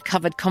 years, I've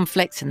covered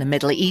conflicts in the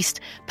Middle East,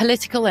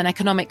 political and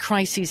economic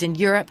crises in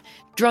Europe,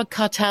 drug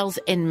cartels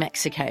in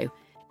Mexico.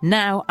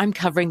 Now I'm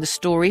covering the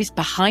stories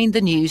behind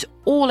the news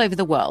all over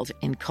the world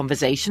in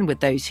conversation with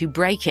those who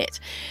break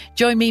it.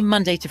 Join me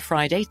Monday to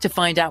Friday to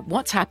find out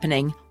what's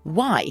happening,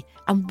 why,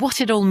 and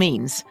what it all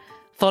means.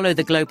 Follow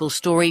The Global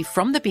Story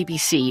from the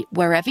BBC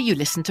wherever you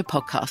listen to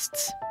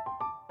podcasts.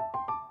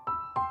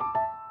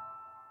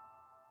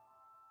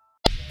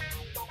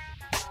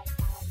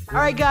 All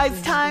right, guys,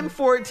 time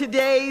for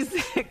today's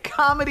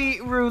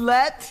Comedy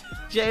Roulette.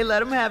 Jay,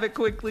 let them have it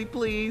quickly,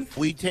 please.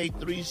 We take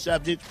 3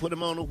 subjects, put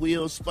them on the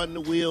wheel, spun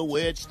the wheel,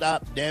 where it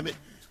stopped, damn it.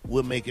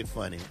 We'll make it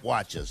funny.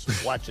 Watch us.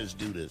 Watch us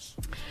do this.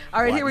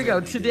 All right, here we go.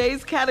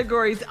 Today's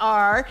categories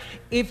are,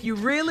 if you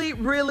really,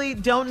 really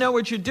don't know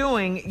what you're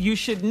doing, you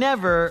should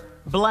never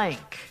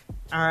blank.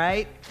 All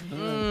right?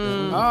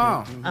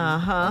 Oh.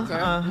 Uh-huh, Okay.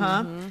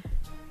 uh-huh.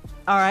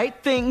 All right,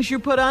 things you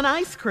put on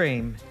ice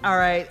cream. All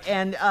right,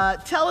 and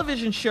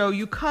television show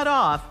you cut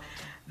off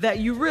that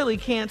you really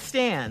can't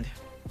stand.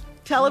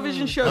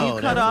 Television show you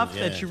cut off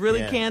that you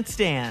really can't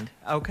stand.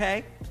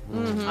 Okay? All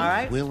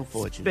right? Wheel of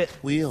Fortune.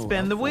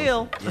 Spin the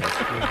wheel. Yes,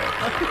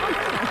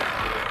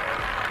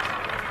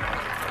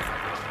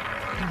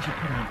 Things you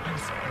put on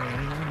ice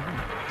cream.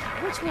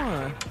 Which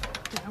one?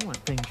 I want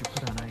things you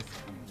put on ice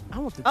cream. I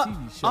want the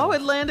TV show. Oh,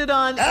 it landed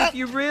on, if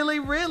you really,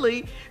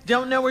 really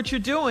don't know what you're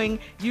doing,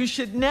 you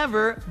should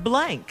never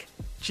blank.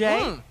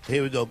 Jay?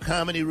 Here we go.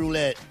 Comedy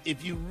Roulette.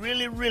 If you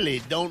really, really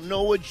don't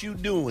know what you're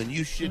doing,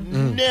 you should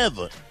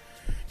never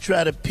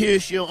try to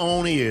pierce your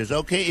own ears,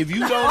 okay? If you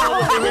don't know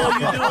what the hell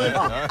you're doing,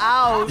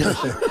 ouch.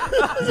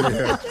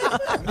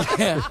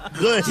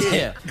 Go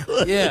ahead.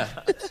 Yeah.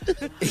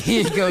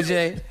 Here you go,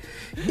 Jay.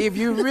 If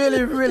you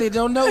really, really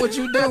don't know what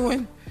you're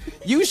doing,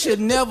 you should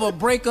never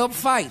break up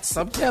fights.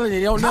 I'm telling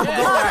you, they'll never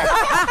go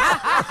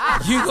right.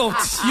 You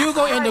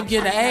go end up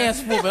getting an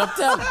ass whooping. I'm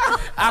telling you.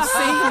 I've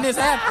seen this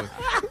happen.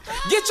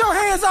 Get your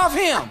hands off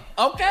him,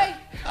 okay?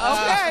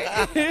 Okay.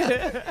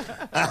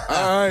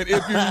 All right,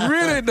 if you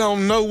really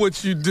don't know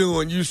what you're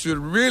doing, you should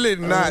really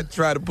not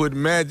try to put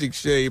magic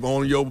shave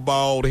on your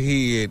bald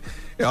head.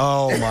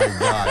 Oh, my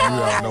God,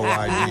 you have no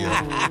idea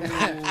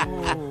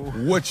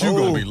what you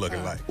going to be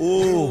looking like.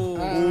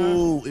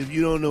 Ooh, if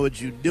you don't know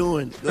what you're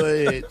doing, go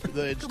ahead,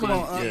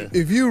 Steve.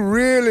 If you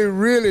really,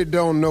 really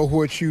don't know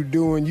what you're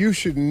doing, you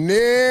should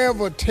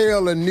never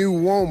tell a new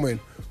woman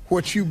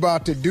what you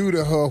about to do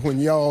to her when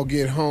y'all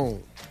get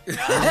home. If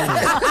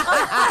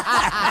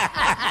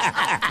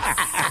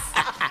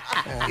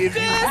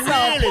you really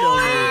don't know,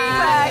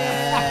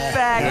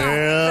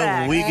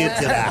 girl, we get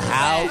to the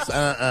house,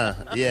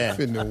 yeah.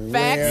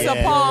 Facts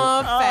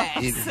upon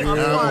facts.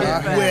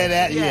 Wear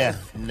that, yeah.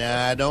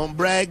 Nah, don't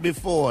brag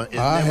before. It's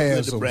I never had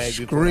good to some brag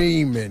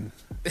screaming.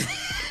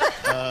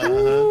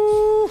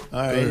 All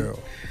right, Girl.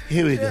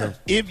 here we go.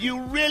 If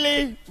you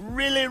really,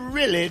 really,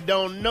 really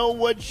don't know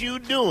what you're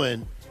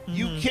doing,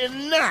 you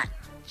cannot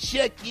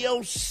check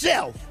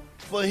yourself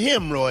for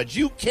hemorrhoids.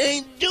 You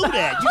can't do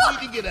that. You need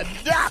to get a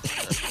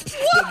doctor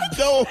to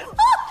go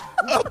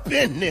up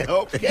in there,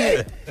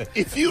 okay?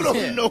 If you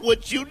don't know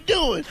what you're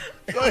doing,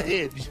 go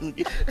ahead,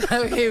 Junior.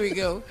 Here we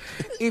go.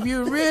 If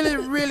you really,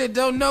 really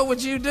don't know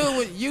what you're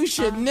doing, you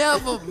should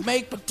never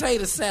make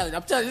potato salad.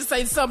 I'm telling you, this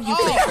ain't something you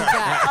think you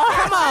got.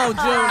 Come on,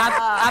 Junior.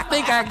 I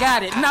think I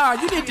got it. No,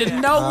 you need to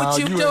know what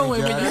you're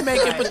doing when you're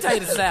making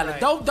potato salad.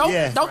 Don't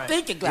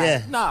think you got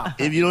it. No.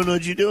 If you don't know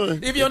what you're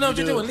doing. If you don't know what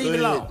you're doing, leave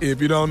it alone.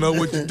 If you don't know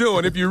what you're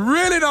doing, if you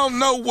really don't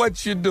know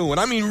what you're doing,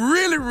 I mean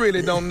really,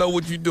 really don't know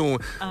what you're doing,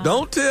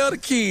 don't tell the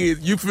kids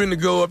you finna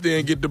go up there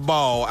and get the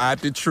ball out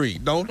the tree.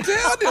 Don't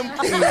tell them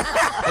kids.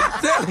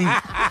 Tell them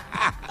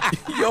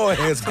your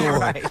ass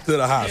going to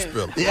the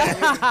hospital.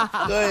 Yeah.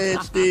 Go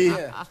ahead, Steve.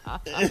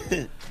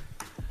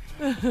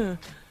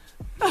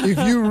 If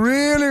you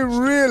really,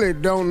 really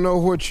don't know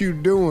what you're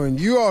doing,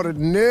 you ought to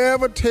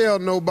never tell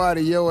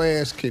nobody your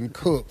ass can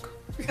cook.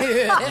 Don't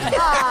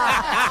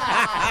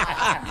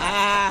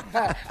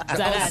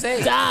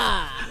say it.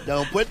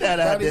 Don't put that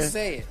out there. Don't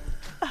say it.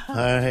 All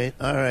right.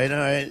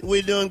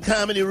 We're doing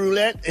Comedy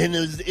Roulette, and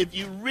if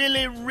you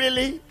really,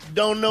 really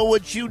don't know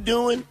what you're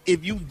doing,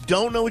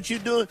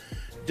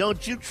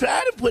 don't you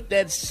try to put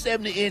that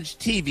 70-inch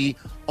TV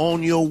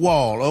on your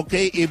wall,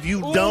 okay? If you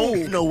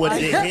don't know what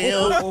the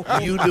hell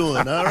you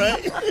doing, all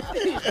right?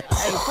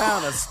 Ain't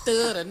found a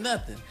stud or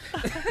nothing.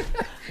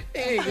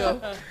 There you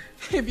go.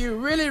 If you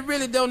really,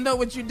 really don't know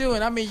what you're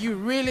doing, you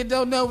really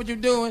don't know what you're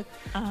doing,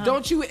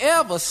 don't you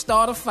ever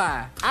start a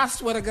fire. I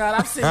swear to God,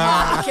 I've seen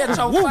y'all catch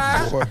on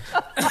fire.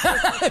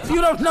 If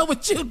you don't know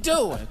what you're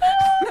doing.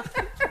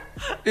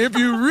 If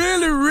you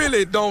really,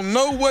 really don't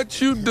know what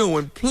you're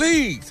doing,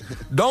 please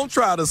don't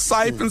try to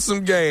siphon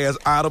some gas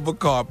out of a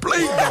car.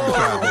 Please don't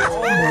try that.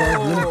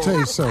 Let me tell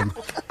you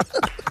something.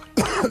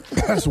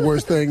 That's the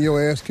worst thing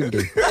your ass can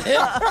do.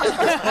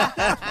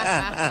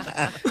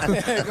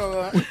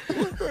 Go on.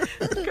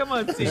 Come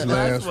on, Steve. This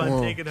Last last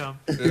one. Take it home.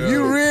 If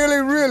you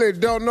really, really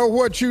don't know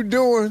what you're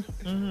doing,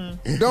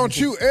 don't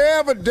you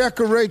ever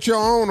decorate your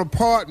own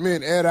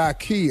apartment at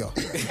IKEA.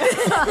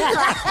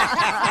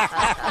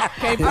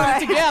 Can't put it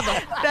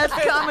together. That's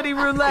Comedy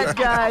Roulette,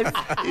 guys.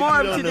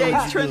 More of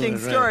today's trending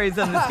right. stories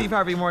on the Steve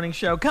Harvey Morning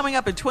Show coming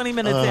up at 20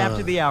 minutes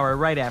after the hour,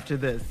 right after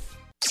this.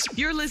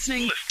 You're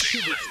listening to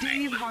the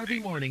Steve Harvey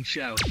Morning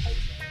Show.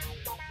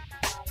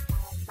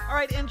 All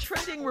right, in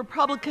trending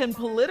Republican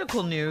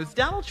political news,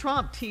 Donald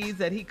Trump teased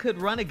that he could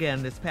run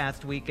again this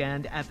past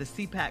weekend at the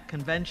CPAC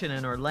convention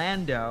in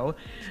Orlando.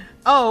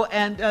 Oh,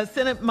 and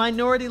Senate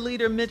Minority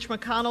Leader Mitch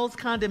McConnell's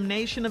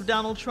condemnation of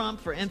Donald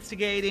Trump for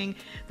instigating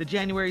the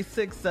January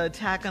 6th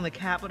attack on the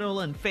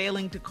Capitol and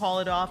failing to call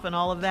it off and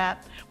all of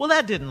that. Well,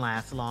 that didn't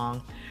last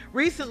long.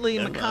 Recently,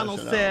 McConnell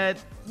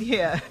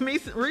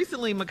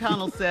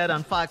said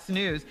on Fox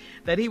News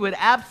that he would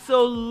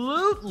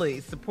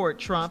absolutely support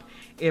Trump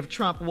if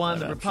Trump won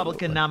the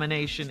Republican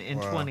nomination in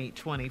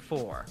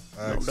 2024.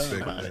 No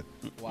doubt about it.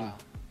 Wow.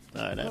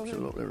 I'd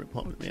absolutely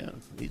report him. Yeah,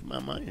 he's my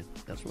man.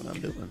 That's what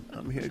I'm doing.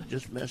 I'm here to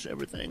just mess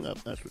everything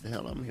up. That's what the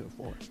hell I'm here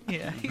for.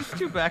 Yeah, he's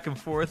too back and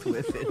forth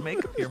with it.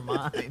 Make up your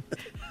mind.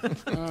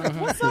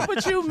 What's up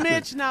with you,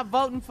 Mitch, not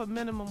voting for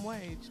minimum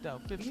wage,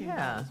 though?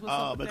 $15. What's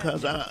up with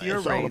because that?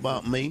 it's all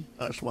about me.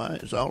 That's why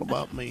it's all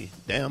about me.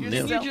 Damn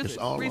them. It's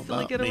all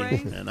about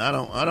me. And I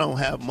don't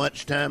have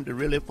much time to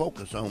really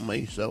focus on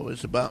me, so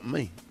it's about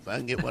me. If I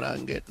can get what I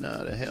can get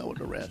now, the hell with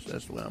the rest.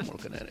 That's the way I'm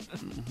looking at it.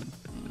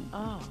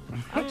 Oh,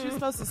 aren't you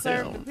supposed to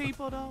serve the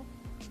people, though?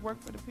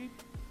 Work for the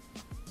people?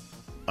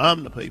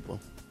 I'm the people.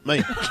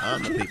 Me.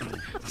 I'm the people.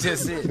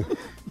 Just it.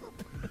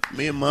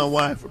 Me and my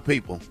wife are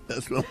people.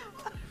 That's what.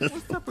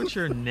 What's up with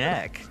your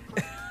neck?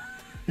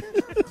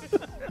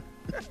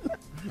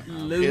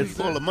 It's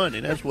full of money.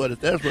 That's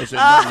what's in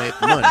my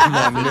neck. Money.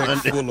 My neck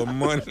full of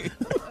money.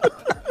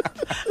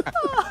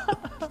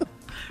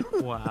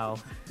 Wow.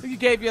 You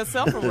gave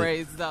yourself a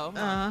raise, though.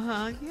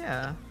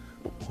 Yeah.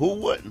 Who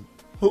wouldn't?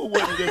 Who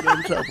wouldn't give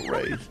himself a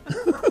raise?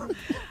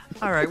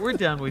 All right, we're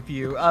done with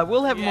you.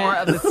 We'll have more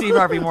of the Steve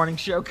Harvey Morning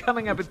Show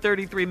coming up at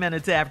 33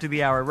 minutes after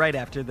the hour, right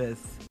after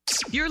this.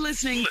 You're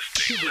listening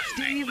to the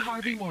Steve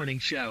Harvey Morning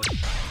Show.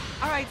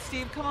 All right,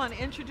 Steve, come on.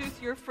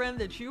 Introduce your friend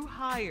that you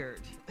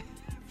hired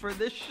for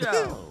this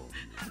show.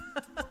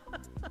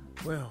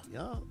 Well,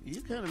 y'all,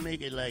 you kind of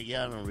make it like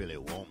y'all don't really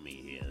want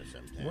me here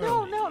sometimes.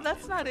 No,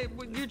 that's not it.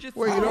 You're just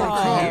Well, you don't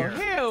come.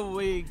 Here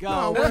we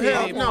go.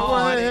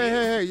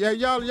 Hey,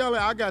 y'all,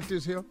 I got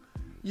this here.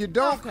 You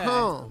don't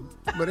come,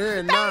 but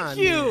every now and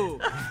then.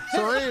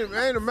 So it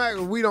ain't a matter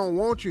of we don't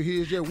want you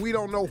here. It's just we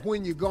don't know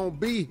when you're going to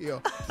be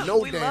here. No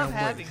We damn love way.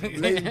 having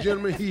you. Ladies and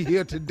gentlemen, he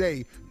here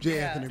today, J.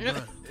 Anthony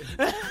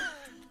Brown.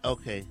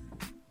 Okay,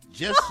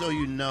 just so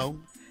you know,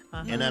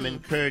 and I'm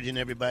encouraging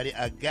everybody,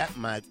 I got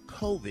my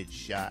COVID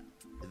shot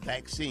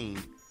vaccine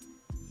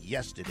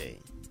yesterday.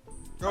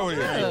 Oh, yeah.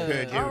 I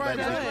encourage everybody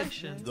to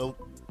Congratulations. go.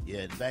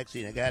 Yeah, the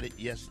vaccine, I got it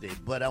yesterday.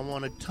 But I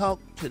want to talk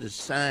to the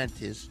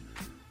scientists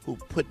who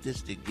put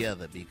this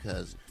together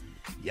because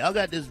y'all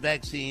got this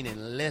vaccine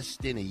in less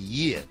than a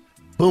year.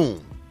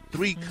 Boom.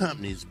 3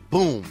 companies,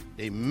 boom,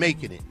 they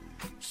making it.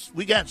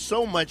 We got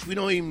so much we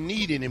don't even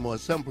need anymore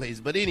someplace.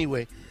 But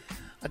anyway,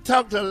 I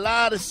talked to a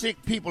lot of sick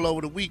people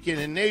over the weekend,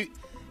 and they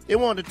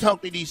wanted to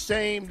talk to these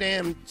same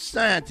damn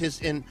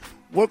scientists and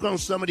work on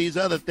some of these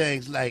other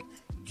things like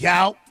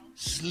gout,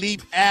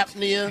 sleep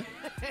apnea,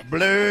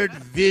 blurred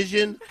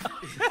vision,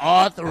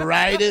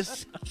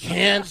 arthritis,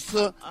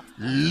 cancer,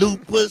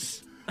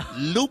 lupus.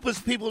 Lupus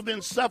people have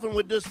been suffering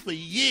with this for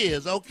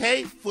years,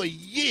 okay? For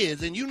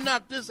years. And you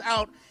knocked this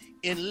out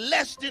in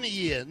less than a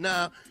year.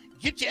 Now,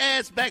 get your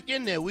ass back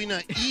in there. We know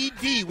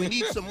ED. We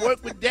need some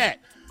work with that.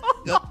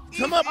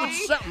 Come up with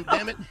something,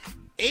 damn it.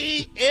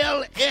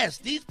 ALS.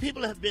 These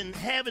people have been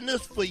having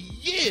this for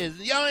years.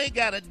 Y'all ain't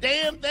got a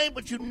damn thing,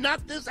 but you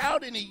knocked this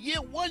out in a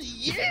year. 1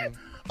 year?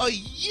 A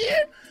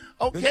year?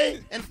 Okay?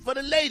 And for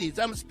the ladies,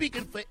 I'm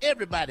speaking for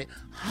everybody.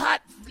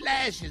 Hot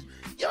flashes.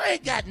 You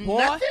ain't got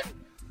nothing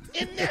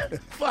in there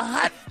for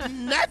hot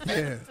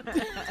nothing.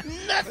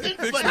 Nothing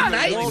for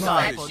night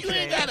sweats. You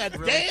ain't got a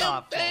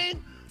damn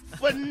thing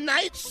for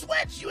night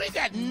sweats. You ain't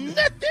got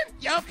nothing.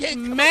 Y'all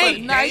can't come up with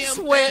a night damn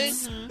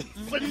sweats. thing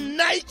for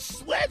night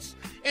sweats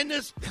and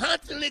just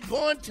constantly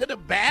going to the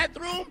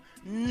bathroom.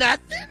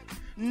 Nothing.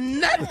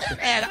 Nothing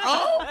at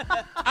all.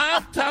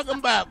 I'm talking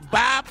about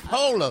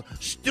bipolar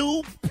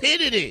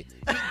stupidity.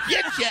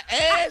 Get your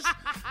ass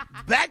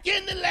back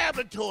in the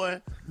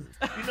laboratory.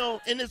 You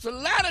know, and it's a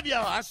lot of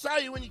y'all. I saw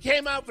you when you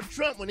came out for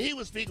Trump when he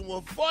was speaking.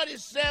 Well,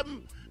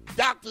 47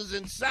 doctors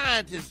and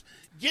scientists.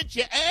 Get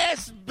your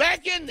ass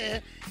back in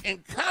there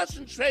and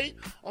concentrate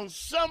on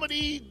some of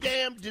these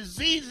damn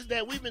diseases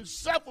that we've been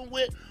suffering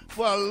with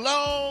for a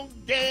long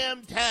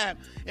damn time.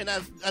 And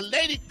a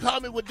lady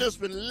called me with this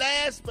one,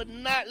 last but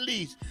not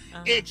least,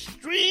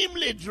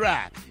 extremely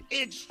dry.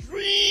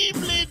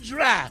 Extremely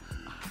dry.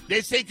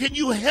 They say, can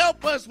you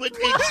help us with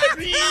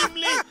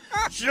extremely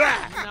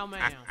dry? No,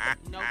 ma'am.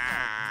 No, sir.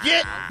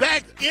 Get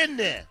back in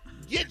there.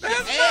 Get your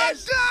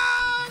ass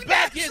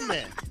back in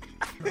there.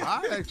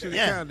 I actually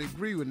kind of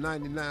agree with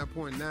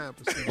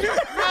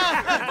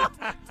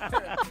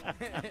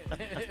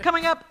 99.9%.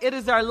 Coming up, it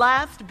is our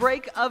last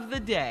break of the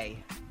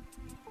day.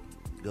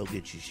 Go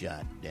get your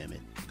shot, damn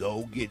it.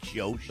 Go get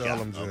your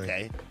shot,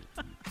 okay?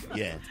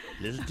 Yeah,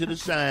 listen to the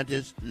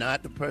scientist,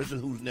 not the person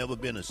who's never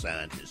been a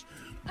scientist.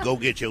 Go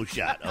get your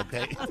shot,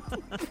 okay?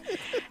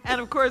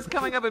 And, of course,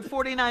 coming up at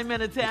 49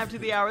 minutes after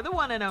the hour, the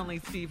one and only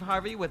Steve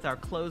Harvey with our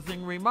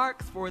closing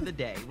remarks for the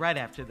day, right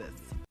after this.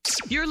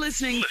 You're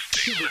listening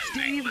to the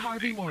Steve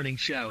Harvey Morning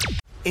Show.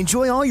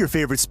 Enjoy all your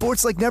favorite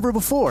sports like never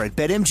before at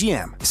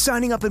BetMGM.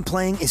 Signing up and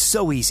playing is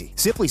so easy.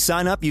 Simply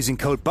sign up using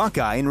code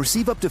Buckeye and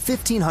receive up to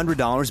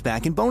 $1,500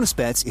 back in bonus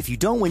bets if you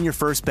don't win your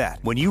first bet.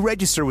 When you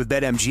register with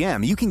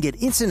BetMGM, you can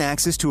get instant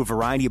access to a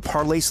variety of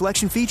parlay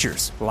selection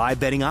features, live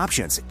betting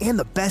options, and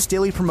the best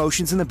daily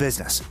promotions in the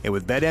business. And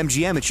with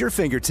BetMGM at your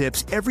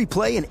fingertips, every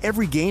play and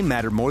every game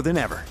matter more than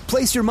ever.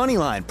 Place your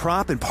moneyline,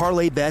 prop, and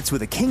parlay bets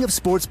with the king of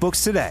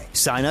sportsbooks today.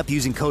 Sign up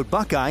using code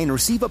Buckeye and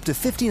receive up to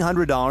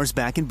 $1,500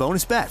 back in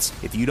bonus bets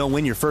if you don't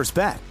win your first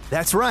bet.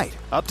 That's right,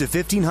 up to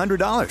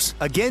 $1,500.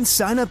 Again,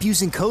 sign up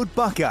using code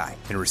Buckeye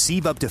and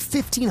receive up to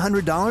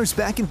 $1,500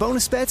 back in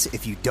bonus bets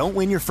if you don't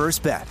win your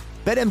first bet.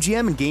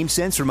 BetMGM and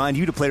GameSense remind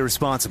you to play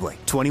responsibly.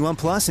 21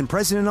 plus and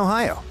present in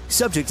Ohio.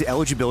 Subject to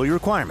eligibility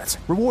requirements.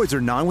 Rewards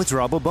are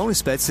non-withdrawable bonus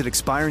bets that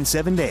expire in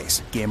 7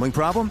 days. Gambling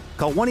problem?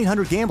 Call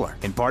 1-800-GAMBLER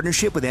in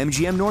partnership with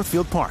MGM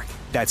Northfield Park.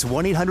 That's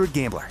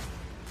 1-800-GAMBLER.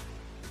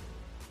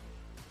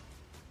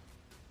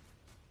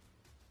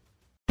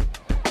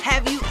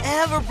 Have you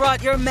ever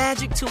brought your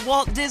magic to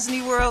Walt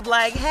Disney World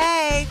like,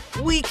 hey,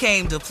 we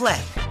came to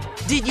play?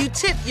 Did you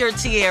tip your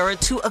tiara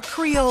to a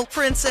Creole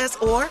princess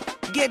or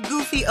get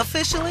goofy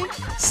officially?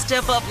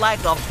 Step up like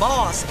a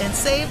boss and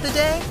save the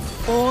day?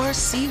 Or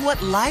see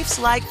what life's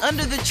like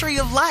under the tree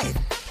of life?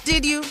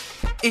 Did you?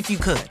 If you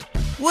could.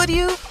 Would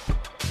you?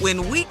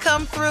 When we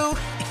come through,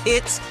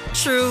 it's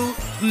true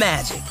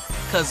magic.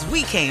 'Cause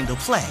we came to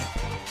play.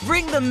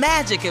 Bring the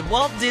magic at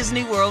Walt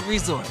Disney World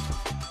Resort.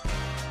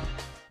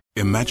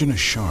 Imagine a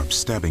sharp,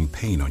 stabbing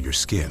pain on your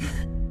skin.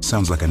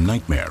 Sounds like a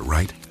nightmare,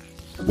 right?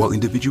 While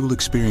individual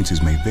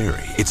experiences may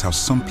vary, it's how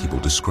some people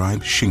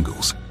describe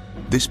shingles.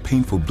 This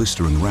painful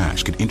blistering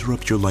rash could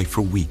interrupt your life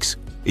for weeks.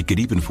 It could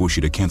even force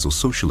you to cancel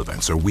social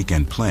events or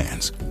weekend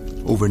plans.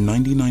 Over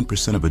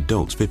 99% of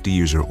adults 50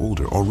 years or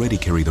older already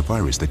carry the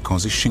virus that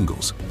causes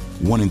shingles.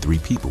 1 in 3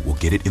 people will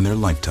get it in their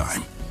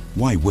lifetime.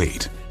 Why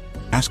wait?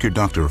 Ask your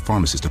doctor or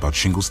pharmacist about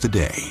shingles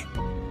today.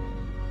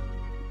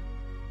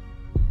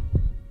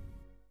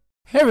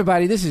 Hey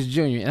everybody, this is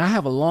Junior, and I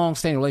have a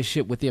long-standing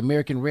relationship with the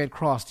American Red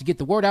Cross to get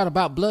the word out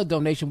about blood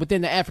donation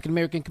within the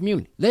African-American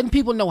community, letting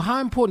people know how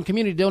important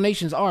community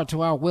donations are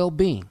to our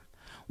well-being.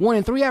 1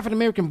 in 3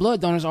 African-American blood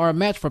donors are a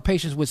match for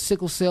patients with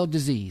sickle cell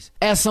disease.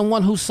 As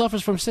someone who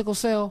suffers from sickle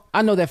cell,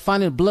 I know that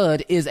finding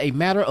blood is a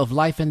matter of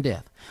life and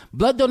death.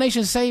 Blood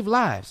donations save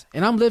lives,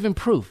 and I'm living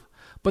proof.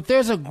 But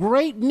there's a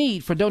great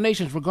need for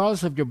donations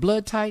regardless of your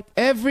blood type.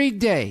 Every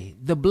day,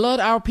 the blood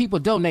our people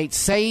donate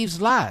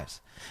saves lives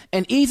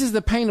and eases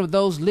the pain of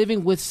those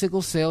living with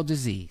sickle cell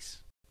disease.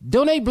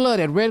 Donate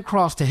blood at Red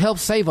Cross to help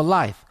save a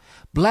life.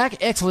 Black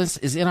excellence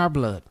is in our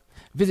blood.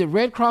 Visit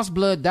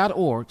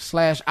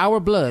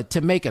redcrossblood.org/ourblood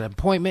to make an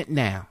appointment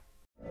now.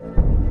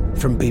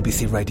 From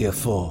BBC Radio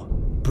 4,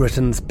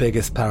 Britain's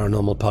biggest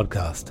paranormal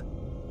podcast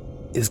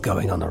is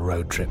going on a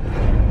road trip.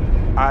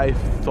 I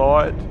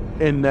thought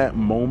in that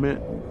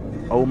moment,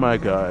 oh my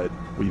God,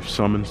 we've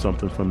summoned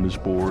something from this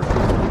board.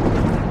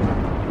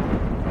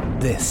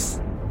 This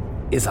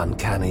is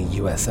Uncanny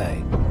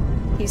USA.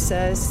 He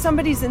says,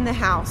 somebody's in the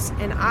house,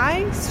 and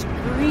I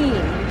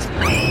screamed.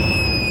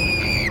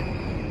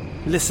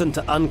 Listen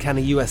to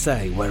Uncanny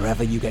USA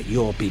wherever you get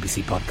your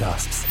BBC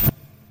podcasts,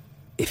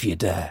 if you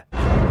dare.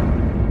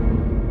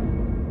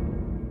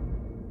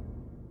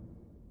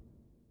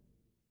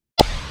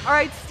 All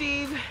right,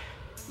 Steve,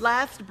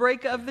 last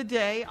break of the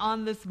day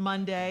on this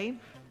Monday,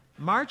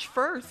 March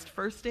 1st,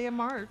 first day of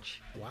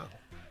March. Wow.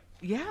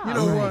 Yeah. You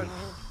know what?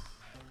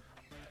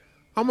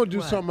 I'm going to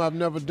do something I've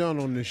never done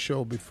on this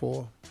show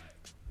before.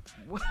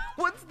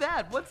 What's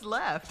that? What's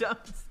left?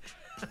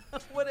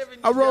 Whatever.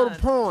 I wrote a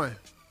poem.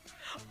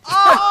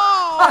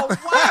 Oh,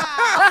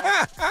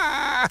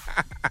 wow.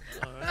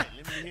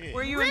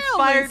 Were you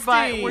inspired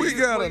by? Were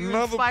you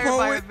inspired by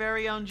our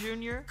very own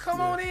Junior? Come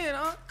on in,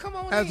 huh? Come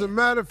on in. As a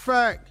matter of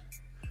fact,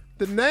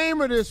 the name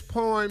of this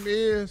poem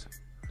is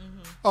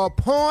A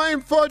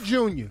Poem for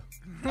Junior.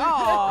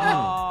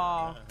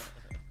 Oh.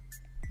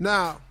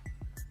 Now,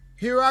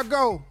 here I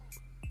go.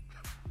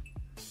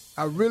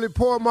 I really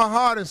poured my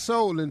heart and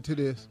soul into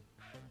this.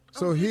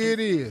 So here it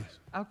is.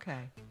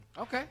 Okay.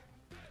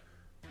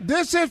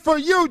 This is for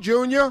you,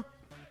 Junior,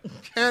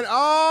 and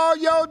all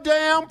your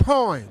damn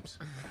poems.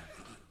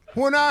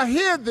 When I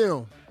hear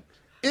them,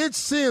 it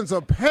sends a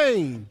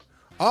pain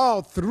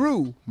all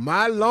through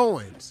my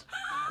loins.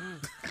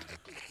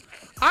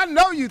 I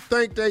know you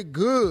think they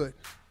good,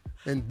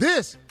 and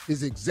this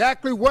is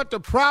exactly what the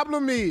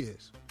problem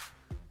is.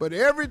 But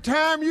every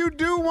time you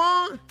do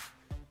one,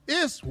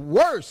 it's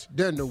worse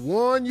than the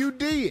one you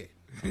did.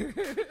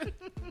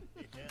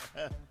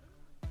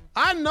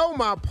 I know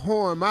my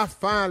poem I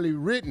finally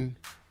written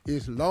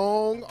is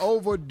long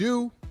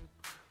overdue,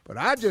 but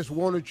I just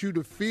wanted you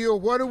to feel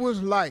what it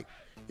was like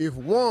if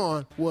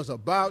one was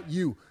about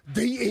you.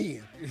 The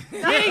end.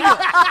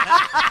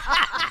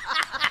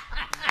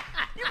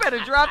 You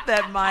better drop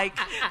that, Mike.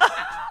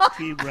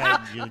 Keep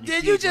writing, Junior.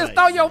 Did you just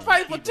throw your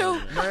paper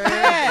too?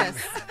 Man,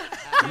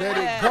 let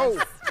it go.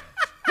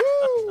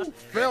 Woo,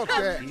 felt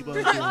that.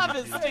 I love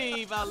it,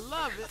 Steve. I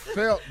love it.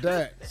 Felt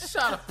that.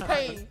 Shot of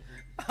pain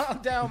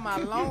down my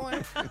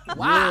loin.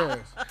 Wow.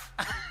 Yes.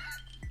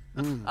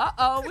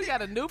 Uh-oh, we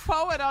got a new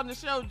poet on the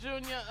show,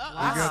 Junior. We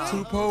got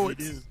two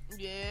poets.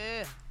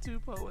 Yeah, two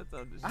poets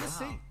on the show. I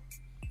see.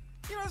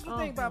 You know, that's the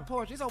thing about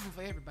poetry. It's open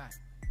for everybody.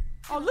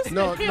 Oh, listen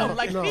to him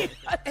like he's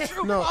a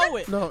true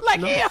poet. No,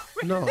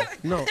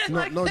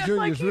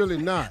 Junior's really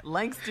not.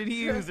 Langston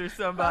Hughes or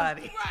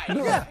somebody.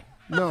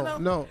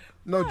 No,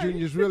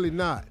 Junior's really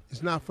not.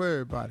 It's not for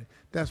everybody.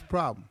 That's the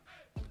problem.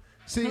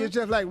 See, it's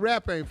just like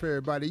rap ain't for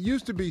everybody. It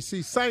used to be,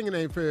 singing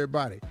ain't for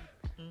everybody.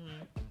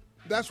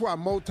 That's why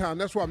Motown,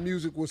 that's why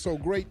music was so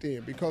great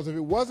then, because if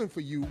it wasn't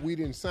for you, we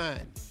didn't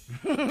sign.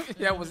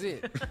 That was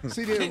it.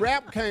 See, then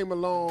rap came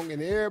along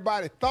and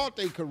everybody thought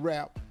they could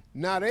rap.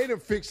 Now they done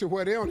fixed it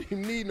where they don't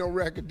even need no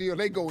record deal.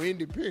 They go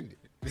independent.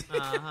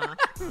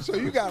 So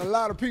you got a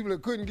lot of people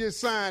that couldn't get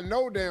signed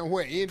no damn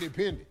where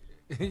independent.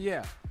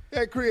 Yeah.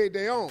 They create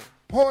their own.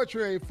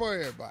 Poetry ain't for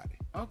everybody.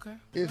 Okay.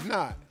 It's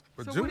not.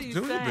 But so what are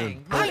you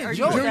saying?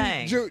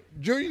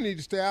 Junior need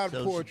to stay out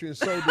of poetry, and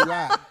so do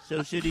I.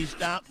 So should he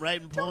stop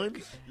writing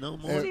poems? No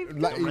more?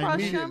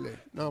 Immediately.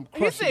 No, I'm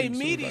crushing he said him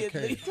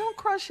immediately. Don't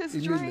crush his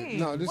dream.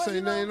 No, this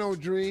ain't no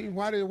dream.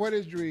 Where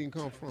does dream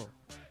come from?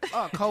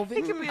 COVID.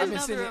 It could be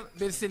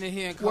been sitting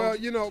here in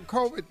COVID. Well,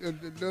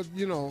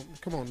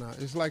 COVID, come on now.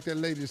 It's like that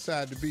lady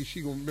decided to be,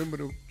 she going to remember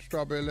the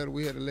strawberry letter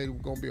we had, a lady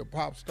was going to be a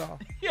pop star?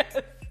 Yes.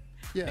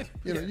 Yeah.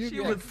 She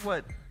was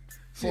what?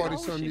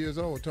 40-some years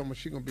old, talking about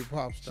she going to be a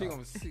pop star. She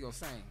gonna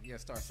sing. Yeah,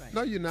 start singing.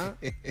 No, you're not.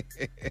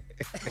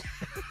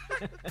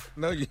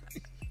 No, you.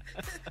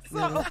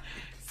 So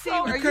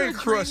you can't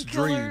crush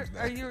dreams.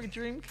 Are you a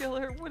dream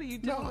killer? What are you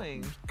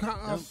doing?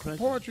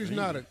 Poetry's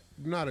not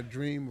a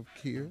dream of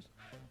kids.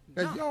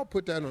 Y'all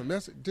put that on.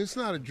 This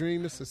not a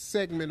dream. It's a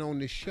segment on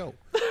this show.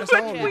 That's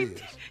all it is.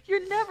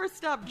 You never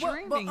stop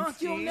dreaming, but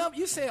Steve.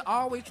 You said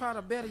always try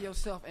to better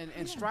yourself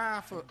and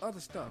strive for other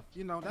stuff.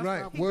 You know, that's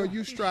right. Well,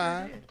 you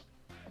strive.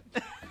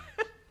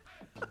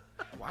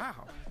 Wow.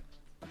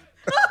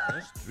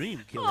 That's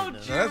dream killing.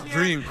 That's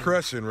dream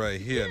crushing right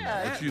here.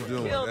 Yeah, what you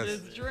doing? Killed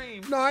his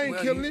dream. No, I ain't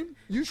killing him.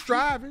 You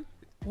striving.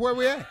 Where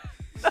we at?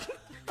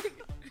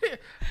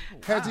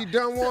 Has he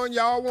done one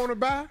y'all want to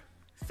buy?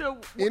 So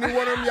any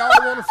one of them y'all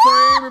want to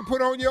frame and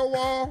put on your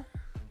wall?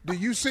 Do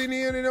you see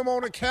any of them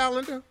on the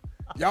calendar?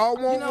 Y'all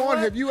want one? What?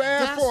 Have you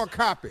asked for a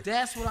copy?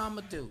 That's what I'm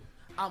going to do.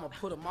 I'm going to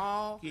put them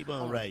all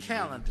on the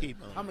calendar.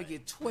 I'm going to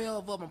get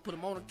 12 of them and put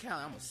them on the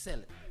calendar. I'm going to sell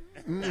it.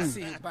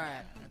 See who buy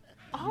it.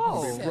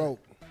 Oh. Broke.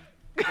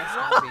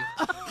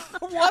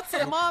 Once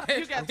a month,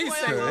 you got 12. He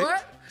said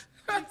what?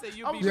 He said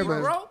you be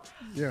broke?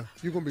 Yeah,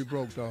 you're going to be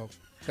broke, dog.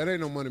 That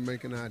ain't no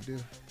money-making idea.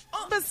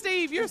 But,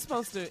 Steve, you're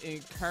supposed to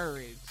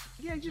encourage.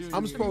 Yeah,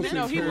 I'm supposed to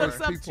encourage he looks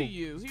up people. to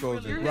you. He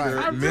Supposed really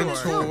to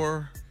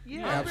mentor.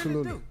 Yeah,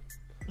 absolutely.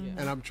 Yeah.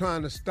 And I'm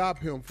trying to stop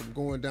him from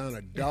going down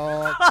a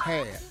dark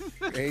path.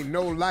 There ain't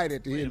no light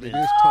at the end of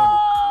this tunnel.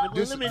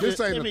 This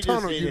ain't a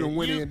tunnel you done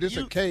went in. This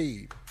a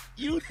cave.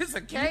 It's a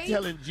cave? You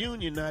telling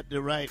Junior not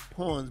to write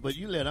poems, but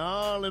you let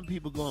all them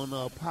people go on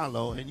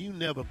Apollo, and you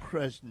never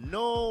crushed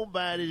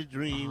nobody's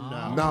dream.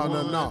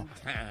 No.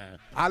 Time.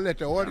 I let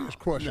the audience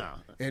crush it,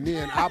 and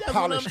then I That's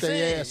polish what I'm their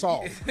saying. ass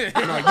off.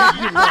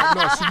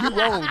 No, see, you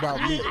wrong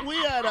about me.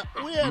 We are the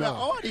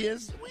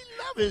audience. We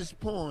love his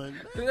poems.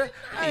 No.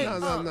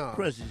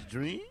 Crush his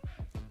dream.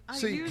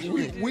 See,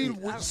 we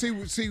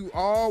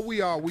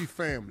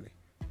family.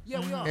 Yeah,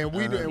 we are. And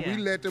we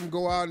let them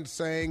go out and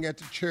sing at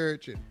the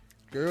church. And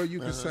girl, you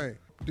can sing.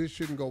 This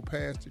shouldn't go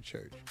past the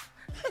church.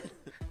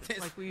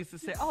 Like we used to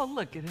say, oh,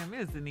 look at him.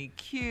 Isn't he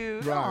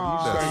cute?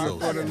 Right. Oh,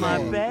 that's my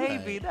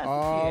baby.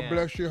 That's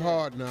bless your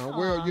heart now.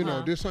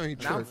 Well, this ain't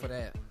church. Not for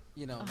that.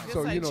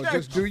 So,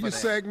 just do your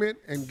segment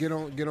and get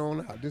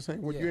on out. This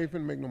ain't what you ain't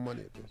finna make no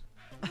money at this.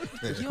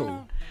 It's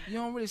cool. You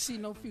don't really see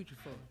no future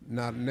for it.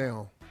 Not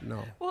now,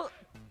 no. Well,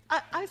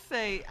 I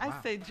say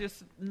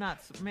just not,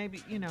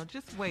 maybe,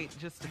 just wait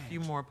just a few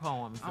more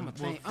poems. I'm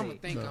going to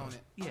think on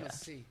it. Yeah. Let's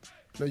see.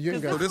 No, you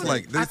ain't got this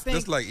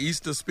like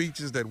Easter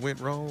speeches that went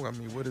wrong. I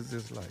mean, what is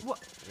this like?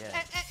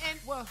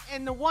 Well,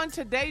 and the one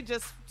today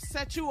just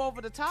set you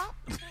over the top.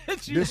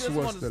 This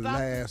was the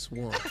last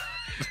one.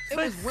 It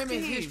was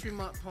Women's History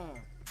Month poem.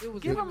 It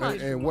was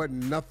and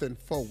wasn't nothing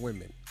for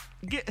women.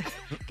 Give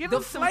the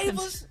them some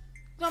flavors. You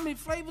know how many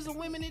flavors of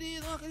women it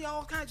is?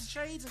 All kinds of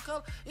shades and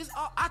colors.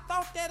 I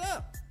thought that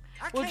up.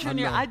 Well,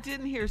 Junior, I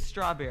didn't hear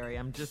strawberry.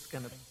 I'm just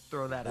gonna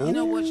throw that out. You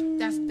know what?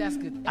 That's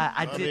good.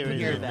 I didn't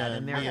hear that,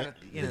 and they're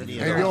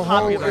your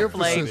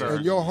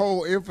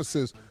whole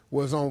emphasis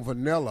was on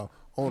vanilla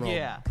on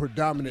a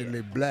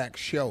predominantly black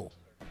show.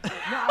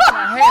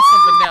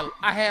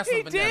 I had some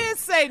He vanilla. did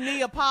say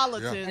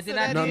Neapolitan.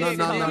 Yeah. So No.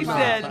 he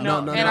said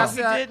And I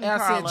said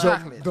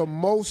chocolate. The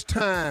most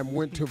time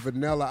went to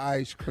vanilla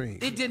ice cream.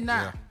 It did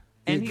not.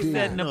 And he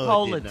said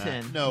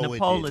Neapolitan.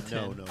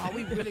 Neapolitan. No. Are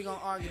we really going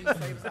to argue these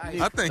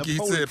flavors? I think he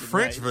said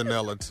French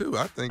vanilla, too.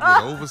 I think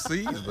it's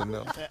overseas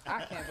vanilla.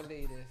 I can't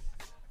believe this.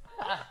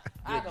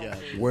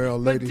 Well,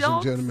 ladies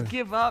and gentlemen,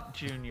 give up,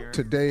 Junior.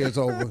 Today is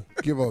over.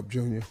 Give up,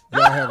 Junior.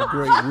 Y'all have a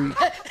great week.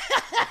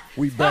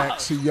 We back.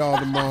 See y'all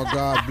tomorrow.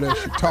 God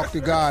bless you. Talk to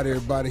God,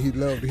 everybody. He'd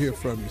love to hear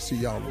from you. See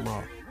y'all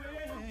tomorrow.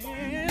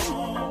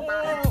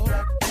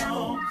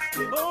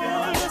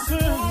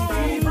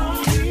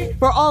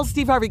 For all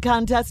Steve Harvey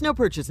contests, no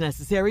purchase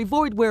necessary,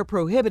 void where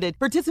prohibited.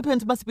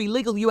 Participants must be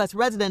legal U.S.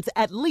 residents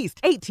at least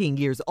 18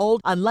 years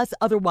old unless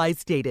otherwise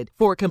stated.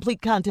 For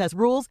complete contest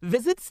rules,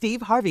 visit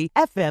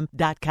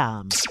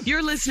SteveHarveyFM.com.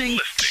 You're listening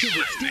to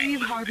the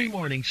Steve Harvey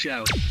Morning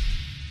Show.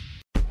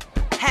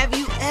 Have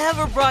you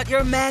ever brought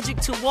your magic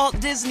to Walt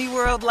Disney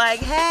World like,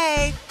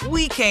 hey,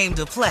 we came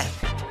to play?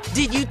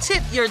 Did you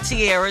tip your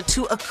tiara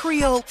to a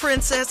Creole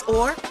princess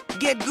or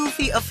get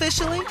goofy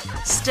officially?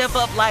 Step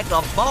up like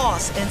a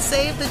boss and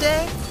save the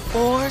day?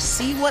 Or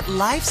see what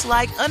life's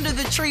like under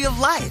the tree of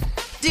life?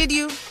 Did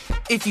you?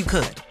 If you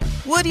could.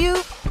 Would you?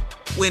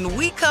 When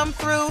we come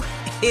through,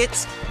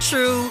 it's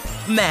true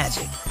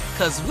magic.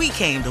 'Cause we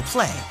came to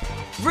play.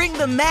 Bring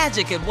the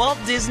magic at Walt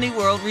Disney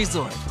World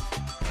Resort.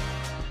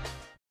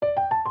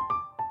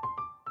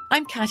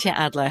 I'm Katya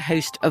Adler,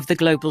 host of The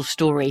Global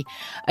Story.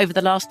 Over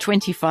the last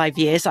 25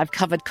 years, I've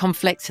covered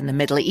conflicts in the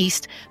Middle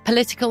East,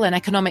 political and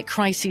economic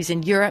crises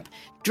in Europe,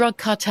 drug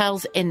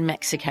cartels in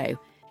Mexico.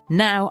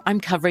 Now I'm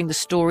covering the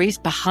stories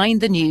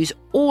behind the news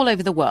all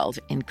over the world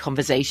in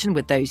conversation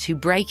with those who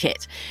break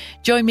it.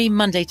 Join me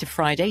Monday to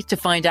Friday to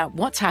find out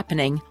what's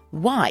happening,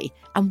 why,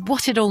 and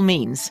what it all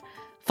means.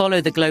 Follow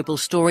The Global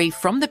Story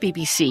from the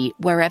BBC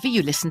wherever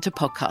you listen to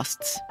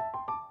podcasts.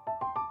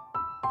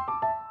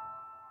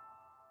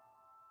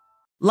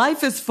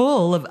 Life is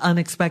full of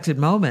unexpected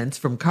moments,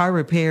 from car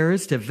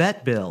repairs to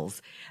vet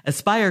bills.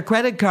 Aspire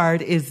Credit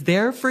Card is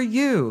there for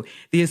you.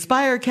 The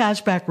Aspire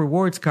Cashback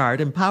Rewards Card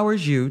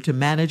empowers you to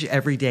manage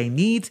everyday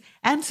needs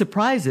and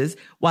surprises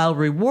while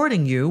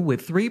rewarding you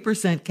with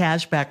 3%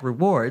 cashback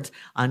rewards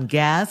on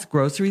gas,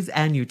 groceries,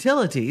 and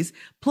utilities,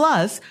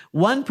 plus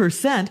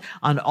 1%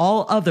 on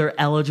all other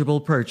eligible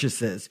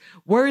purchases.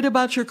 Worried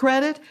about your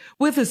credit?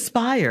 With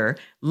Aspire,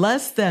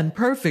 less than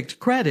perfect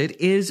credit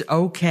is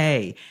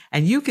okay,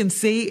 and you can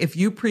see if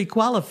you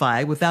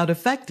pre-qualify without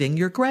affecting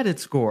your credit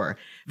score.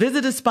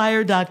 Visit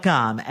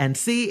Aspire.com and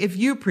see if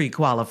you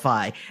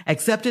pre-qualify.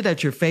 Accepted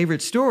at your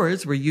favorite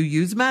stores where you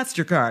use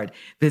MasterCard.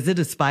 Visit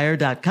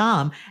Aspire.com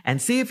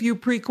and see if you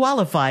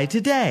pre-qualify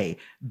today.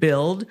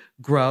 Build,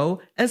 grow,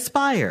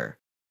 aspire.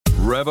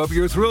 Rev up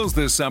your thrills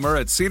this summer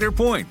at Cedar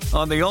Point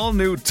on the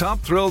all-new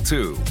Top Thrill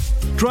 2.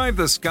 Drive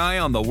the sky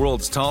on the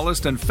world's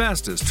tallest and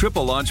fastest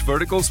triple-launch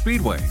vertical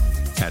speedway.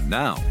 And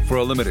now, for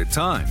a limited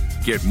time,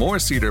 get more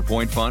Cedar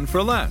Point fun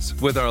for less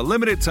with our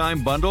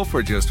limited-time bundle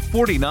for just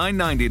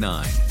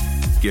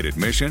 $49.99. Get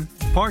admission,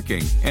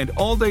 parking, and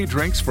all-day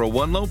drinks for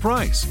one low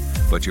price.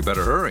 But you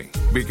better hurry,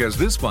 because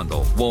this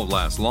bundle won't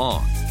last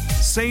long.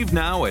 Save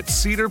now at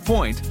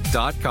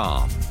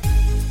cedarpoint.com.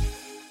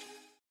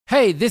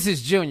 Hey, this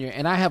is Junior,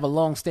 and I have a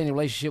long-standing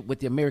relationship with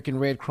the American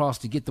Red Cross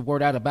to get the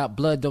word out about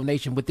blood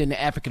donation within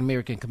the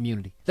African-American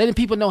community, letting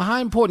people know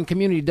how important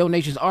community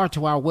donations are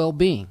to our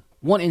well-being.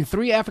 1 in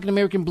 3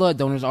 African-American blood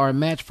donors are a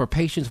match for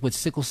patients with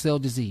sickle cell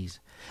disease.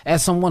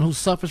 As someone who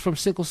suffers from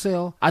sickle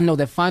cell, I know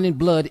that finding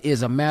blood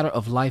is a matter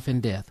of life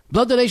and death.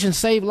 Blood donations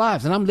save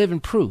lives, and I'm living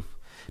proof.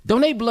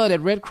 Donate blood at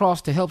Red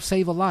Cross to help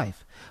save a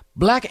life.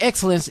 Black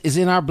excellence is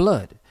in our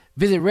blood.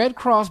 Visit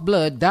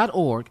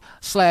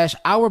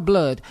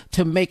redcrossblood.org/ourblood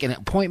to make an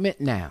appointment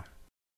now.